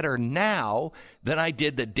look better now than I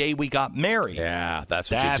did the day we got married. Yeah, that's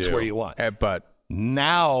what you do. That's where you want. But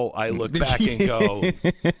now I look back and go,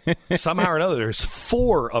 somehow or another, there's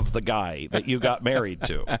 4 of the guy that you got married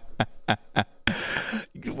to.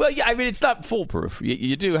 Well, yeah, I mean, it's not foolproof.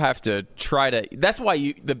 You do have to try to. That's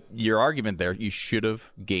why your argument there, you should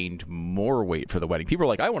have gained more weight for the wedding. People are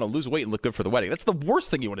like, I want to lose weight and look good for the wedding. That's the worst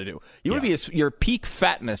thing you want to do. You want to be your peak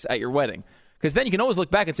fatness at your wedding. Because then you can always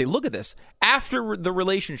look back and say, look at this. After the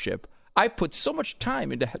relationship, I put so much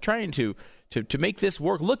time into trying to make this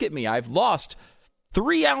work. Look at me. I've lost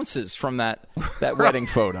 3 ounces from that wedding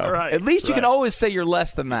photo. Right, At least you can always say you're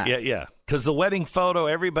less than that. Yeah. Because the wedding photo,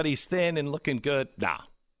 everybody's thin and looking good. No.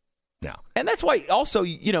 And that's why also,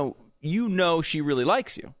 you know she really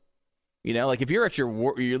likes you. Like if you're at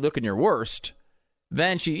you're looking your worst,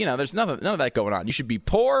 then there's none of that going on. You should be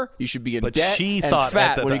poor, you should be in debt, she and thought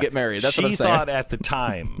fat when you get married. That's what I'm saying. She thought at the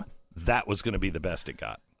time that was going to be the best it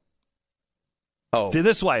got. Oh, see,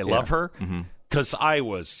 this is why I love her. Mm-hmm. Because I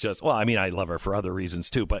was just, I love her for other reasons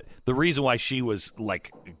too, but the reason why she was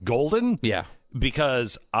like golden,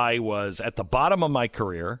 because I was at the bottom of my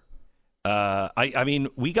career.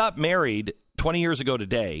 We got married 20 years ago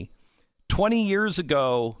today. 20 years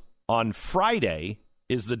ago on Friday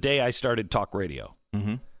is the day I started talk radio.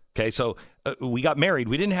 Mm-hmm. Okay, so we got married.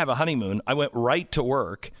 We didn't have a honeymoon. I went right to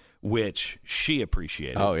work, which she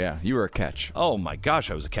appreciated. Oh yeah, you were a catch. Oh my gosh,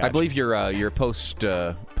 I was a catch. I believe your post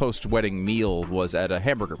wedding meal was at a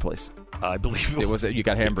hamburger place. I believe it was. You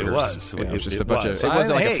got hamburgers. It was just a bunch of. It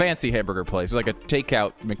wasn't like a fancy hamburger place. It was like a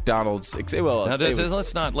takeout McDonald's. Let's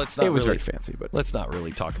not. It was very fancy, but let's not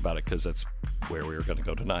really talk about it because that's where we were going to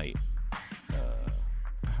go tonight.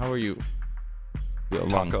 How are you?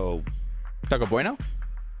 Taco Bueno.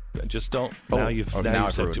 Just don't. Now you've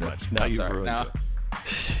said too much. Now you've ruined it.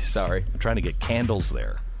 Sorry. I'm trying to get candles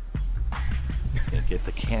there. Get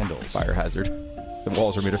the candles. Fire hazard. The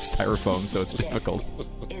walls are made of styrofoam, so it's difficult.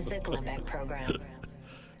 Is the Glenn Beck program.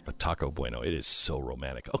 But Taco Bueno, it is so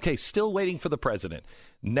romantic. Okay, still waiting for the president.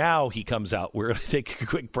 Now he comes out. We're going to take a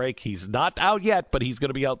quick break. He's not out yet, but he's going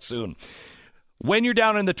to be out soon. When you're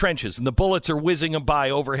down in the trenches and the bullets are whizzing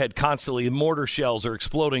by overhead constantly and mortar shells are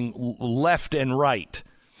exploding left and right,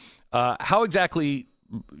 how exactly...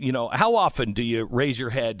 how often do you raise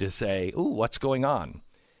your head to say, ooh, what's going on?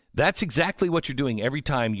 That's exactly what you're doing every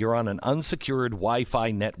time you're on an unsecured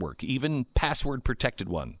Wi-Fi network, even password-protected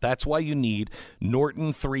one. That's why you need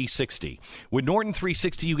Norton 360. With Norton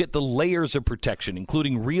 360, you get the layers of protection,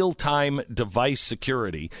 including real-time device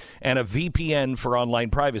security and a VPN for online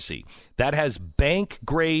privacy. That has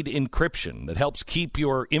bank-grade encryption that helps keep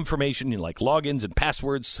your information, like logins and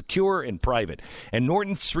passwords, secure and private. And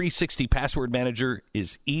Norton 360 Password Manager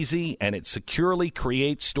is easy, and it securely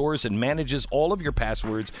creates, stores, and manages all of your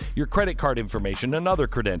passwords, your credit card information, and other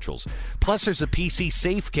credentials. Plus, there's a PC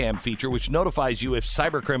Safe Cam feature, which notifies you if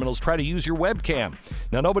cybercriminals try to use your webcam.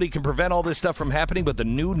 Now, nobody can prevent all this stuff from happening, but the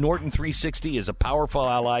new Norton 360 is a powerful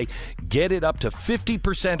ally. Get it up to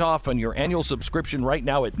 50% off on your annual subscription right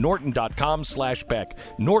now at norton.com/Beck.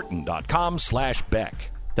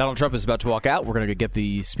 Norton.com/Beck. Donald Trump is about to walk out. We're going to get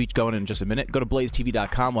the speech going in just a minute. Go to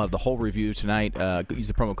blazetv.com. We'll have the whole review tonight. Use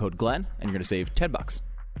the promo code Glenn, and you're going to save $10.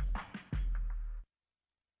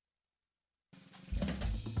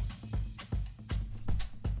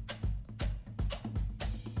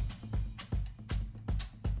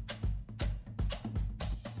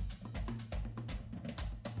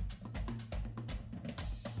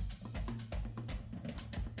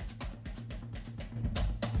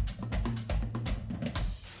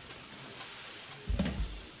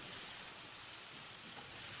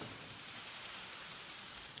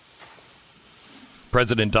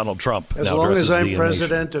 President Donald Trump. As long as I'm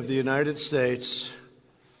president of the United States,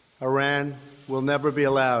 Iran will never be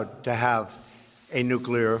allowed to have a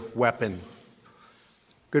nuclear weapon.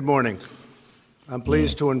 Good morning. I'm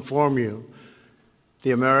pleased to inform you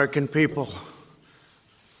the American people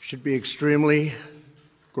should be extremely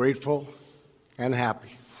grateful and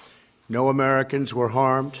happy. No Americans were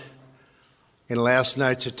harmed in last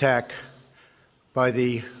night's attack by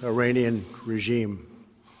the Iranian regime.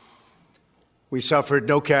 We suffered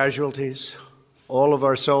no casualties. All of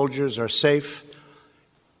our soldiers are safe,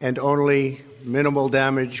 and only minimal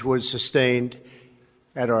damage was sustained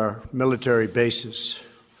at our military bases.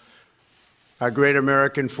 Our great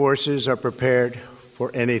American forces are prepared for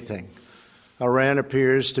anything. Iran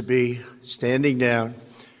appears to be standing down,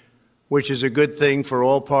 which is a good thing for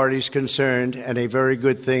all parties concerned and a very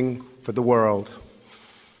good thing for the world.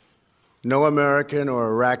 No American or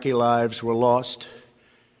Iraqi lives were lost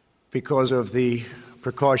because of the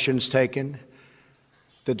precautions taken,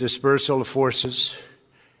 the dispersal of forces,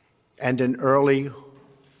 and an early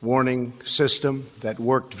warning system that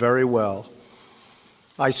worked very well.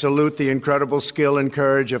 I salute the incredible skill and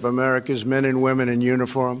courage of America's men and women in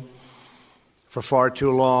uniform. For far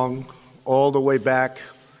too long, all the way back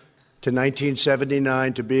to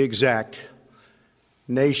 1979 to be exact,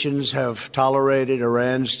 nations have tolerated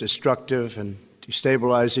Iran's destructive and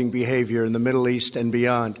destabilizing behavior in the Middle East and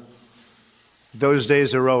beyond. Those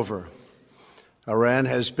days are over. Iran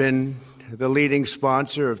has been the leading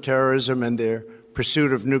sponsor of terrorism, and their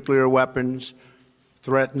pursuit of nuclear weapons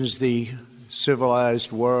threatens the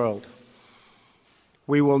civilized world.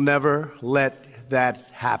 We will never let that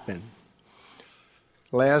happen.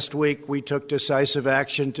 Last week, we took decisive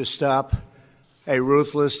action to stop a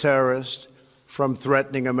ruthless terrorist from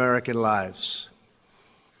threatening American lives.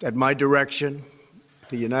 At my direction,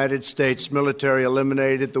 the United States military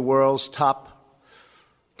eliminated the world's top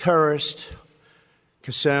terrorist,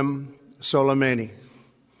 Qasem Soleimani.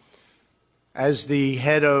 As the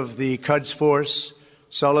head of the Quds Force,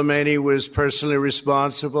 Soleimani was personally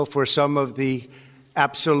responsible for some of the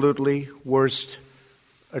absolutely worst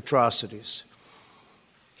atrocities.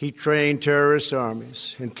 He trained terrorist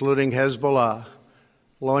armies, including Hezbollah,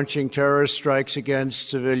 launching terrorist strikes against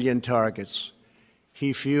civilian targets.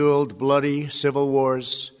 He fueled bloody civil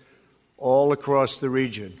wars all across the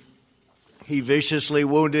region. He viciously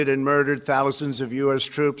wounded and murdered thousands of U.S.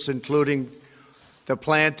 troops, including the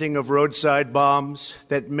planting of roadside bombs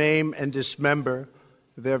that maim and dismember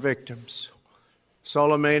their victims.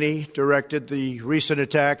 Soleimani directed the recent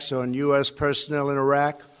attacks on U.S. personnel in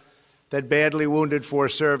Iraq that badly wounded 4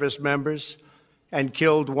 service members and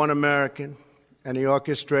killed 1 American, and he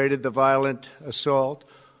orchestrated the violent assault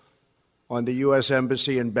on the U.S.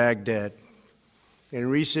 Embassy in Baghdad. In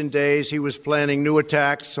recent days, he was planning new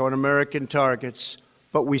attacks on American targets,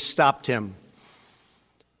 but we stopped him.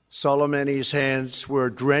 Soleimani's hands were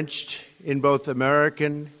drenched in both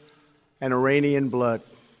American and Iranian blood.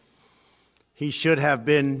 He should have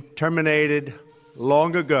been terminated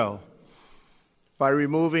long ago. By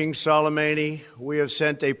removing Soleimani, we have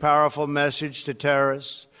sent a powerful message to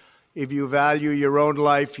terrorists. If you value your own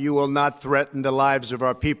life, you will not threaten the lives of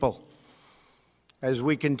our people. As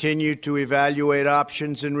we continue to evaluate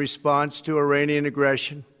options in response to Iranian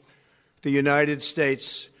aggression, the United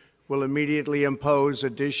States will immediately impose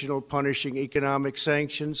additional punishing economic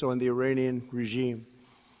sanctions on the Iranian regime.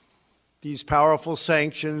 These powerful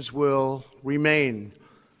sanctions will remain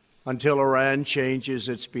until Iran changes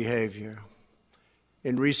its behavior.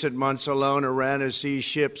 In recent months alone, Iran has seized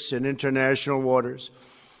ships in international waters,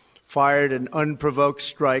 fired an unprovoked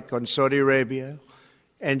strike on Saudi Arabia,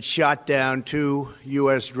 and shot down 2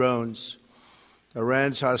 U.S. drones.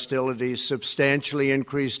 Iran's hostilities substantially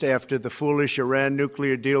increased after the foolish Iran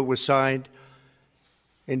nuclear deal was signed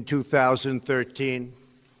in 2013,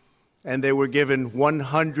 and they were given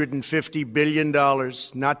 $150 billion,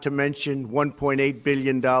 not to mention $1.8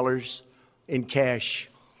 billion in cash.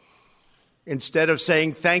 Instead of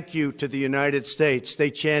saying thank you to the United States, they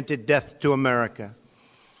chanted death to America.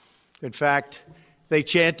 In fact, they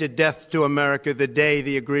chanted death to America the day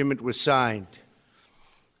the agreement was signed.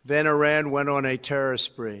 Then Iran went on a terror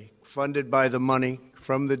spree, funded by the money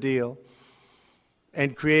from the deal,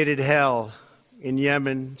 and created hell in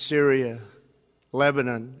Yemen, Syria,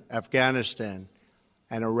 Lebanon, Afghanistan,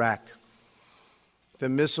 and Iraq. The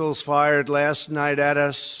missiles fired last night at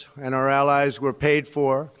us and our allies were paid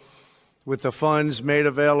for with the funds made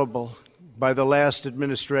available by the last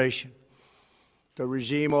administration. The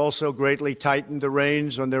regime also greatly tightened the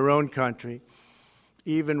reins on their own country,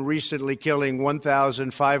 even recently killing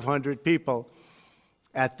 1,500 people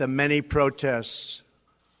at the many protests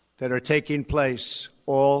that are taking place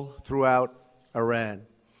all throughout Iran.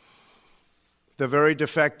 The very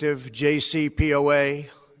defective JCPOA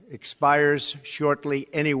expires shortly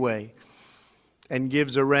anyway and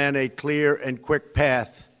gives Iran a clear and quick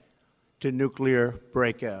path to nuclear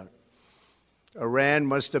breakout. Iran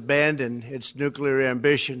must abandon its nuclear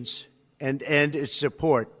ambitions and end its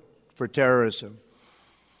support for terrorism.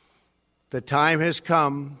 The time has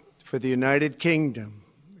come for the United Kingdom,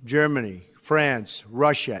 Germany, France,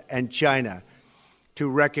 Russia, and China to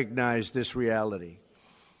recognize this reality.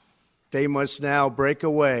 They must now break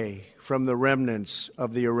away from the remnants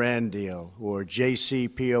of the Iran deal, or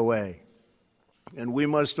JCPOA. And we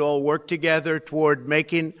must all work together toward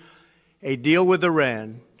making a deal with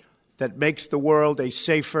Iran that makes the world a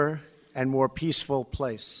safer and more peaceful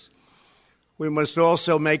place. We must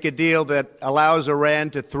also make a deal that allows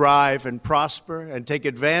Iran to thrive and prosper and take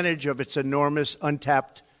advantage of its enormous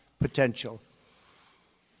untapped potential.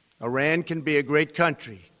 Iran can be a great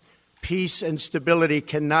country. Peace and stability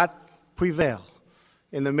cannot prevail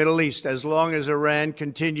in the Middle East as long as Iran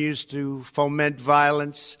continues to foment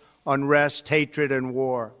violence, unrest, hatred, and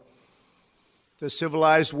war. The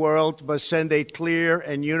civilized world must send a clear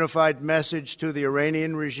and unified message to the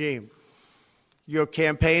Iranian regime. Your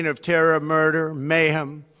campaign of terror, murder,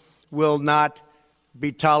 mayhem will not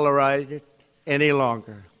be tolerated any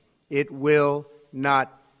longer. It will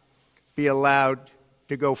not be allowed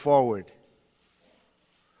to go forward.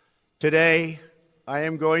 Today, I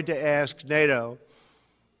am going to ask NATO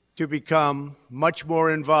to become much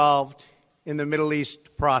more involved in the Middle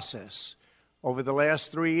East process. Over the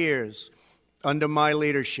last 3 years, under my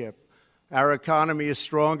leadership, Our economy is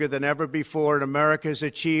stronger than ever before, and America has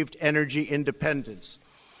achieved energy independence.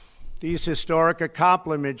 These historic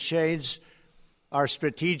accomplishments change our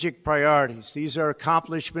strategic priorities. These are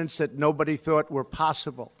accomplishments that nobody thought were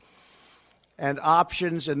possible. And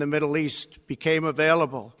options in the Middle East became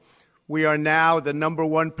available. We are now the number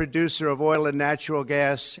one producer of oil and natural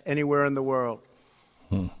gas anywhere in the world.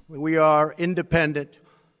 We are independent,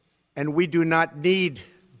 and we do not need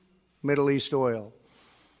Middle East oil.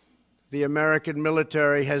 The American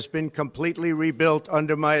military has been completely rebuilt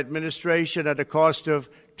under my administration at a cost of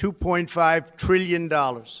 $2.5 trillion.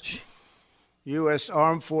 U.S.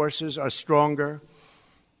 armed forces are stronger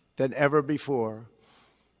than ever before.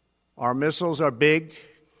 Our missiles are big,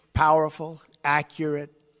 powerful,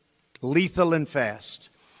 accurate, lethal, and fast.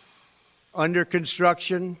 Under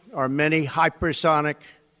construction are many hypersonic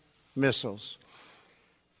missiles.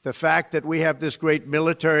 The fact that we have this great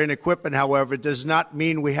military and equipment, however, does not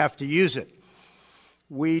mean we have to use it.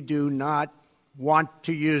 We do not want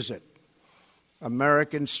to use it.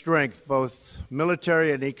 American strength, both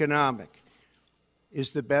military and economic,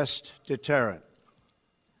 is the best deterrent.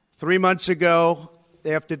 3 months ago,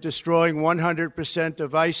 after destroying 100%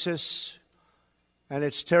 of ISIS and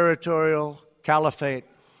its territorial caliphate,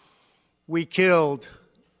 we killed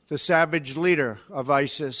the savage leader of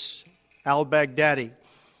ISIS, al-Baghdadi,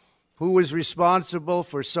 who was responsible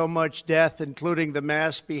for so much death, including the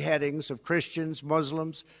mass beheadings of Christians,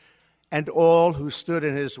 Muslims, and all who stood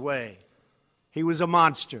in his way. He was a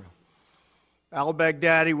monster.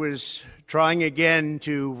 Al-Baghdadi was trying again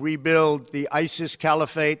to rebuild the ISIS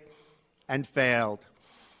caliphate and failed.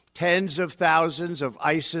 Tens of thousands of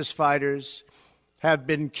ISIS fighters have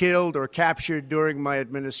been killed or captured during my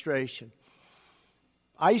administration.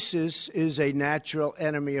 ISIS is a natural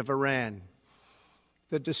enemy of Iran.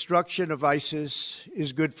 The destruction of ISIS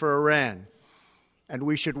is good for Iran, and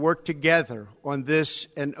we should work together on this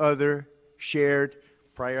and other shared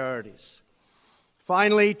priorities.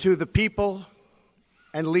 Finally, to the people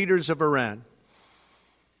and leaders of Iran,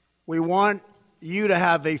 we want you to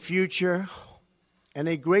have a future, and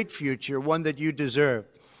a great future, one that you deserve,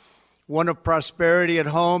 one of prosperity at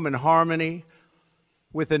home and harmony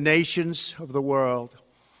with the nations of the world.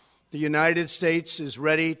 The United States is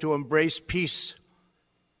ready to embrace peace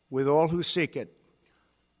with all who seek it.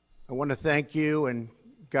 I want to thank you, and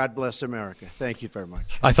God bless America. Thank you very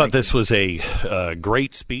much. I thought this was a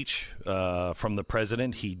great speech from the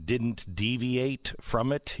president. He didn't deviate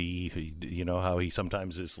from it. He, you know how he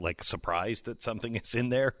sometimes is like surprised that something is in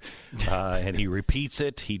there, and he repeats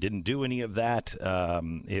it. He didn't do any of that.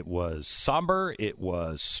 It was somber. It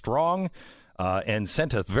was strong. And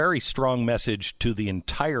sent a very strong message to the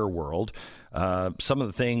entire world. Some of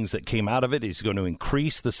the things that came out of it, he's going to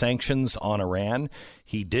increase the sanctions on Iran.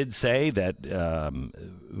 He did say that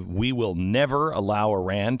we will never allow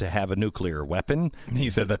Iran to have a nuclear weapon.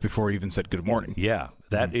 He said that before he even said good morning. Yeah,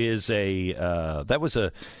 that is that was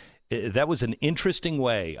an interesting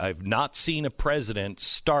way. I've not seen a president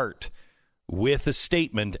start with a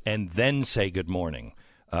statement and then say good morning.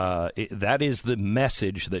 That is the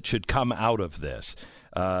message that should come out of this.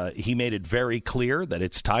 He made it very clear that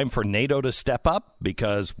it's time for NATO to step up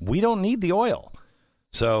because we don't need the oil.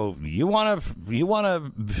 So you want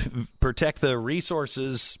to protect the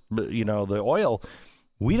resources, the oil.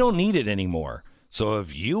 We don't need it anymore. So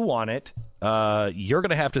if you want it, you're going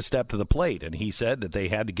to have to step to the plate. And he said that they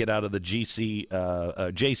had to get out of the JCPOA,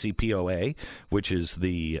 which is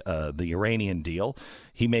the Iranian deal.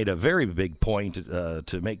 He made a very big point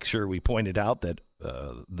to make sure we pointed out that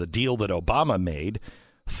the deal that Obama made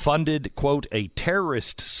funded, quote, a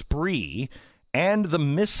terrorist spree and the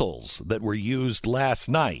missiles that were used last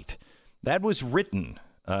night. That was written.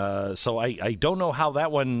 So I don't know how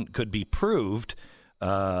that one could be proved.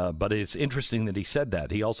 But it's interesting that he said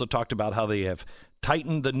that. He also talked about how they have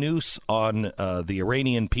tightened the noose on the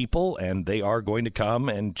Iranian people, and they are going to come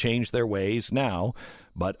and change their ways now.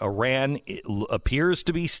 But Iran appears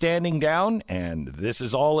to be standing down, and this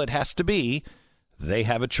is all it has to be. They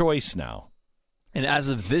have a choice now. And as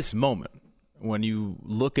of this moment, when you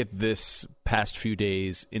look at this past few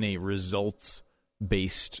days in a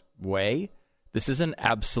results-based way, this is an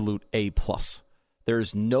absolute A+.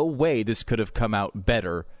 There's no way this could have come out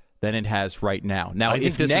better than it has right now. Now,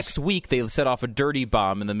 if next week they set off a dirty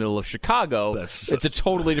bomb in the middle of Chicago, it's a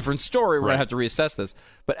totally different story. We're going to have to reassess this.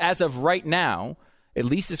 But as of right now, at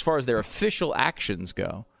least as far as their official actions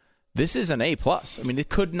go, this is an A+. I mean, it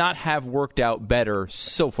could not have worked out better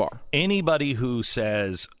so far. Anybody who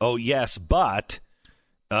says, oh, yes, but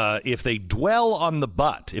if they dwell on the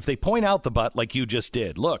but, if they point out the but like you just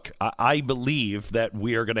did, look, I believe that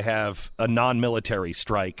we are going to have a non-military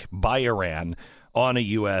strike by Iran on a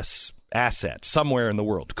U.S. asset somewhere in the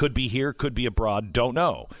world. Could be here, could be abroad, don't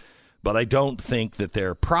know. But I don't think that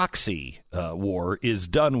their proxy war is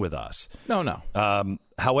done with us. No.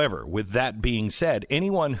 However, with that being said,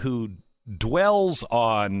 anyone who dwells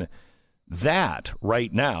on that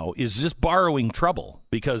right now is just borrowing trouble,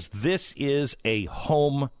 because this is a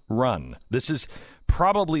home run. This is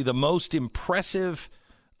probably the most impressive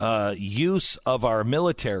use of our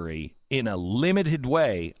military in a limited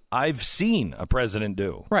way I've seen a president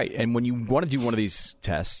do. Right, and when you want to do one of these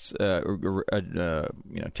tests,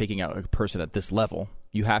 taking out a person at this level,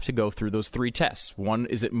 you have to go through those three tests. One,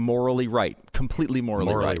 is it morally right? Completely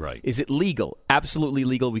morally right. Is it legal? Absolutely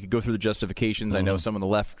legal. We could go through the justifications. I know some on the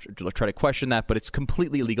left try to question that, but it's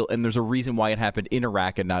completely illegal, and there's a reason why it happened in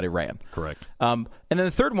Iraq and not Iran. Correct. And then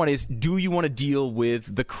the third one is, do you want to deal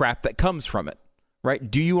with the crap that comes from it?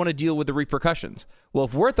 Right? Do you want to deal with the repercussions? Well,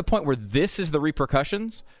 if we're at the point where this is the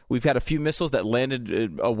repercussions, we've had a few missiles that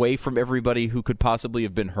landed away from everybody who could possibly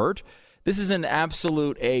have been hurt. This is an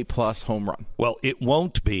absolute A-plus home run. Well, it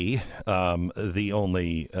won't be the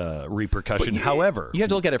only repercussion. However, you have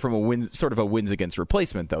to look at it from a wins against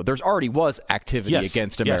replacement, though. There's already was activity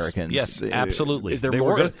against Americans. Yes, absolutely. Is there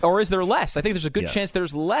more, or is there less? I think there's a good chance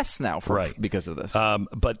there's less now because of this.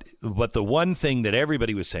 But the one thing that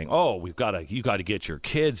everybody was saying, you got to get your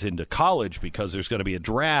kids into college because there's going to be a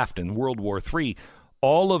draft in World War III.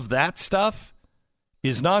 All of that stuff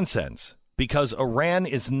is nonsense, because Iran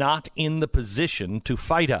is not in the position to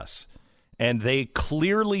fight us. And they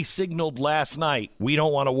clearly signaled last night, we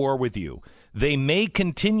don't want a war with you. They may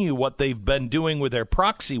continue what they've been doing with their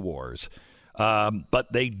proxy wars, but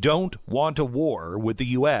they don't want a war with the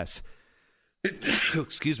U.S.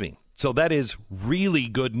 Excuse me. So that is really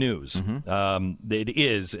good news. It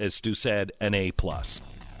is, as Stu said, an A+.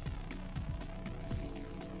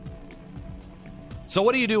 So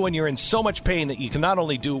what do you do when you're in so much pain that you can not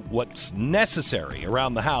only do what's necessary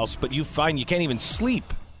around the house, but you find you can't even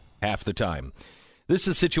sleep half the time? This is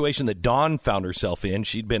a situation that Dawn found herself in.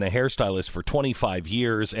 She'd been a hairstylist for 25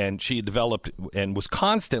 years, and she had developed and was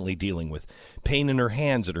constantly dealing with pain in her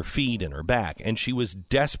hands and her feet and her back, and she was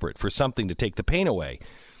desperate for something to take the pain away.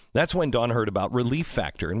 That's when Dawn heard about Relief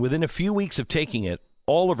Factor, and within a few weeks of taking it,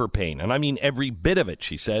 all of her pain, and I mean every bit of it,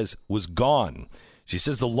 she says, was gone. She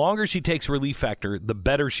says the longer she takes Relief Factor, the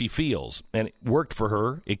better she feels. And it worked for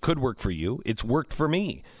her. It could work for you. It's worked for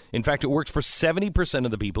me. In fact, it works for 70%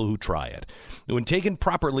 of the people who try it. When taken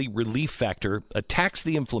properly, Relief Factor attacks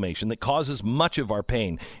the inflammation that causes much of our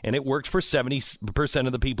pain. And it works for 70%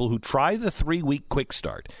 of the people who try the 3-week quick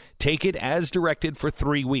start. Take it as directed for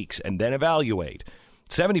 3 weeks and then evaluate.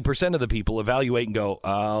 70% of the people evaluate and go,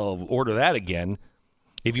 I'll order that again.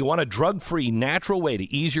 If you want a drug-free, natural way to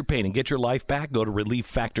ease your pain and get your life back, go to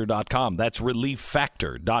ReliefFactor.com. That's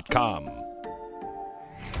ReliefFactor.com.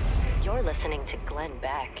 You're listening to Glenn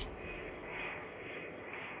Beck.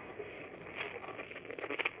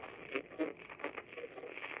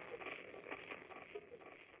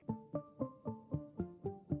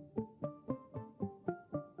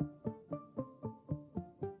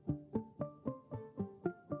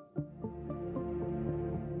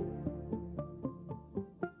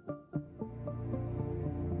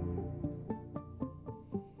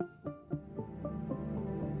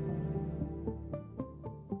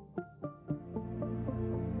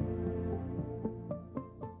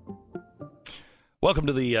 Welcome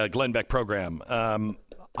to the Glenn Beck program.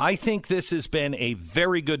 I think this has been a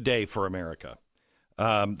very good day for America.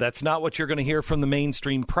 That's not what you're going to hear from the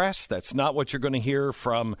mainstream press. That's not what you're going to hear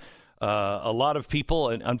from a lot of people.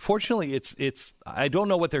 And unfortunately, it's I don't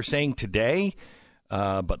know what they're saying today,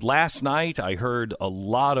 but last night I heard a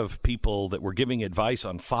lot of people that were giving advice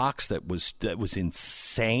on Fox that was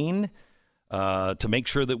insane. To make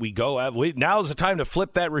sure that we go out. Now's the time to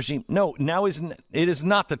flip that regime. No, it is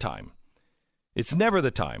not the time. It's never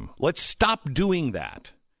the time. Let's stop doing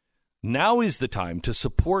that. Now is the time to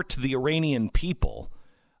support the Iranian people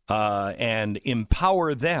and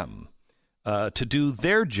empower them to do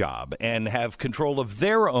their job and have control of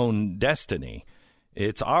their own destiny.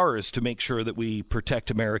 It's ours to make sure that we protect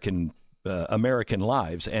American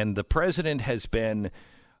lives. And the president has been,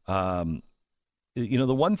 the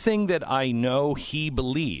one thing that I know he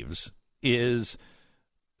believes is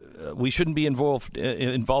we shouldn't be involved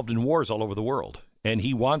in wars all over the world, and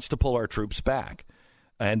he wants to pull our troops back.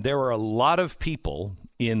 And there are a lot of people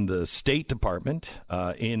in the State Department,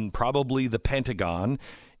 in probably the Pentagon,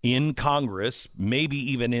 in Congress, maybe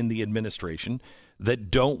even in the administration,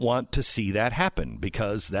 that don't want to see that happen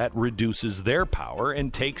because that reduces their power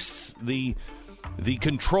and takes the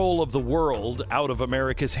control of the world out of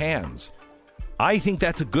America's hands. I think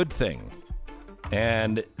that's a good thing.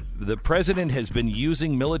 And the president has been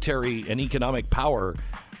using military and economic power,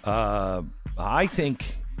 I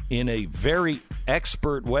think, in a very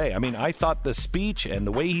expert way. I mean, I thought the speech and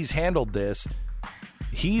the way he's handled this,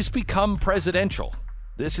 he's become presidential.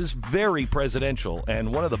 This is very presidential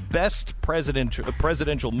and one of the best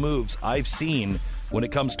presidential moves I've seen when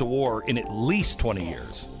it comes to war in at least 20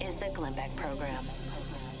 years. Is the Glenn Beck Program.